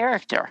can't be a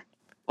character.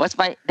 What's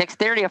my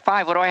dexterity of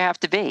 5? What do I have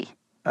to be?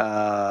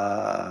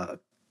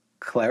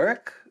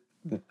 Cleric?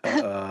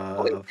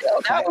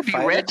 That would be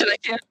rich. And I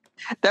can't.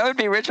 That would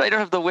be rich. I don't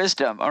have the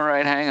wisdom. All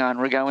right, hang on.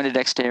 We're going to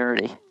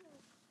dexterity.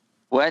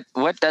 What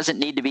doesn't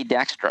need to be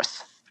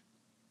dexterous?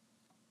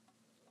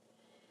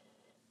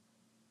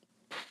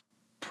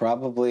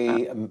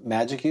 Probably a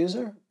magic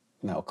user?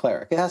 No,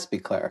 cleric. It has to be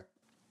cleric.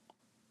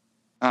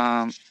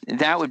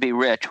 That would be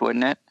rich,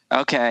 wouldn't it?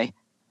 Okay.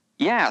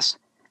 Yes.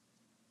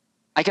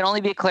 I can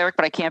only be a cleric,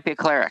 but I can't be a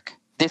cleric.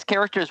 This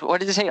character is, what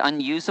did it say,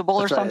 unusable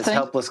That's or right. something? It's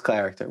helpless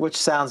character, which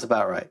sounds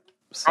about right.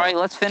 So, all right,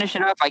 let's finish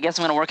it up. I guess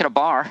I'm going to work at a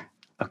bar.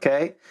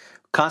 Okay.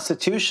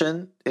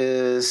 Constitution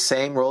is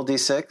same, roll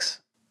d6.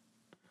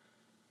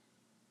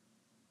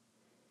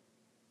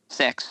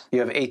 6. You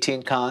have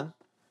 18 con.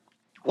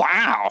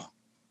 Wow.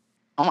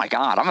 Oh, my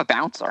God. I'm a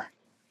bouncer.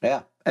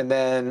 Yeah. And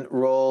then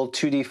roll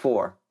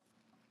 2d4.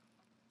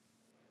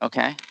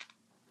 Okay.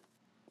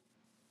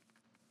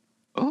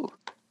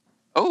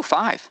 Oh,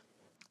 5.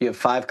 You have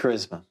 5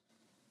 charisma.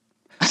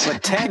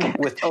 But 10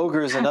 with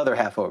ogre is another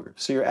half ogre.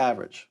 So you're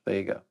average. There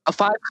you go. A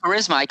 5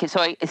 charisma.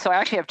 So I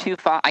actually have 2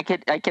 5. I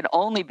can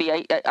only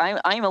be.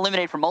 I'm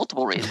eliminated for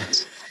multiple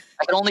reasons.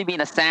 I can only be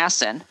an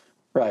assassin.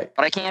 Right.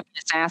 But I can't be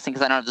an assassin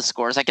because I don't have the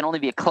scores. I can only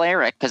be a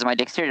cleric because of my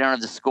dexterity. I don't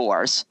have the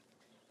scores.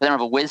 I don't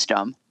have a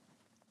wisdom.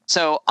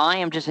 So I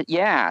am just,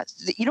 yeah.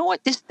 You know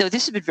what? This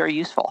has been very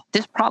useful.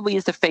 This probably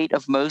is the fate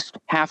of most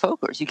half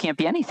ogres. You can't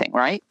be anything,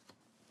 right?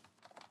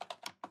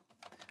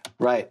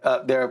 Right.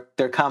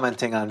 They're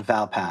commenting on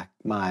Valpak,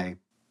 my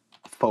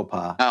faux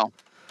pas. Oh,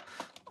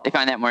 they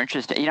find that more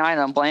interesting. You know, I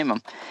don't blame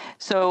them.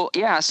 So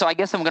yeah. So I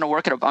guess I'm going to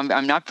work at.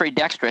 I'm not very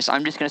dexterous.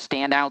 I'm just going to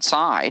stand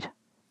outside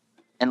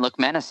and look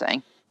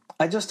menacing.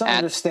 I just don't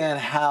understand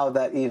how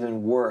that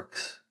even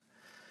works.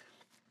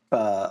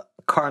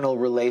 Carnal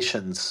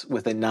relations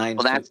with a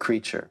 9-foot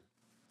creature.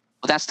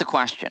 Well, that's the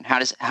question. How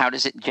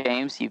does it,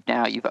 James? You've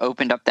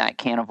opened up that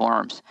can of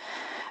worms.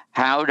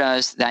 How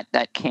does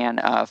that can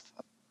of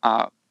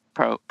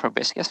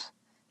proboscis?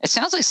 It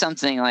sounds like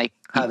something like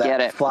you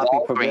get at floppy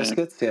Walgreens.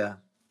 proboscis, yeah.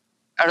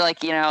 Or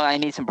like, I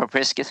need some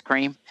proboscis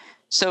cream.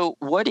 So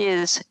what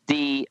is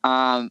the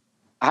how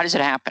does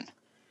it happen?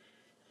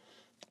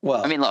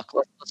 Well, I mean, look,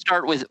 let's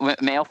start with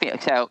male, female.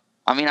 So,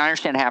 I mean, I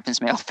understand it happens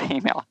male,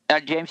 female.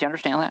 James, you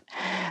understand that?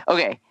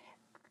 Okay.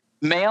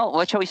 Male,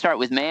 what shall we start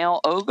with,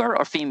 male ogre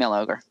or female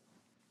ogre?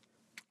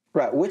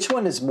 Right. Which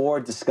one is more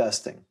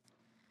disgusting?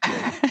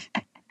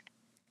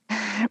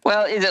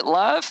 Well, is it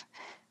love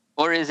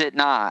or is it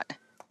not?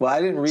 Well,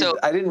 I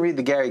didn't read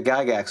the Gary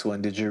Gygax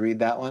one. Did you read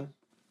that one?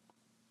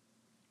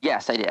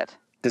 Yes, I did.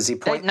 Does he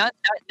point?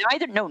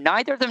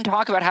 Neither of them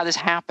talk about how this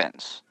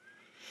happens.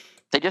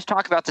 They just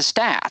talk about the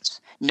stats.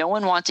 No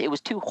one wants. It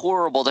was too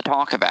horrible to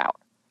talk about.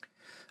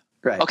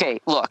 Right. Okay.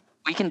 Look,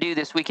 we can do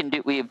this. We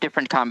have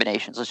different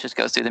combinations. Let's just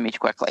go through them each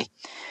quickly.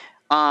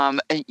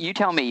 You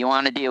tell me. You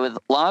want to deal with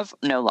love?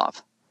 No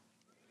love.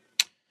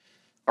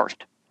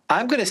 First.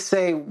 I'm going to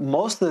say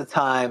most of the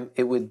time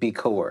it would be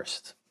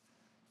coerced.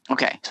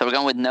 Okay. So we're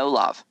going with no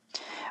love.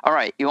 All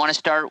right. You want to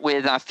start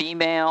with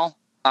female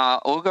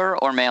ogre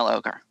or male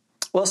ogre?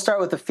 We'll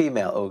start with the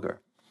female ogre.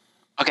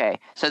 Okay.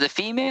 So the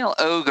female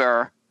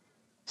ogre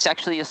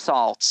sexually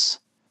assaults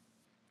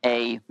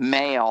a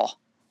male,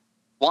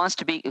 wants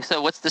to be.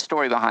 So what's the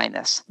story behind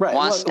this? Right.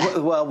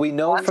 Well, we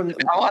know from.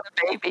 I want a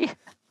baby.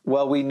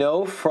 Well, we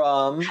know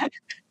from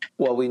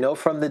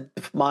the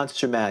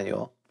monster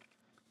manual.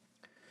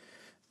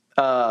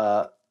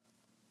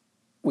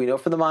 We know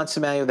from the monster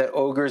manual that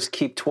ogres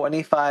keep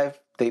 25.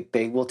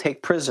 They will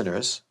take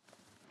prisoners.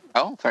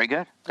 Oh, very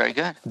good, very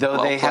good.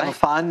 Though they have a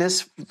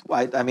fondness.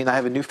 I mean, I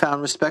have a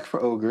newfound respect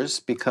for ogres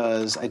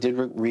because I did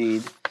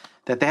read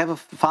that they have a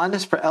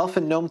fondness for elf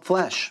and gnome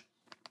flesh.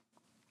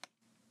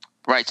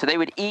 Right, so they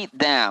would eat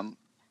them.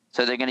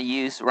 So they're going to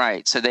use,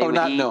 right, so they would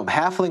not eat... gnome.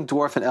 Halfling,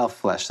 dwarf, and elf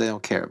flesh. They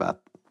don't care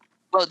about.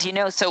 Well, do you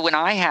know, so when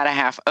I had a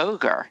half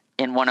ogre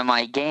in one of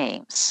my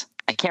games,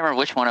 I can't remember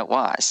which one it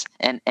was,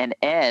 and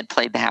Ed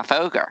played the half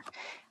ogre.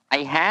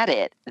 I had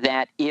it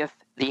that if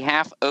the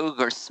half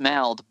ogre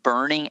smelled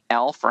burning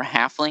elf or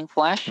halfling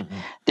flesh,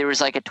 there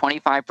was like a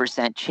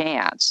 25%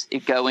 chance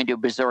it'd go into a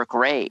berserk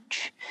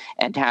rage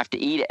and have to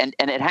eat it.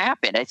 And it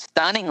happened. It's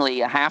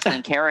stunningly a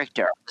halfling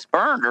character was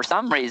burned for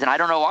some reason. I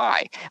don't know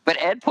why.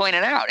 But Ed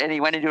pointed out, and he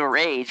went into a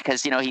rage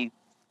because, he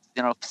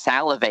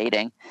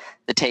salivating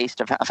the taste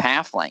of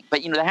halfling.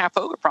 But, the half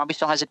ogre probably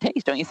still has a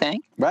taste, don't you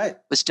think? Right.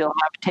 Would still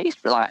have a taste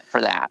for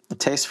that. A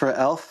taste for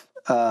elf,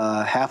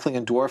 halfling,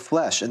 and dwarf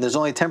flesh. And there's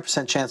only a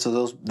 10% chance of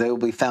those they will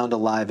be found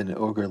alive in an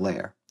ogre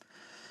lair.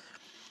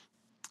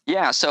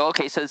 Yeah, so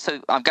okay, so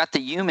I've got the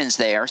humans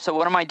there. So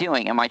what am I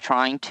doing? Am I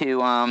trying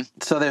to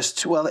So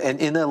there's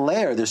and in the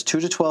lair there's 2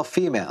 to 12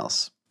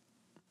 females.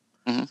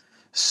 Mm-hmm.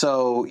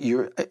 So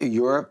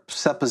your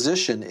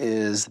supposition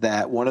is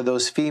that one of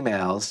those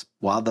females,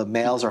 while the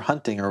males are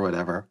hunting or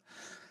whatever,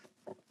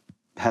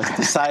 has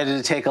decided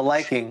to take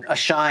a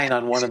shine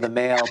on one of the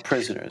male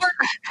prisoners.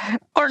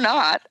 Or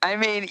not. I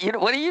mean,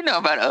 what do you know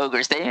about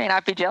ogres? They may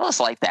not be jealous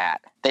like that.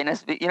 They,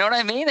 you know what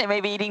I mean? They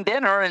may be eating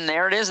dinner, and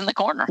there it is in the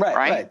corner.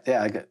 Right.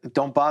 Yeah.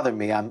 Don't bother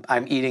me.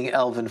 I'm eating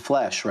elven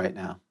flesh right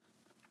now.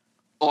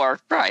 Or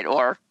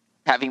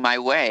having my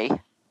way.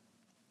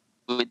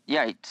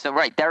 So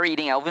they're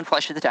eating elven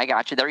flesh I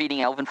got you. They're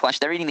eating elven flesh.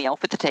 They're eating the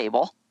elf at the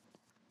table,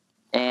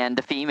 and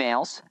the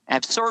females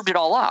have served it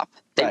all up.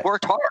 They've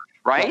worked hard,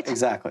 right?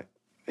 Exactly.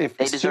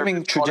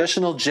 Assuming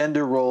traditional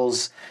gender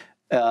roles,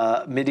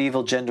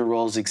 medieval gender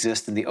roles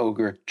exist in the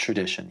ogre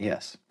tradition,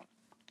 yes.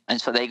 And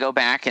so they go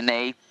back and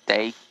they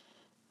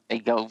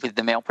go with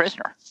the male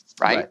prisoner,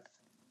 right?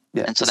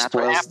 Yeah. And so that's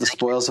what happens. The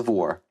spoils of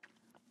war.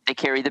 They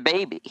carry the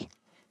baby.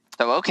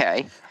 So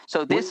okay.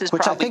 So this is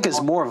which I think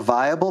is more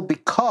viable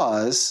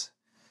because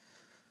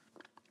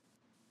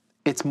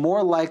it's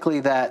more likely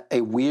that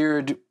a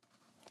weird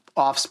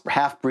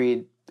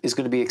half-breed is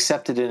going to be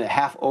accepted in a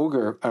half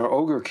ogre or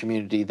ogre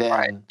community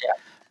than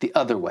the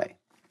other way.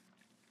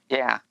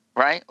 Yeah,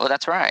 right. Well,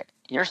 that's right.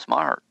 You're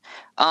smart.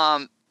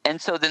 And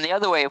so then the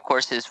other way, of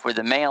course, is for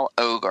the male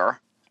ogre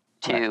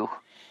to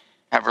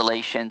have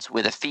relations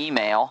with a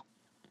female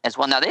as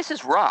well. Now, this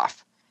is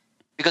rough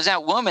because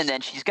that woman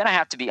then she's going to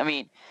have to be. I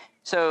mean,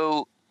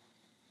 so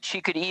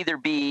she could either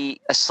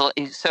be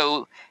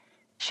so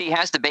she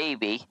has the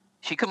baby.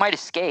 She might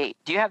escape.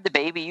 Do you have the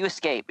baby? You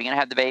escape. Are you going to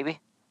have the baby?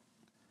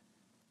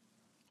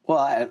 Well,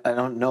 I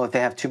don't know if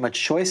they have too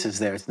much choices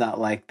there. It's not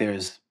like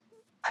there's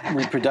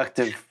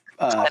reproductive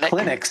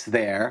clinics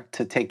there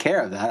to take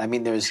care of that. I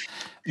mean, there's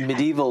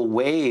medieval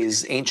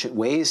ways, ancient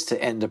ways to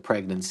end a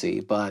pregnancy,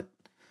 but...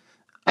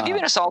 have you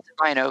been assaulted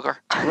by an ogre?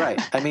 Right.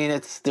 I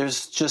mean,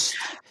 there's just...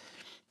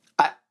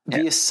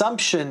 The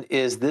assumption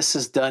is this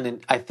is done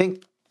in... I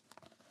think,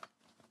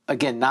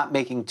 again, not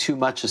making too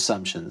much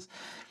assumptions,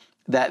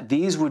 that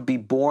these would be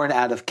born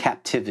out of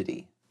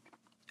captivity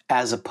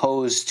as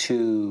opposed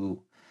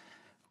to...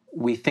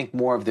 We think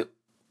more of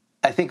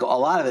I think a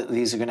lot of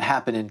these are going to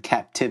happen in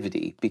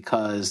captivity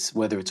because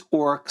whether it's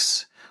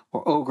orcs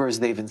or ogres,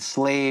 they've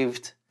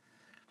enslaved,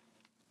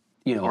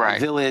 a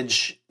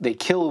village. They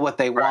kill what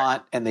they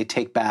want and they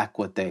take back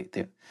what they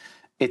do.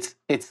 It's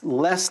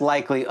less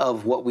likely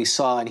of what we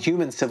saw in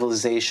human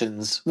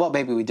civilizations. Well,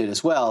 maybe we did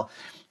as well,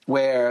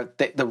 where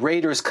the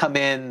raiders come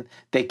in,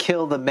 they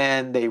kill the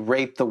men, they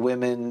rape the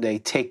women, they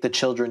take the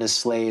children as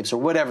slaves, or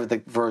whatever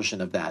the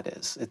version of that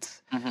is.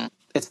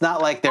 It's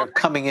not like they're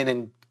coming in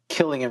and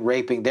killing and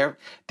raping. They're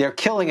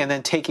killing and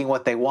then taking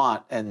what they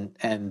want,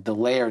 and the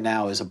lair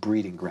now is a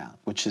breeding ground,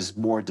 which is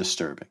more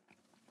disturbing.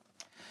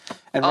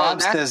 And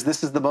Rob says,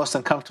 this is the most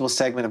uncomfortable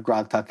segment of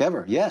Grog Talk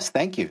ever. Yes,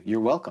 thank you.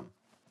 You're welcome.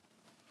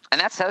 And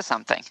that says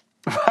something.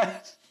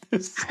 Right?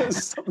 It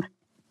says something.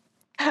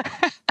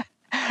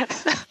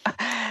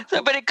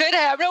 But it could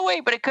happen. No,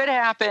 wait, but it could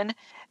happen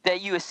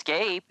that you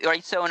escape,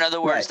 right? So in other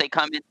words, they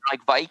come in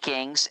like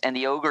Vikings and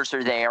the ogres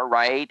are there,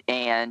 right?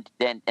 And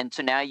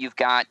so now you've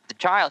got the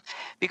child,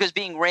 because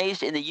being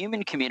raised in the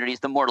human community is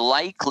the more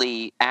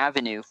likely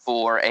avenue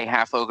for a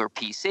half ogre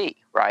PC,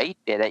 right?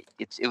 It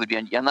would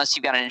be, unless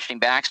you've got an interesting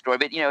backstory.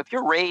 But if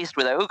you're raised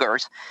with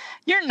ogres,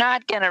 you're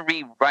not going to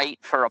be right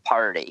for a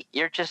party.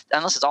 You're just,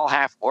 unless it's all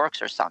half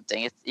orcs or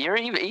something. You're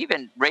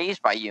even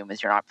raised by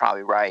humans, you're not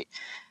probably right.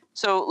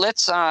 So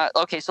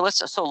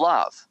so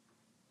love.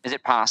 Is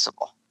it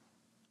possible?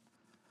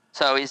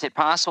 So is it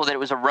possible that it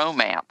was a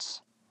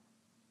romance?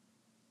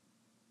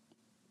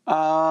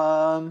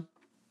 I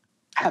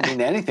mean,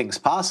 anything's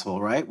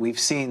possible, right? We've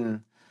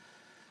seen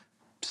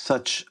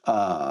such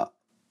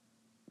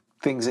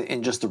things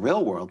in just the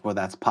real world where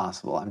that's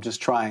possible. I'm just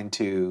trying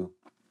to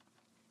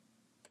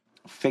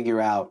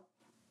figure out,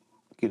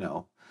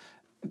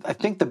 I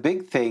think the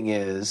big thing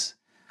is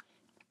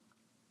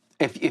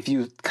if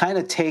you kind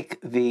of take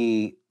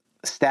the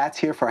stats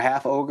here for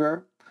half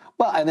ogre,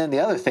 well, and then the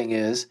other thing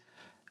is,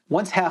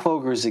 once half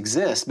ogres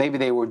exist, maybe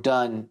they were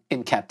done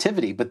in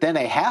captivity, but then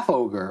a half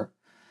ogre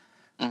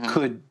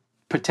could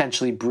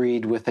potentially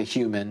breed with a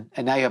human,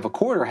 and now you have a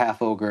quarter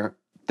half ogre.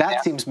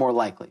 That seems more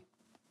likely.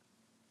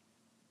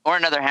 Or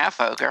another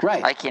half ogre.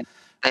 Right.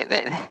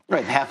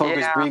 Right. Half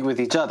ogres breed with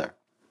each other.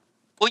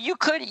 Well, you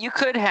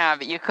could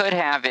have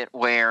it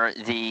where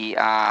the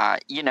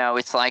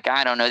it's like,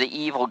 I don't know, the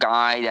evil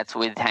guy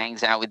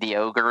hangs out with the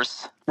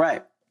ogres.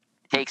 Right.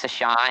 Takes a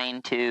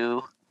shine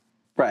to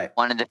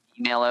one of the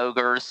female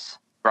ogres,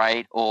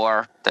 right?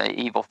 Or the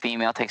evil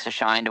female takes a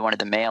shine to one of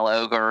the male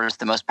ogres,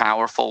 the most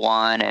powerful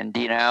one. And,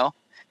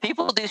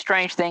 people do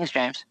strange things,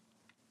 James.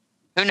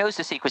 Who knows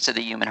the secrets of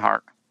the human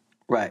heart?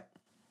 Right.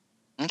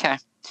 Okay.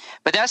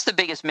 But that's the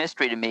biggest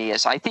mystery to me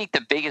is I think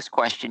the biggest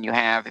question you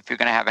have if you're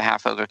going to have a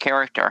half ogre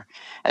character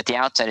at the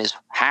outset is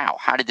how?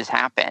 How did this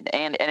happen?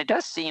 And it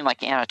does seem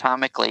like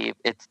anatomically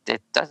it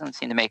doesn't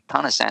seem to make a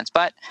ton of sense.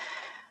 But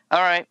All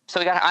right.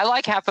 So I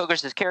like half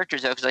ogres as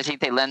characters, though, because I think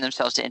they lend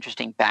themselves to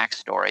interesting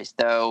backstories,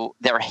 though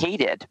they're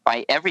hated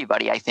by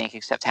everybody, I think,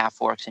 except half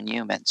orcs and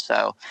humans.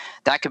 So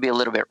that could be a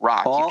little bit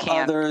rough. All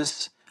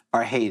others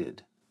are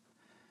hated.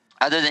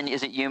 Other than,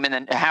 is it human?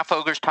 And half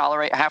orcs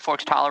tolerate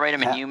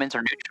them, and humans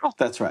are neutral?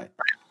 That's right.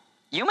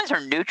 Humans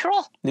are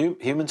neutral?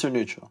 Humans are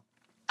neutral.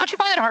 Don't you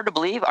find that hard to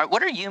believe?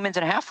 What are humans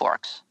and half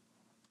orcs?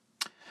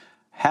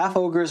 Half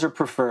ogres are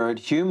preferred.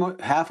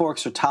 Half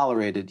orcs are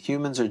tolerated.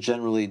 Humans are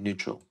generally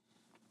neutral.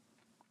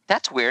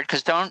 That's weird,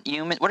 because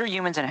what are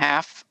humans and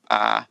half?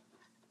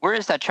 Where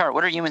is that chart?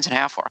 What are humans and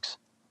half orcs?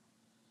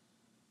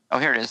 Oh,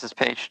 here it is. This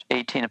page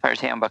 18 of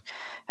Pirate's Handbook.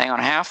 Hang on,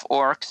 half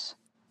orcs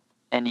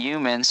and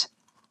humans.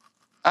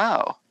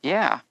 Oh,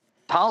 yeah,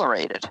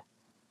 tolerated.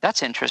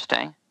 That's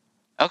interesting.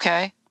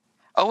 Okay.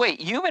 Oh wait,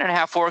 human and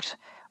half orcs.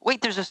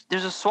 Wait, there's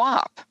a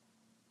swap.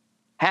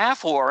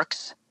 Half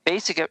orcs,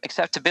 basic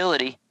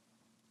acceptability.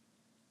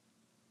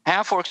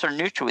 Half orcs are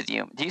neutral with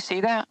you. Do you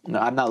see that? No,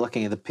 I'm not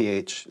looking at the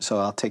pH, so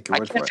I'll take your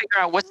word for it. I can't figure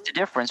out what's the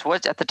difference.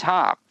 What's at the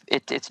top?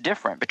 It's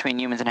different between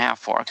humans and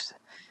half orcs.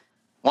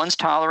 One's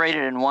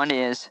tolerated and one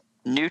is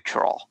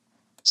neutral.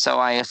 So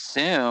I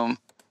assume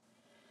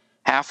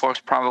half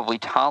orcs probably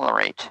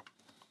tolerate.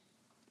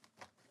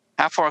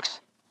 Half orcs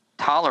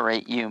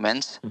tolerate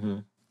humans,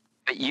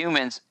 but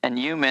humans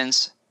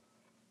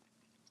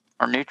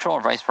are neutral,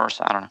 or vice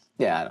versa. I don't know.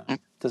 Yeah, I don't know.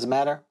 Does it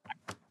matter?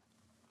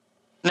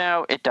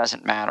 No, it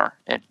doesn't matter.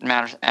 It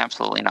matters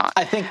absolutely not.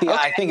 I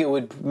think it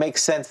would make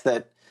sense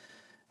that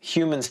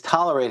humans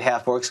tolerate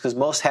half orcs because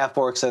most half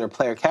orcs that are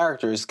player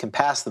characters can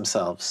pass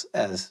themselves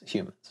as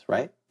humans,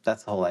 right?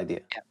 That's the whole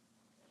idea.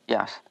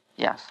 Yeah.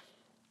 Yes.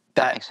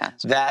 That makes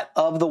sense. That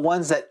of the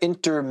ones that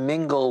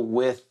intermingle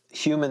with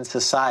human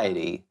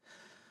society,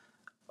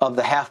 of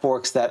the half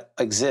orcs that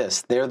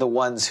exist, they're the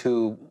ones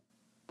who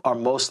are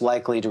most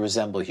likely to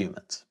resemble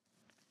humans.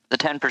 The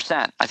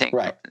 10%, I think.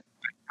 Right.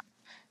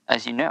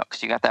 As you know,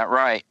 because you got that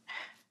right.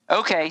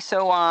 Okay,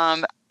 so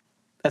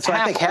that's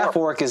why I think half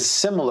orc is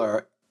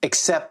similar,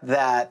 except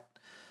that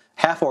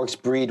half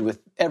orcs breed with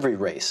every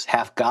race.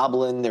 Half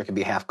goblin, there can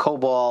be half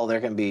kobold, there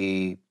can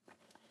be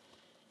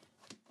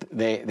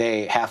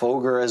they half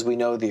ogre, as we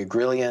know, the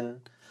Agrillian,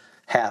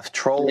 half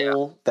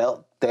troll. Yeah.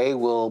 They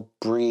will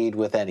breed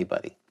with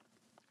anybody.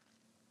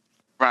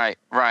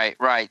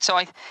 Right. So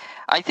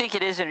I think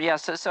it is. Yeah.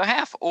 So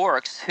half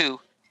orcs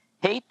who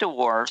hate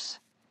dwarves,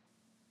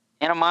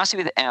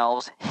 animosity with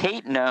elves,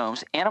 hate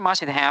gnomes,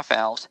 animosity with half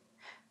elves.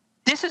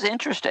 This is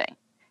interesting.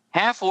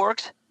 Half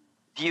orcs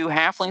view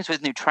halflings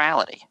with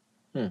neutrality,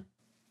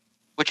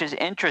 which is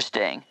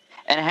interesting,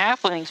 and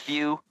halflings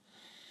view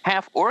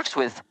half orcs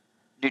with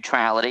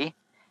neutrality.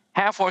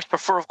 Half orcs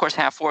prefer, of course,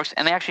 half orcs,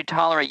 and they actually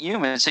tolerate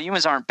humans. So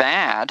humans aren't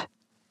bad.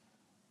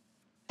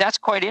 That's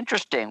quite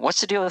interesting.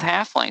 What's the deal with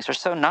halflings? They're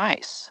so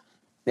nice,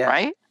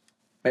 right?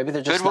 Maybe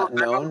they're just not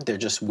known. They're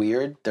just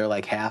weird. They're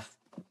like half.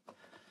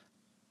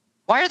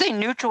 Why are they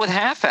neutral with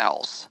half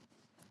elves?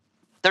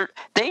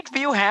 They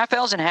view half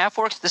elves and half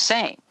orcs the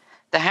same.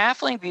 The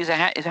halfling views a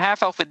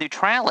half elf with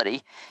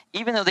neutrality,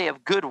 even though they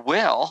have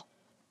goodwill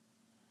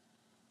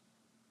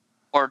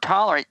or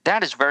tolerate.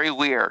 That is very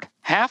weird.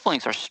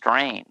 Halflings are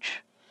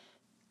strange.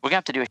 We're gonna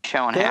have to do a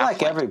show on halflings. They're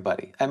like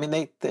everybody. I mean,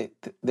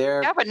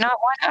 they're. Yeah, but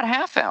why not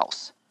half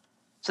elves?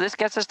 So this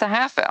gets us to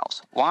half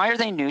elves. Why are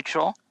they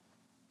neutral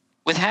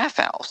with half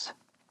elves?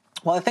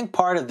 Well, I think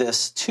part of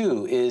this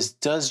too is,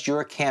 does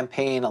your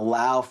campaign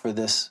allow for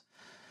this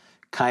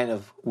kind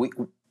of?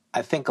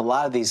 I think a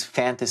lot of these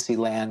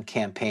Fantasyland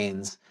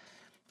campaigns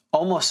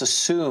almost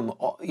assume,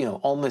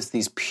 almost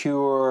these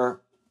pure.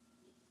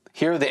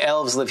 Here the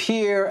elves live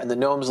here, and the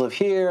gnomes live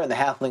here, and the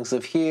halflings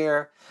live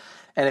here.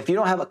 And if you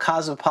don't have a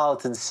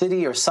cosmopolitan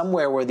city or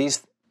somewhere where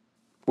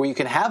you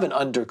can have an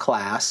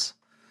underclass,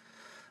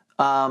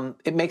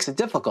 it makes it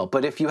difficult.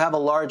 But if you have a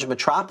large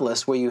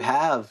metropolis where you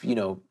have,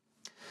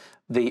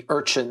 the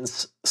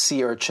urchins,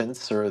 sea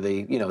urchins, or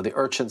the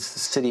urchins,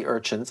 city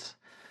urchins,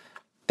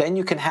 then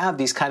you can have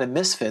these kind of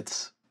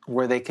misfits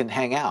where they can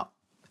hang out.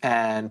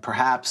 And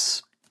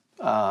perhaps,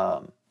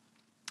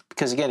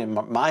 because again, in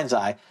my mind's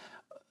eye,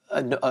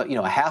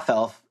 a half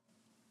elf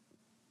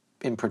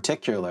in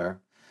particular,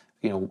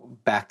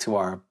 back to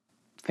our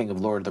thing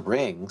of Lord of the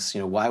Rings,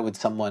 why would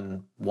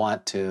someone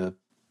want to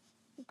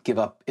give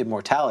up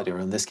immortality, or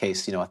in this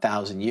case,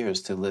 1,000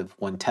 years to live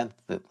 1/10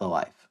 the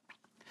life,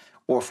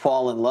 or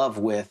fall in love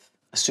with,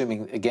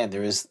 assuming again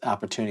there is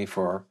opportunity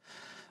for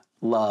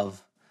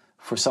love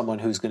for someone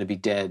who's going to be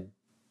dead,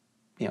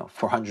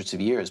 for hundreds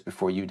of years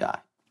before you die.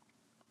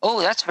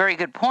 Oh, that's a very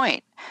good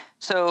point.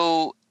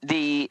 So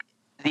the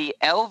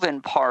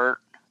elven part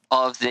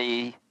of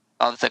the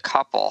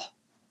couple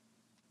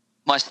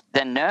must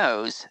then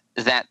knows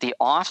that the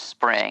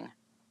offspring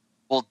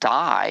will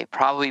die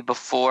probably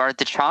before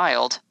the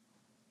child.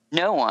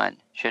 No one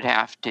should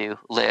have to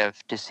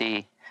live to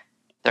see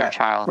their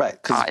child. Right.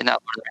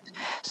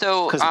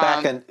 So because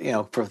back in,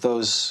 for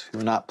those who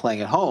are not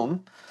playing at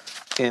home,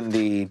 in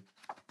the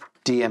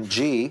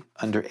DMG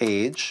under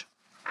age,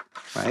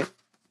 right?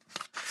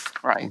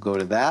 Right. We'll go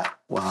to that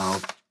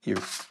while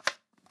you're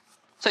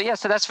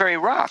So that's very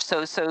rough.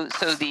 So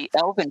the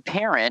elven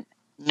parent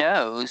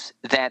knows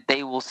that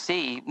they will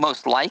see,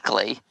 most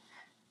likely,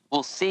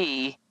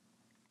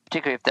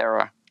 particularly if they're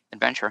an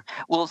adventurer,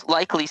 will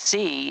likely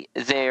see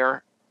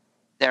their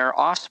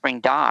offspring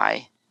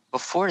die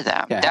before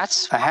them. Yeah,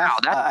 That's a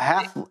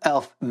half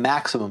elf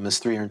maximum is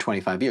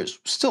 325 years.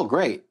 Still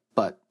great,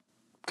 but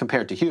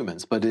compared to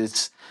humans, but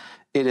it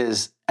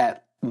is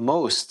at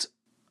most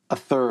a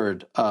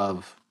third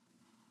of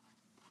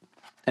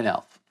an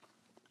elf.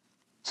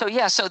 So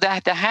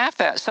that the half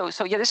so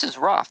this is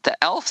rough. The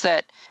elf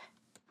that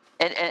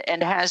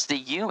and has the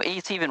human,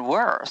 it's even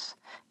worse,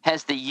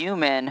 has the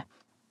human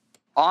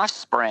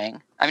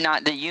offspring. I mean,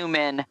 not the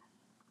human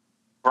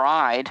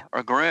bride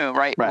or groom,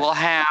 right? Will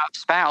have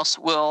spouse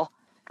will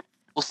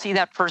see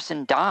that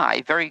person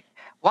die.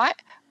 Why?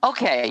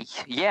 Okay,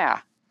 yeah.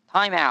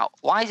 Time out.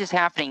 Why is this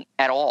happening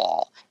at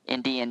all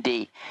in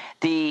D&D?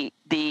 You're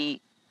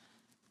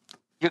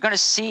going to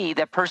see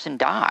that person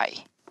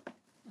die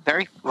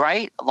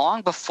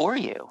long before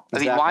you. Exactly. I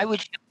mean, why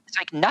would you? It's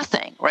like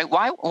nothing, right?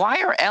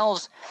 Why are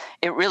elves?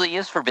 It really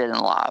is forbidden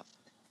love.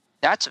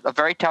 That's a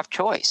very tough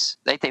choice.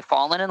 They've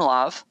fallen in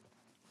love,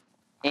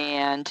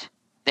 and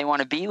they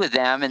want to be with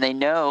them, and they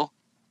know.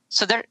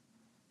 So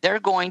they're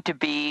going to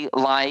be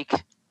like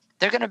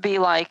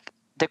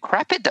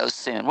decrepit though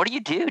soon. What do?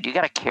 Do you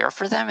got to care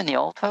for them in the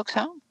old folks'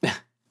 home?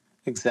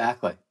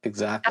 Exactly.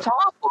 That's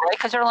awful, right?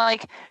 Because they're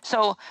like,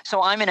 so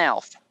I'm an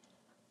elf.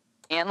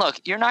 And look,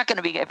 you're not going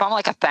to be, if I'm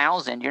like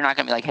 1,000, you're not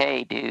going to be like,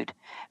 hey, dude.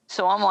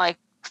 So I'm like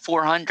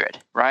 400,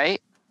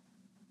 right?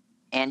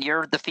 And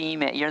you're the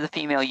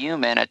female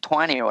human at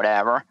 20 or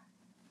whatever.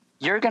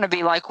 You're going to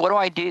be like, what do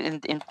I do?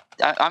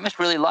 I must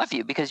really love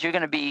you because you're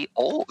going to be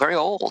old,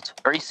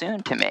 very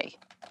soon to me.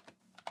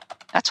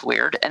 That's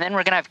weird. And then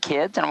we're going to have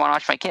kids, and I want to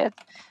watch my kids.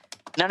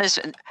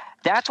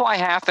 That's why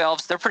half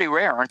elves, they're pretty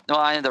rare.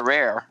 Well, they're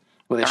rare.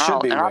 Well, they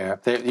should be rare.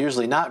 They're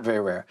usually not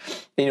very rare.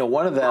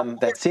 One of them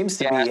that seems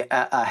to be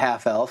a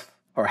half elf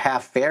or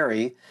half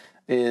fairy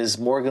is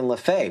Morgan Le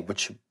Fay,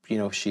 which,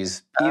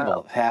 she's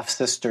evil, half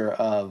sister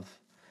of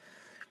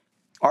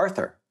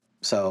Arthur.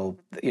 So,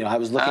 I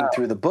was looking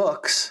through the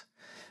books.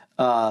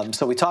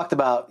 So we talked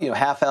about,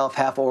 half elf,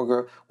 half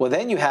ogre. Well,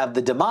 then you have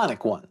the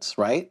demonic ones,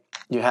 right?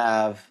 You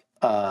have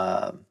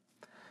the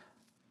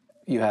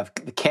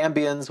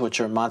Cambions,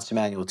 which are Monster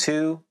Manual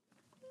 2.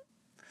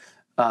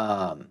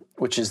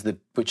 Which is the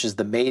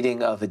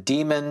mating of a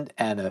demon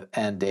and a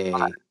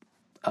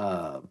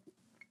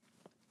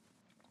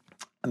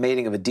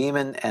mating of a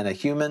demon and a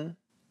human.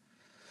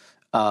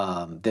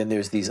 Then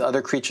there's these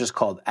other creatures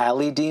called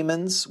alley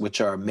demons, which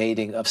are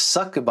mating of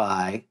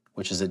succubi,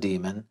 which is a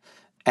demon,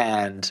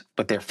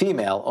 but they're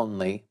female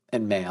only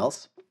and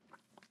males.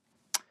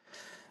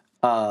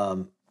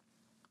 And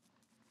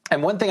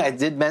one thing I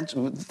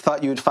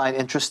thought you would find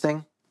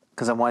interesting,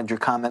 because I wanted your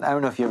comment. I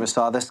don't know if you ever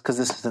saw this, because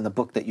this is in the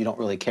book that you don't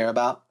really care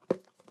about.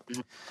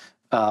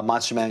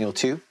 Monster Manual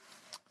 2.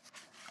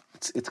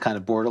 It's kind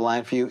of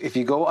borderline for you. If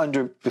you go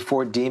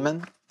before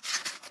demon,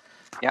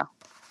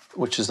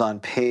 which is on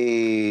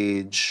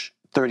page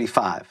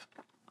 35,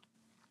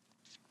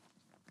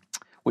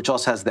 which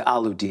also has the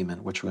Alu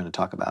demon, which we're going to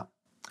talk about.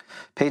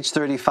 Page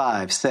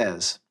 35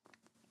 says,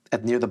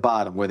 near the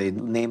bottom, where they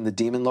name the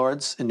demon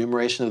lords,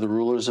 enumeration of the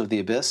rulers of the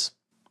abyss.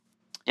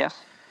 Yes.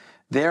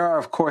 There are,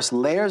 of course,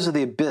 layers of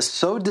the abyss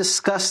so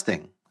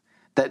disgusting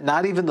that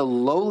not even the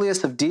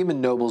lowliest of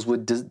demon nobles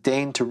would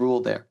deign to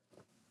rule there.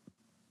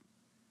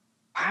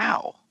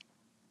 Wow.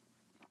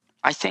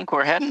 I think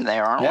we're heading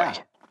there, aren't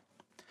we?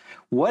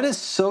 What is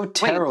so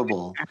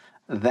terrible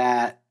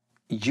that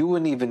you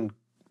wouldn't even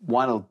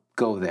want to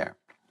go there?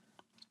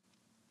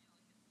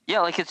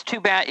 Yeah, like it's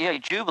too bad. Yeah,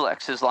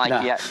 Jubilex is like,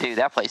 dude,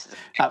 that place is...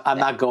 I'm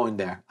not going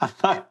there. I'm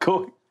not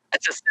going.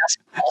 It's a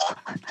cesspool.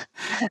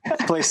 That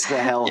place is a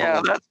hellhole.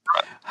 Yeah, that's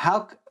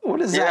right. What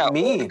does that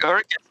mean?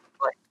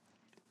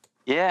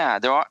 Yeah,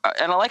 there are,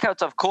 and I like how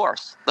it's of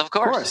course. Of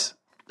course.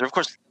 They're, of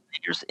course,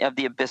 leaders of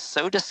the abyss.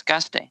 So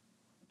disgusting.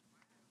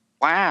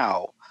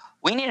 Wow.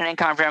 We need an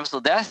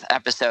incomprehensible death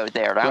episode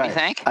there, don't you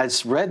think? I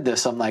just read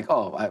this. I'm like,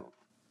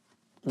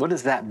 what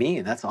does that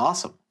mean? That's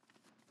awesome.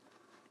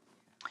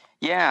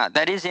 Yeah,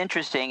 that is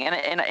interesting.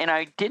 And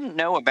I didn't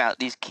know about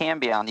these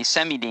Cambion, these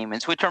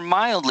semi-demons, which are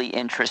mildly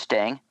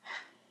interesting.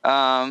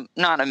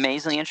 Not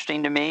amazingly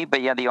interesting to me,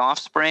 but the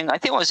offspring. I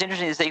think what was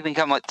interesting is they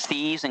become like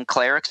thieves and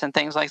clerics and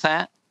things like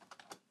that.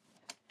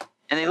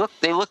 And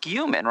they look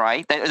human,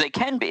 right? They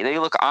can be. They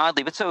look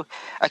oddly. But so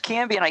a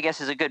Cambion, I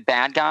guess, is a good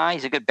bad guy.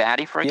 He's a good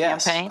baddie for a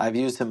campaign. Yes, I've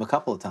used him a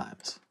couple of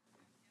times.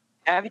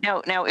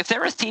 Now, if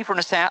they're a thief or an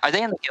assassin, are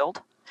they in the guild?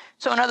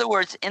 So in other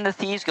words, in the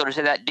Thieves Guild, is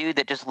there that dude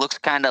that just looks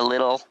kind of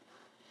little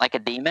like a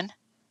demon?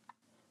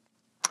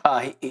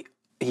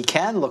 He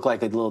can look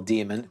like a little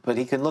demon, but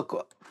he can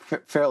look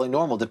fairly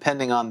normal,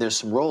 depending on there's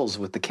some roles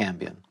with the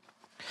Cambion.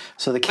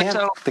 So the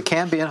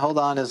Cambion, hold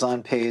on, is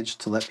on page,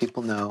 to let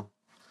people know,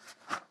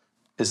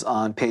 is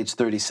on page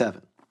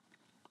 37.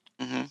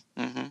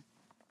 Mm-hmm, mm-hmm.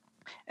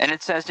 And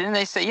it says, didn't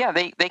they say, yeah,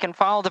 they can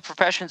follow the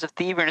professions of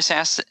thievery and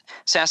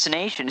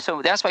assassination.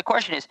 So that's my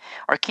question is,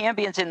 are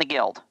Cambions in the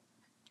guild?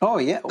 Oh,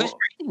 yeah.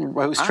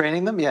 Who's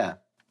training them? Yeah.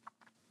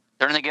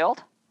 They're in the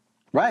guild?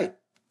 Right.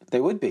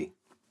 They would be.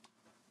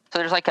 So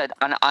there's like a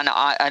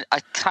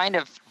kind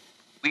of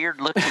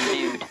weird-looking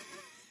dude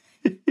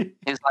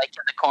who's like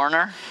in the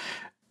corner.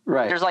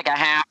 Right. There's like a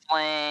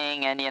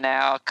halfling and,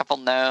 a couple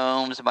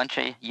gnomes, a bunch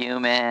of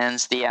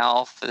humans, the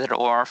elf, the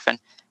dwarf, and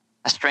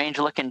a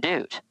strange-looking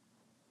dude.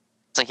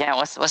 It's like, yeah,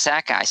 what's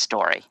that guy's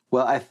story?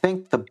 Well, I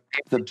think the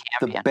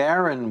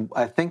Baron,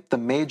 I think the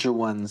major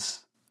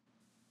ones,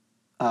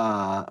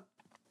 they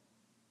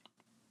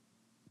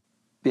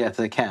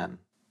can.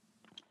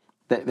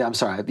 I'm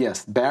sorry,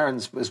 yes,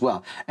 Barons as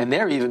well. And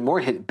they're even more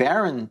hit.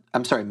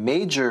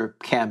 Major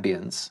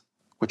Cambions,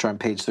 which are on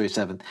page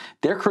 37,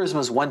 their charisma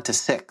is 1 to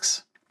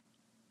 6.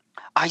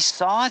 I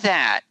saw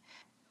that.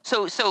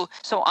 So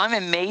I'm a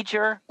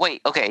major.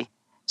 Wait, okay.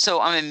 So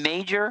I'm a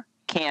major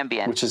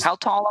Cambion. Which is, how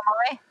tall am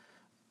I?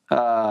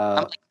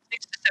 I'm like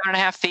 6 to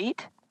 7.5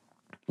 feet.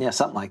 Yeah,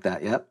 something like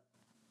that. Yep.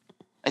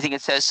 I think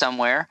it says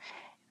somewhere.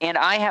 And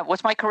I have,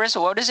 what's my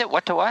charisma? What is it?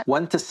 What to what?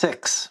 1 to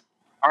 6.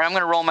 All right, I'm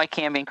going to roll my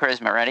Cambion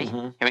charisma. Ready?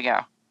 Mm-hmm. Here we go.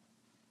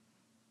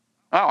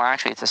 Oh,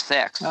 actually, it's a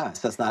 6. So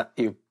that's not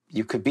you.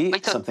 You could be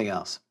something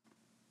else.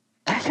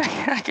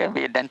 I could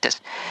be a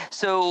dentist.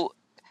 So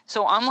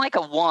I'm like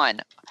a 1.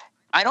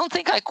 I don't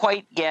think I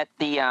quite get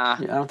the I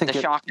don't think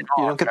shock and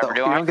you awe. don't get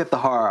you don't get the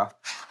horror.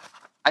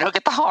 I don't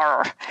get the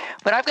horror,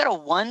 but I've got a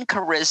 1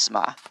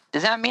 charisma.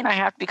 Does that mean I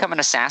have to become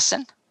an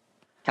assassin?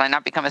 Can I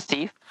not become a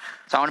thief?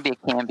 So I want to be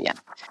a Cambion.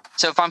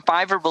 So if I'm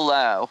 5 or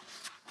below,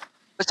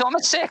 so I'm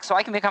a 6, so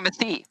I can become a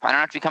thief. I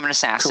don't have to become an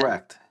assassin.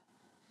 Correct.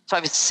 So I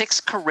have a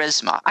 6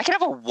 charisma. I can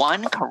have a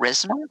 1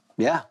 charisma.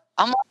 Yeah.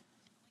 I'm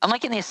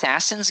like in the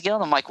Assassin's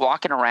Guild. I'm like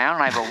walking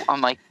around, and I'm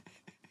like.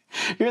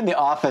 You're in the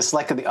office,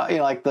 like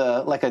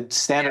a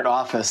standard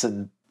office,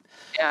 and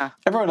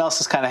everyone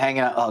else is kind of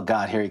hanging out. Oh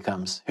God, here he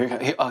comes! Here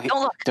he comes!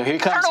 Here he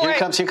comes!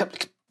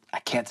 I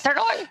can't.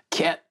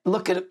 Can't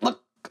look at him.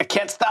 Look, I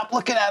can't stop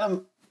looking at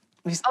him.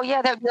 Oh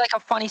yeah, that would be like a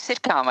funny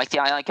sitcom. Like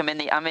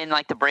I'm in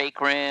like the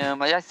break room.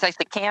 That's like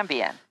the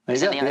Cambion. There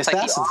you go, the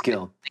Assassin's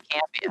Guild. The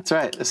Cambion. That's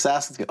right,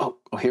 Assassin's Guild.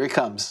 Oh, here he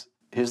comes.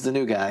 Here's the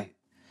new guy.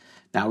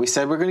 Now we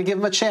said we're going to give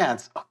him a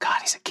chance. Oh God,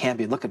 he's a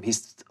Cambion. Look at him.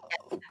 He's.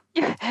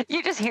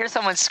 You just hear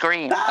someone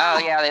scream. Ah! Oh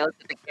yeah, they look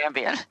at the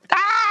Cambion.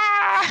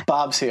 Ah!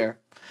 Bob's here.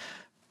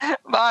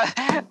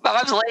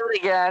 Bob's late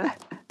again.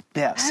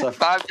 Yeah, so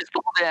Bob just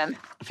pulled in.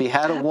 If he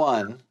had a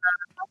 1,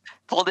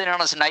 pulled in on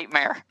his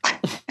nightmare.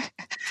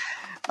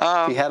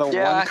 If he had a 1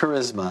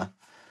 charisma,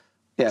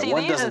 see,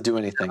 1 doesn't do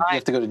anything. You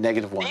have to go to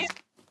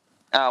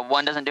 -1.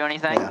 1 doesn't do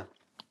anything. Yeah.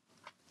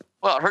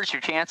 Well, it hurts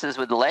your chances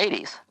with the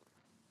ladies.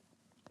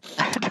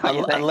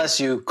 Unless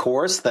you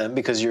coerce them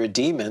because you're a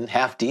demon,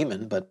 half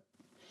demon, but.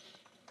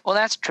 Well,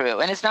 that's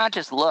true, and it's not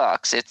just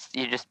looks;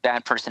 you're just a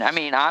bad person. I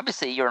mean,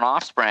 obviously, you're an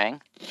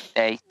offspring.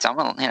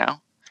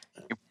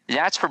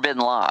 That's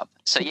forbidden love.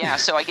 So yeah,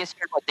 so I guess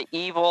you're like the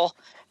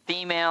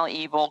female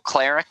evil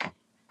cleric,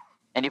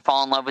 and you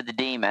fall in love with the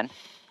demon.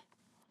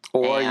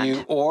 Or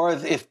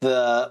if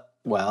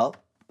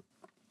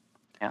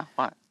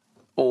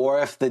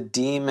the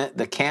demon,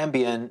 the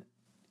Cambion,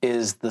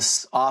 is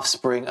the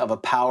offspring of a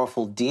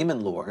powerful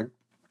demon lord,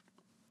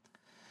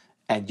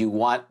 and you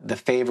want the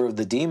favor of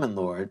the demon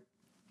lord.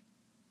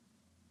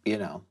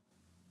 I'm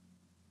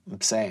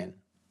saying.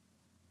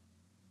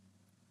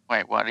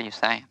 Wait, what are you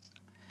saying?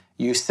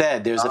 You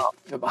said there's a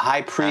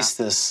high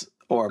priestess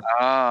or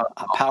a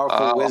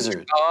powerful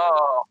wizard.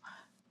 Oh,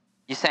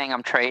 you saying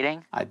I'm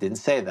trading? I didn't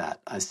say that.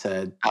 I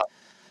said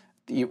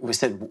we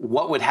said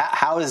what would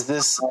how is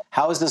this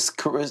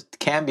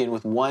Cambion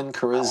with 1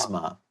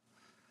 charisma?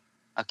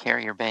 I'll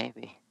carry your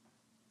baby.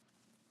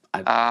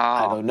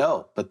 I don't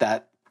know, but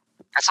that's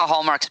a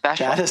Hallmark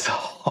special. That is a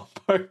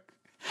Hallmark.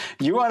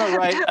 You want to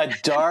write a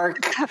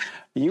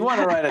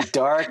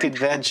dark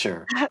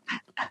adventure.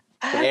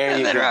 There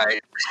you go.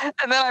 Right.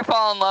 And then I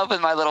fall in love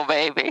with my little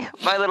baby,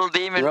 my little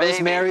demon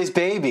Rosemary's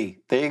baby.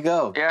 There you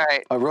go. Yeah,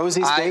 right. A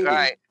Rosie's baby.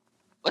 Right.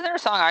 Wasn't there a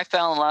song, I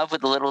Fell in Love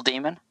with the Little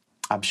Demon?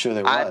 I'm sure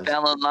there was. I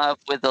fell in love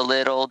with the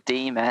little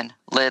demon.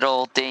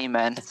 Little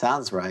demon. It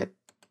sounds right.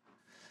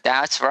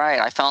 That's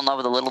right. I fell in love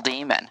with a little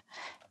demon.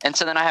 And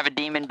so then I have a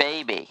demon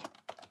baby.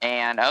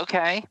 And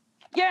okay.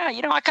 Yeah,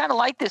 I kind of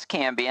like this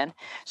Cambion.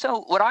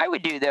 So what I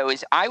would do, though,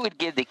 is I would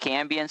give the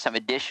Cambion some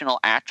additional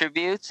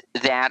attributes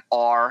that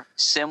are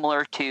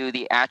similar to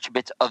the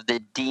attributes of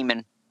the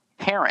demon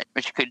parent,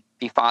 which could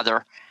be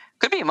father,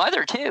 could be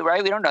mother, too,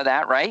 right? We don't know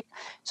that, right?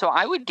 So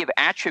I would give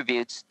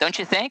attributes, don't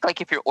you think? Like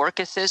if your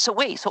Orcus is... So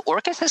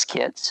Orcus has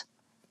kids?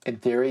 In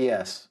theory,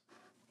 yes.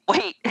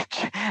 Wait,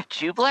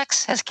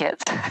 Jublex has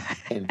kids?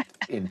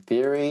 In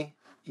theory,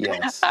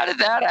 yes. How did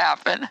that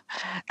happen?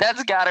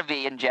 That's got to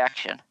be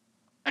injection.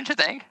 Don't you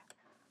think?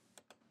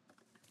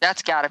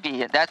 That's got to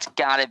be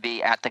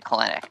at the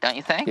clinic, don't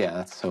you think? Yeah,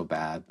 that's so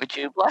bad. Would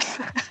you bless?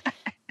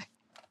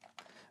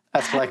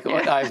 That's like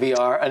what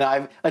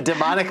IVR, a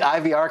demonic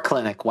IVR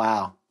clinic.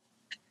 Wow.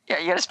 Yeah,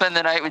 you got to spend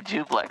the night with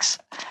Jublix.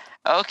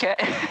 Okay.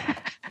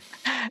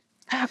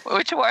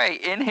 Which way?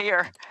 In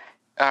here.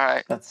 All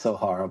right. That's so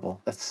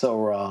horrible. That's so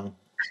wrong.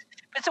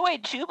 But so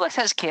wait, Jublix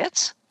has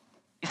kids?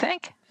 You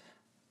think?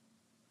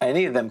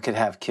 Any of them could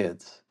have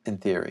kids, in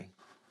theory.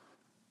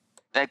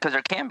 Because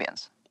they're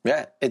Cambions.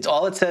 Yeah. It's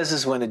all it says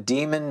is when a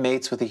demon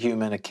mates with a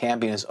human, a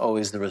Cambion is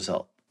always the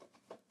result.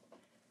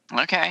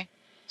 Okay.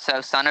 So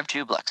son of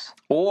Jublix.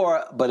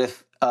 But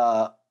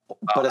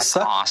a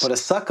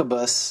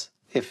succubus,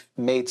 if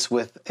mates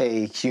with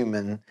a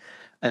human,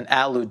 an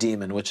alu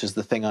demon, which is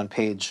the thing on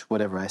page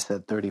whatever I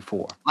said,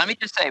 34. Let me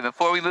just say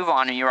before we move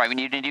on, and you're right, we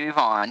need to move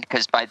on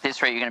because by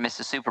this rate you're going to miss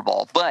the Super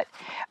Bowl. But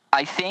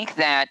I think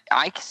that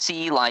I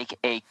see like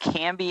a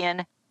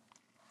Cambion,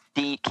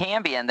 the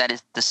Cambion that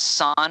is the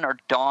son or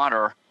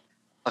daughter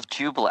of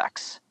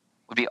Jublix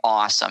would be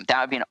awesome. That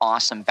would be an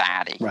awesome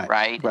baddie,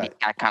 right? Right.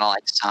 Got kind of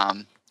like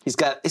some. He's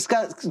got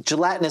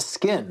gelatinous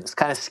skin. It's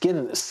kind of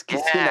skin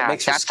that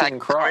makes your skin like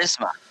crawl.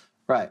 Charisma.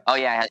 Right. Oh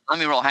yeah. Let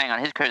me roll. Hang on.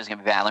 His charisma's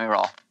gonna be bad. Let me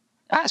roll.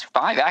 That's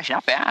 5, actually,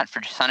 not bad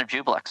for son of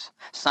Jublix.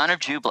 Son of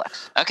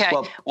Jublix. Okay.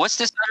 Well, what's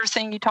this other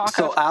thing you talk of?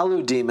 So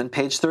alu demon,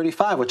 page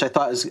 35, which I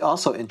thought is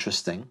also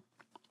interesting.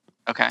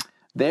 Okay.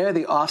 They're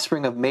the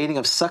offspring of mating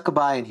of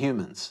succubi and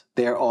humans.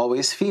 They are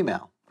always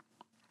female.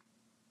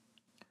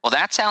 Well,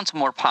 that sounds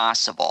more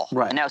possible.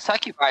 Right. Now,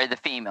 succubi are the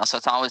female, so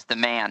it's always the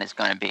man is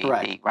going to be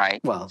right.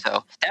 Well,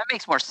 so that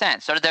makes more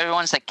sense. So they're the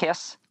ones that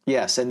kiss?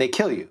 Yes, and they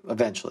kill you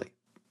eventually.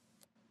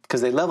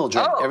 Because they level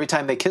drain. Oh. Every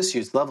time they kiss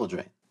you, it's level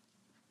drain.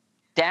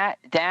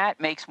 That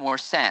makes more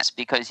sense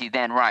because you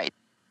then,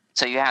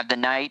 so you have the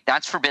knight,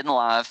 that's forbidden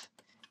love,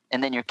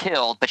 and then you're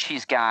killed, but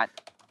she's got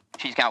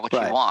what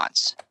she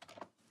wants.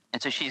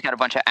 And so she's got a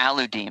bunch of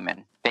alu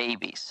demon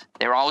babies.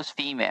 They're always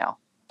female.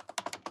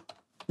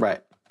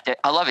 Right.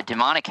 I love it.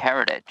 Demonic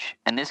heritage.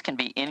 And this can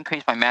be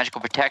increased by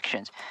magical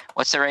protections.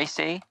 What's their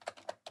AC?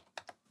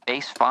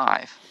 Base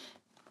 5.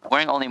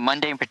 Wearing only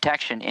mundane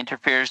protection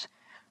interferes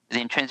with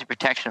the intrinsic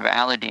protection of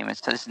alu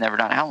demons. So this is never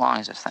done. How long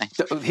is this thing?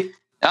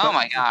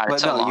 My God.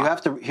 It's so long. You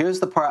have to. Here's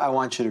the part I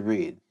want you to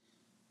read.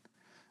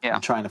 Yeah.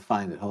 I'm trying to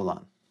find it. Hold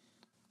on.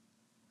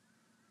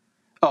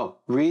 Oh,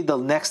 read the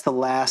next to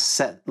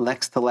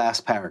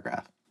last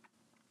paragraph.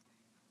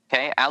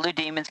 Okay. Alu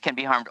demons can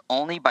be harmed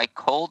only by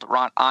cold,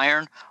 wrought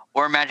iron,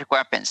 or magic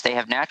weapons. They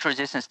have natural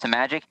resistance to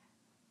magic.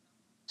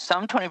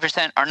 Some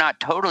 20% are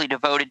not totally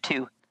devoted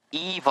to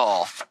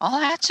evil. Oh,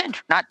 that's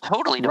not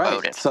totally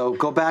devoted. Right. So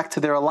go back to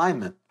their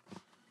alignment.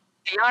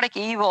 Chaotic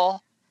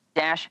evil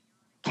dash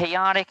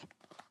chaotic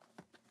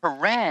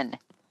paren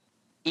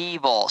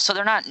evil. So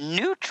they're not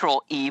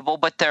neutral evil,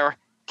 but they're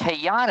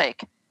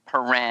chaotic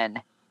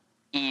paren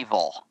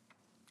evil.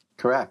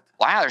 Correct.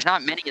 Wow, there's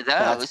not many of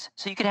those.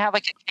 So you could have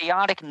like a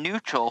chaotic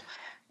neutral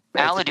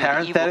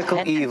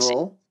parenthetical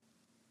evil.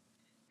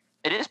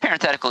 It is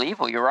parenthetical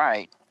evil, you're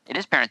right. It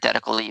is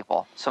parenthetical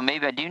evil. So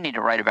maybe I do need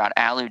to write about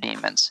alu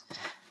demons.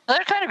 Now,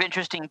 they're kind of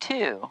interesting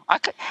too.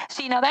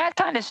 Now that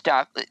kind of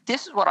stuff,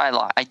 this is what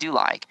I do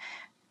like.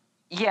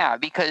 Yeah,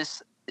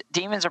 because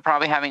demons are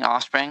probably having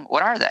offspring.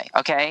 What are they?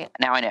 Okay,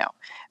 now I know.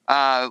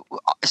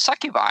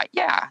 Succubi,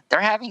 yeah, they're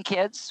having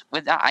kids.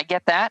 I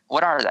get that.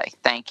 What are they?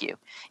 Thank you.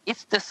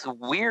 It's this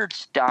weird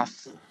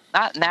stuff,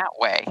 not in that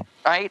way,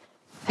 right?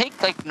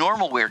 Take like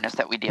normal weirdness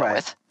that we deal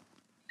with.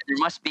 There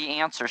must be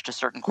answers to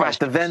certain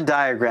questions. Right, the Venn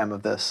diagram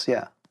of this,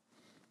 yeah.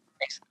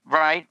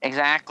 Right,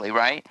 exactly,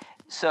 right?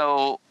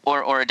 So,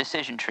 or a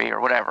decision tree or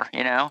whatever,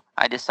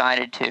 I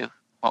decided to,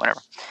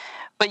 whatever.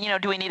 But,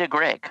 do we need a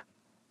Greg?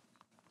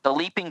 The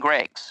Leaping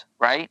Gregs,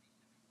 right?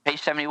 Page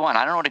 71.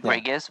 I don't know what a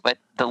Greg is, but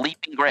the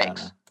Leaping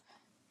Gregs.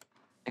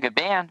 A good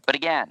band, but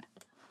again,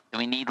 do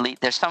we need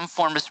there's some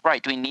form of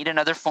sprite. Do we need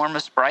another form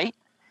of sprite?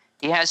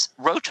 He has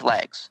roach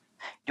legs.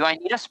 Do I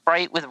need a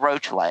sprite with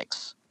roach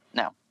legs?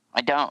 No,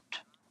 I don't.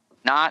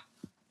 Not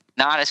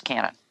as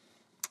canon.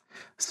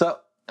 So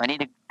I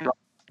need to.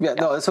 Yeah,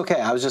 no, it's okay.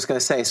 I was just going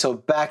to say, so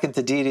back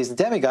into deities and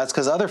demigods,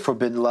 because other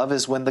forbidden love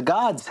is when the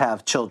gods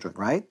have children,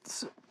 right?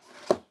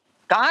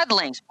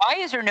 Godlings. Why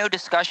is there no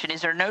discussion?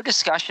 Is there no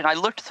discussion? I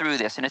looked through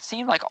this, and it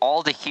seemed like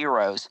all the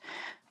heroes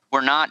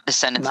were not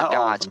descendants of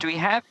gods. Do we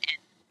have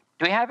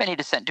any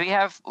descent? We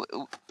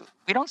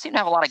don't seem to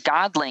have a lot of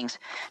godlings.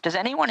 Does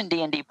anyone in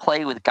D&D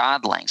play with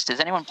godlings? Does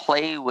anyone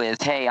play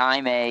with, hey,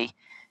 I'm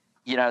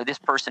this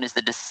person is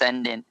the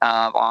descendant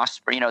of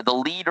offspring, the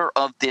leader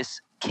of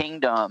this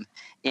kingdom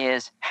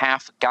is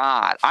half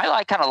god.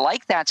 I kind of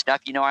like that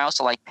stuff. I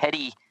also like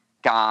petty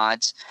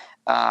gods,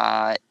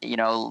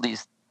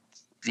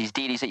 these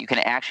deities that you can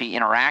actually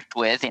interact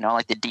with,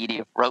 like the deity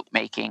of rope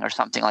making or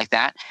something like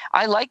that.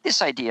 I like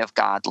this idea of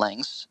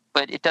godlings,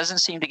 but it doesn't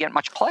seem to get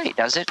much play,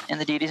 does it, in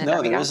the deities and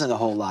demigods? No, there isn't a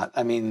whole lot.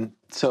 I mean,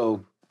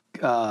 so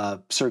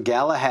Sir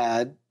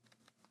Galahad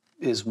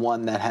is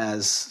one that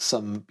has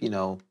some,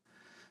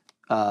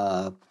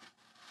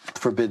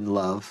 forbidden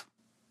love.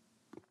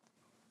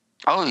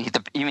 Oh,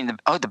 you mean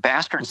the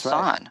bastard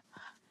son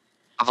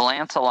of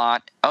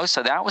Lancelot? Oh,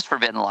 so that was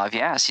forbidden love.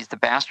 Yes, he's the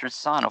bastard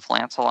son of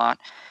Lancelot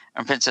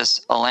and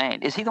Princess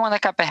Elaine. Is he the one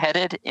that got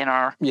beheaded in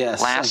our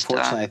Yes, last?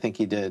 unfortunately, I think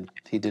he did.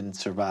 He didn't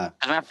survive.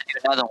 We have to do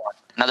another one,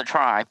 another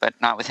try, but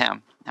not with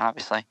him,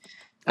 obviously.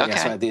 Okay.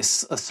 Yes, right. The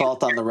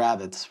assault on the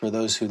rabbits. For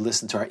those who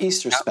listened to our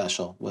Easter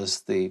special,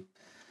 was the.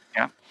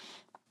 Yeah.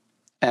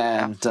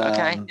 And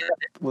Okay.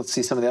 Let's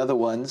see some of the other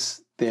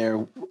ones.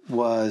 There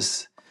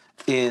was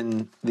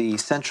in the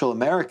Central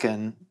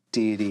American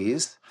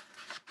deities.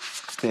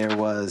 There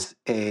was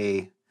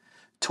a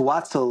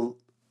Tuatzilotl,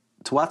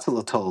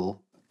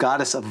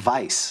 goddess of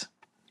vice,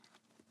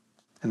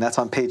 and that's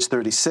on page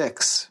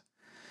 36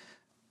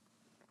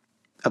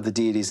 of the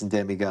deities and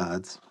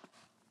demigods.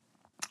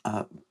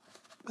 A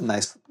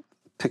nice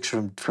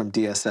picture from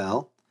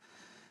DSL,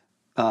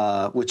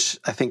 which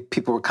I think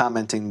people were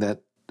commenting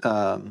that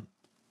a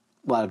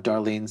lot of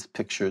Darlene's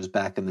pictures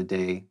back in the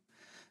day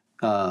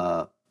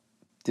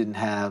didn't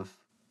have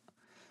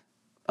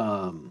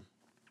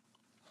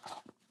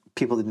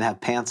people didn't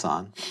have pants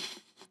on,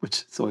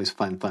 which is always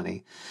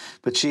funny.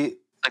 But she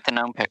like the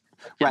gnome pic,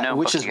 right,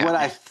 which is what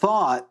I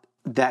thought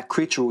that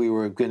creature we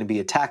were going to be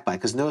attacked by.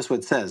 Because notice what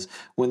it says: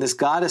 when this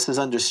goddess is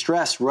under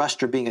stress,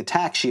 rushed, or being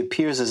attacked, she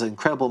appears as an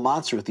incredible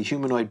monster with a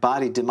humanoid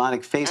body,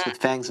 demonic face with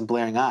fangs and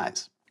blaring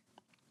eyes.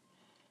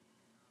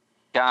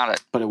 Got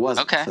it. But it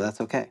wasn't, okay. So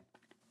that's okay.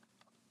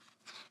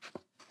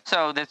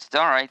 So that's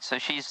all right. So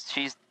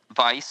she's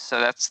vice. So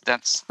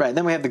that's right. And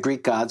then we have the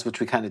Greek gods, which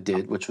we kind of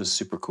did, which was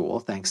super cool,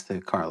 thanks to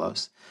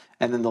Carlos.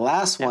 And then the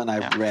last one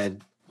I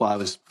read while I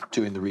was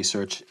doing the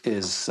research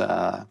is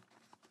the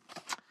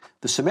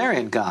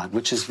Sumerian god,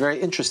 which is very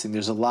interesting.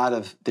 There's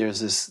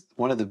this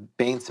one of the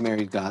Bane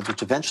Sumerian gods,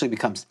 which eventually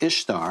becomes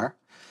Ishtar,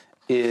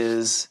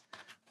 is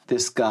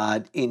this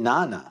god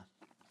Inanna,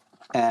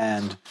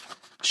 and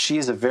she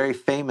is a very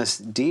famous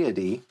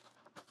deity.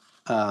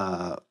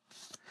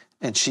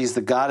 And she's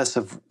the goddess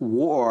of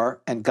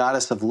war and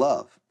goddess of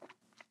love.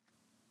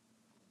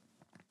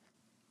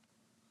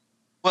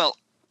 Well,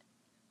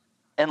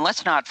 and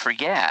let's not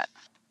forget,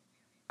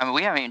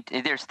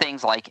 there's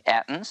things like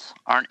Ettins.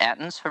 Aren't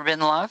Ettins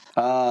forbidden love?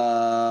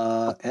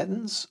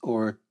 Ettins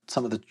or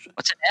some of the...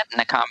 What's an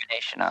Ettin a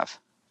combination of?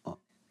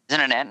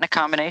 Isn't an Ettin a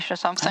combination of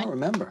something? I don't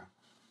remember.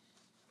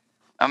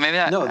 Oh, maybe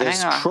that... No,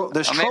 there's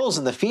trolls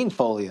in the Fiend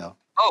Folio.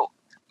 Oh,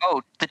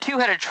 the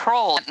two-headed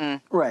troll.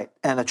 Right,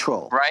 and a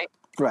troll. Right?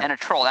 Right. And a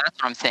troll.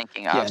 That's what I'm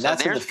thinking of. Yeah, and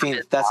that's in the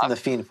Fiend. That's in the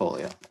Fiend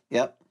Folio.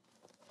 Yep.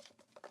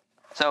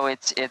 So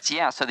it's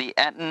So the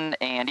Ettin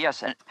and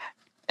yes, an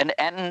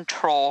Ettin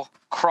troll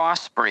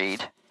crossbreed.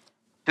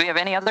 Do we have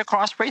any other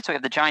crossbreeds? So we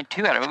have the giant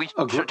two-headed. We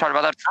should talk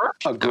about that first.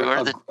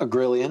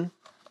 Agrillion.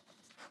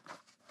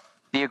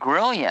 The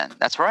Agrillion.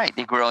 That's right.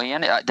 The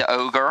Agrillion, the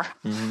ogre,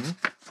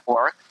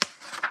 orc.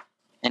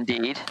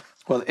 Indeed.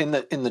 Well, in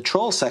the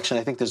troll section,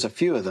 I think there's a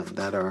few of them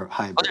that are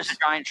hybrids. Oh, there's a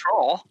giant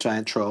troll.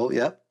 Giant troll.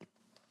 Yep.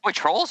 Boy,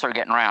 trolls are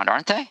getting around,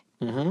 aren't they?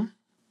 Mm-hmm.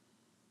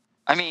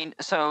 I mean,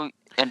 so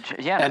and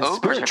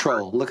spirit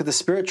troll. Look at the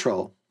spirit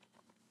troll.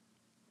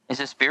 Is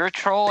a spirit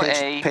troll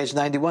page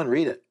 91?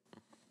 Read it.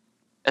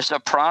 It's a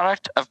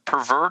product of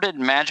perverted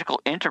magical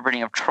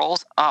interbreeding of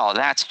trolls. Oh,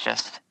 that's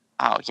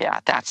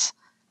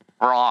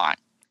wrong.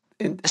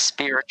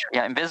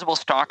 Invisible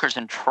stalkers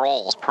and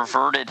trolls,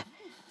 perverted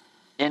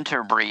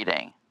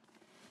interbreeding.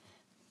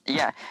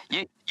 Yeah,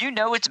 you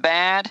know it's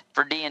bad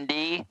for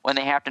D&D when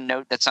they have to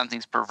note that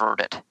something's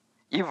perverted.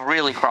 You've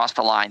really crossed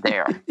the line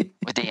there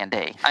with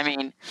D&D. I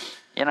mean,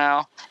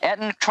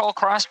 Ettin troll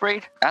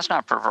crossbreed, that's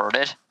not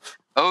perverted.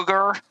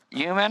 Ogre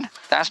human,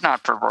 that's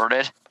not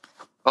perverted.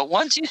 But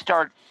once you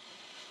start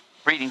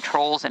breeding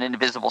trolls and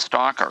invisible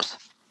stalkers,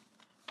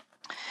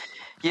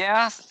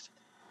 yeah,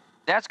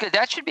 that's good.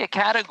 That should be a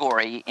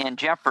category in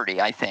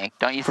Jeopardy, I think.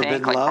 Don't you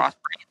think? Like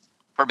crossbreeds.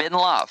 Forbidden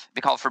love. It'd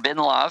be called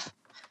forbidden love.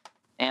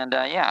 And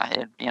that's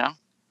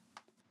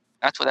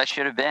what that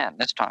should have been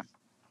this time.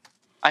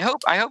 I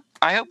hope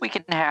we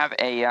can have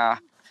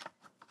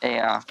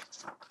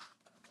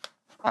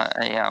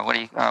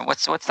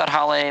what's that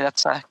holiday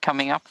that's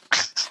coming up?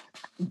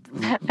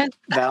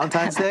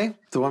 Valentine's Day,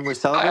 the one we're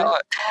celebrating.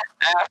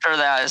 After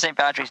that, St.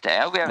 Patrick's Day.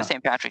 I hope we have a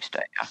St. Patrick's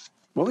Day.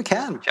 Well, we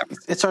can. Jeopardy.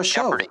 It's our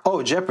show. Jeopardy.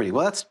 Oh, Jeopardy.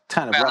 Well, that's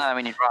kind of rough.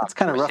 It's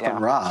kind of rough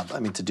on Rob.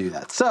 To do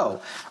that.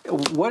 So,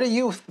 what do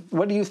you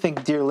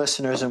think, dear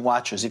listeners and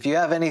watchers? If you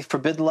have any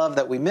forbidden love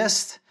that we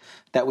missed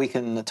that we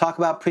can talk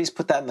about, please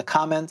put that in the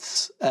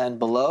comments and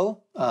below.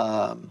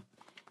 I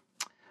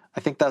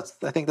think this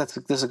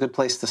is a good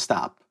place to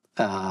stop.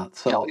 We better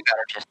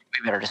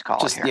just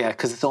call it here. Yeah,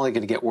 because it's only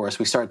going to get worse.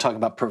 We started talking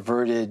about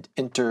perverted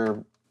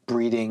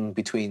interbreeding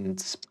between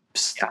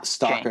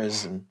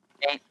stalkers and.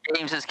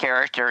 James's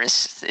character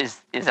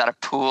is at a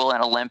pool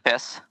in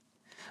Olympus,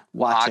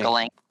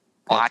 watching,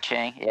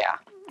 watching,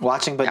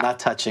 but not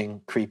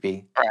touching.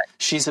 Creepy. Right.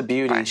 She's a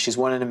beauty. Right. She's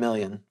one in a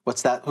million.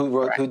 What's that?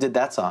 Who did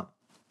that song?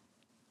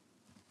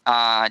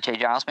 J.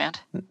 Giles Band.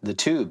 The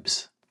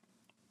Tubes.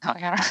 Oh,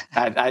 yeah.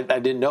 I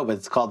didn't know, but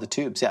it's called The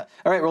Tubes. Yeah.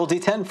 All right, roll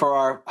D10 for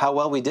our how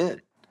well we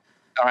did.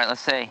 All right, let's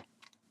see.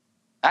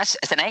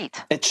 It's an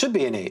 8. It should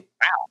be an 8.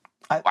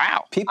 Wow.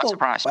 Wow. People. I'm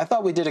surprised. I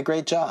thought we did a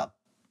great job.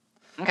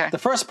 Okay. The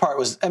first part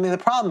was, the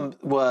problem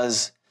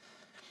was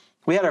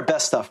we had our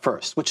best stuff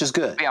first, which is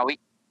good. Yeah, we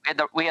had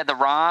the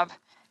Rob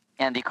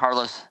and the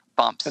Carlos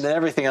bumps. And then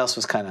everything else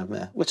was kind of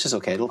meh, which is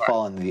okay. It'll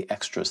fall into the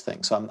extras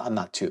thing, so I'm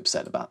not too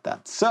upset about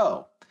that.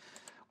 So,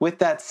 with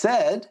that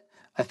said,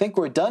 I think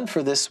we're done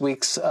for this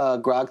week's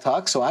Grog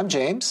Talk. So I'm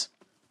James.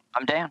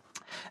 I'm Dan.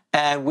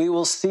 And we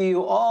will see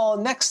you all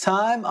next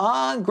time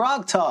on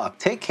Grog Talk.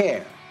 Take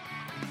care.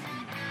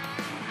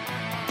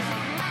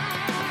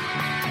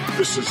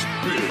 This has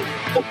been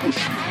a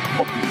Bushy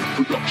Puppy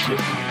production.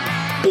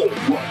 All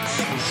rights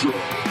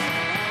reserved.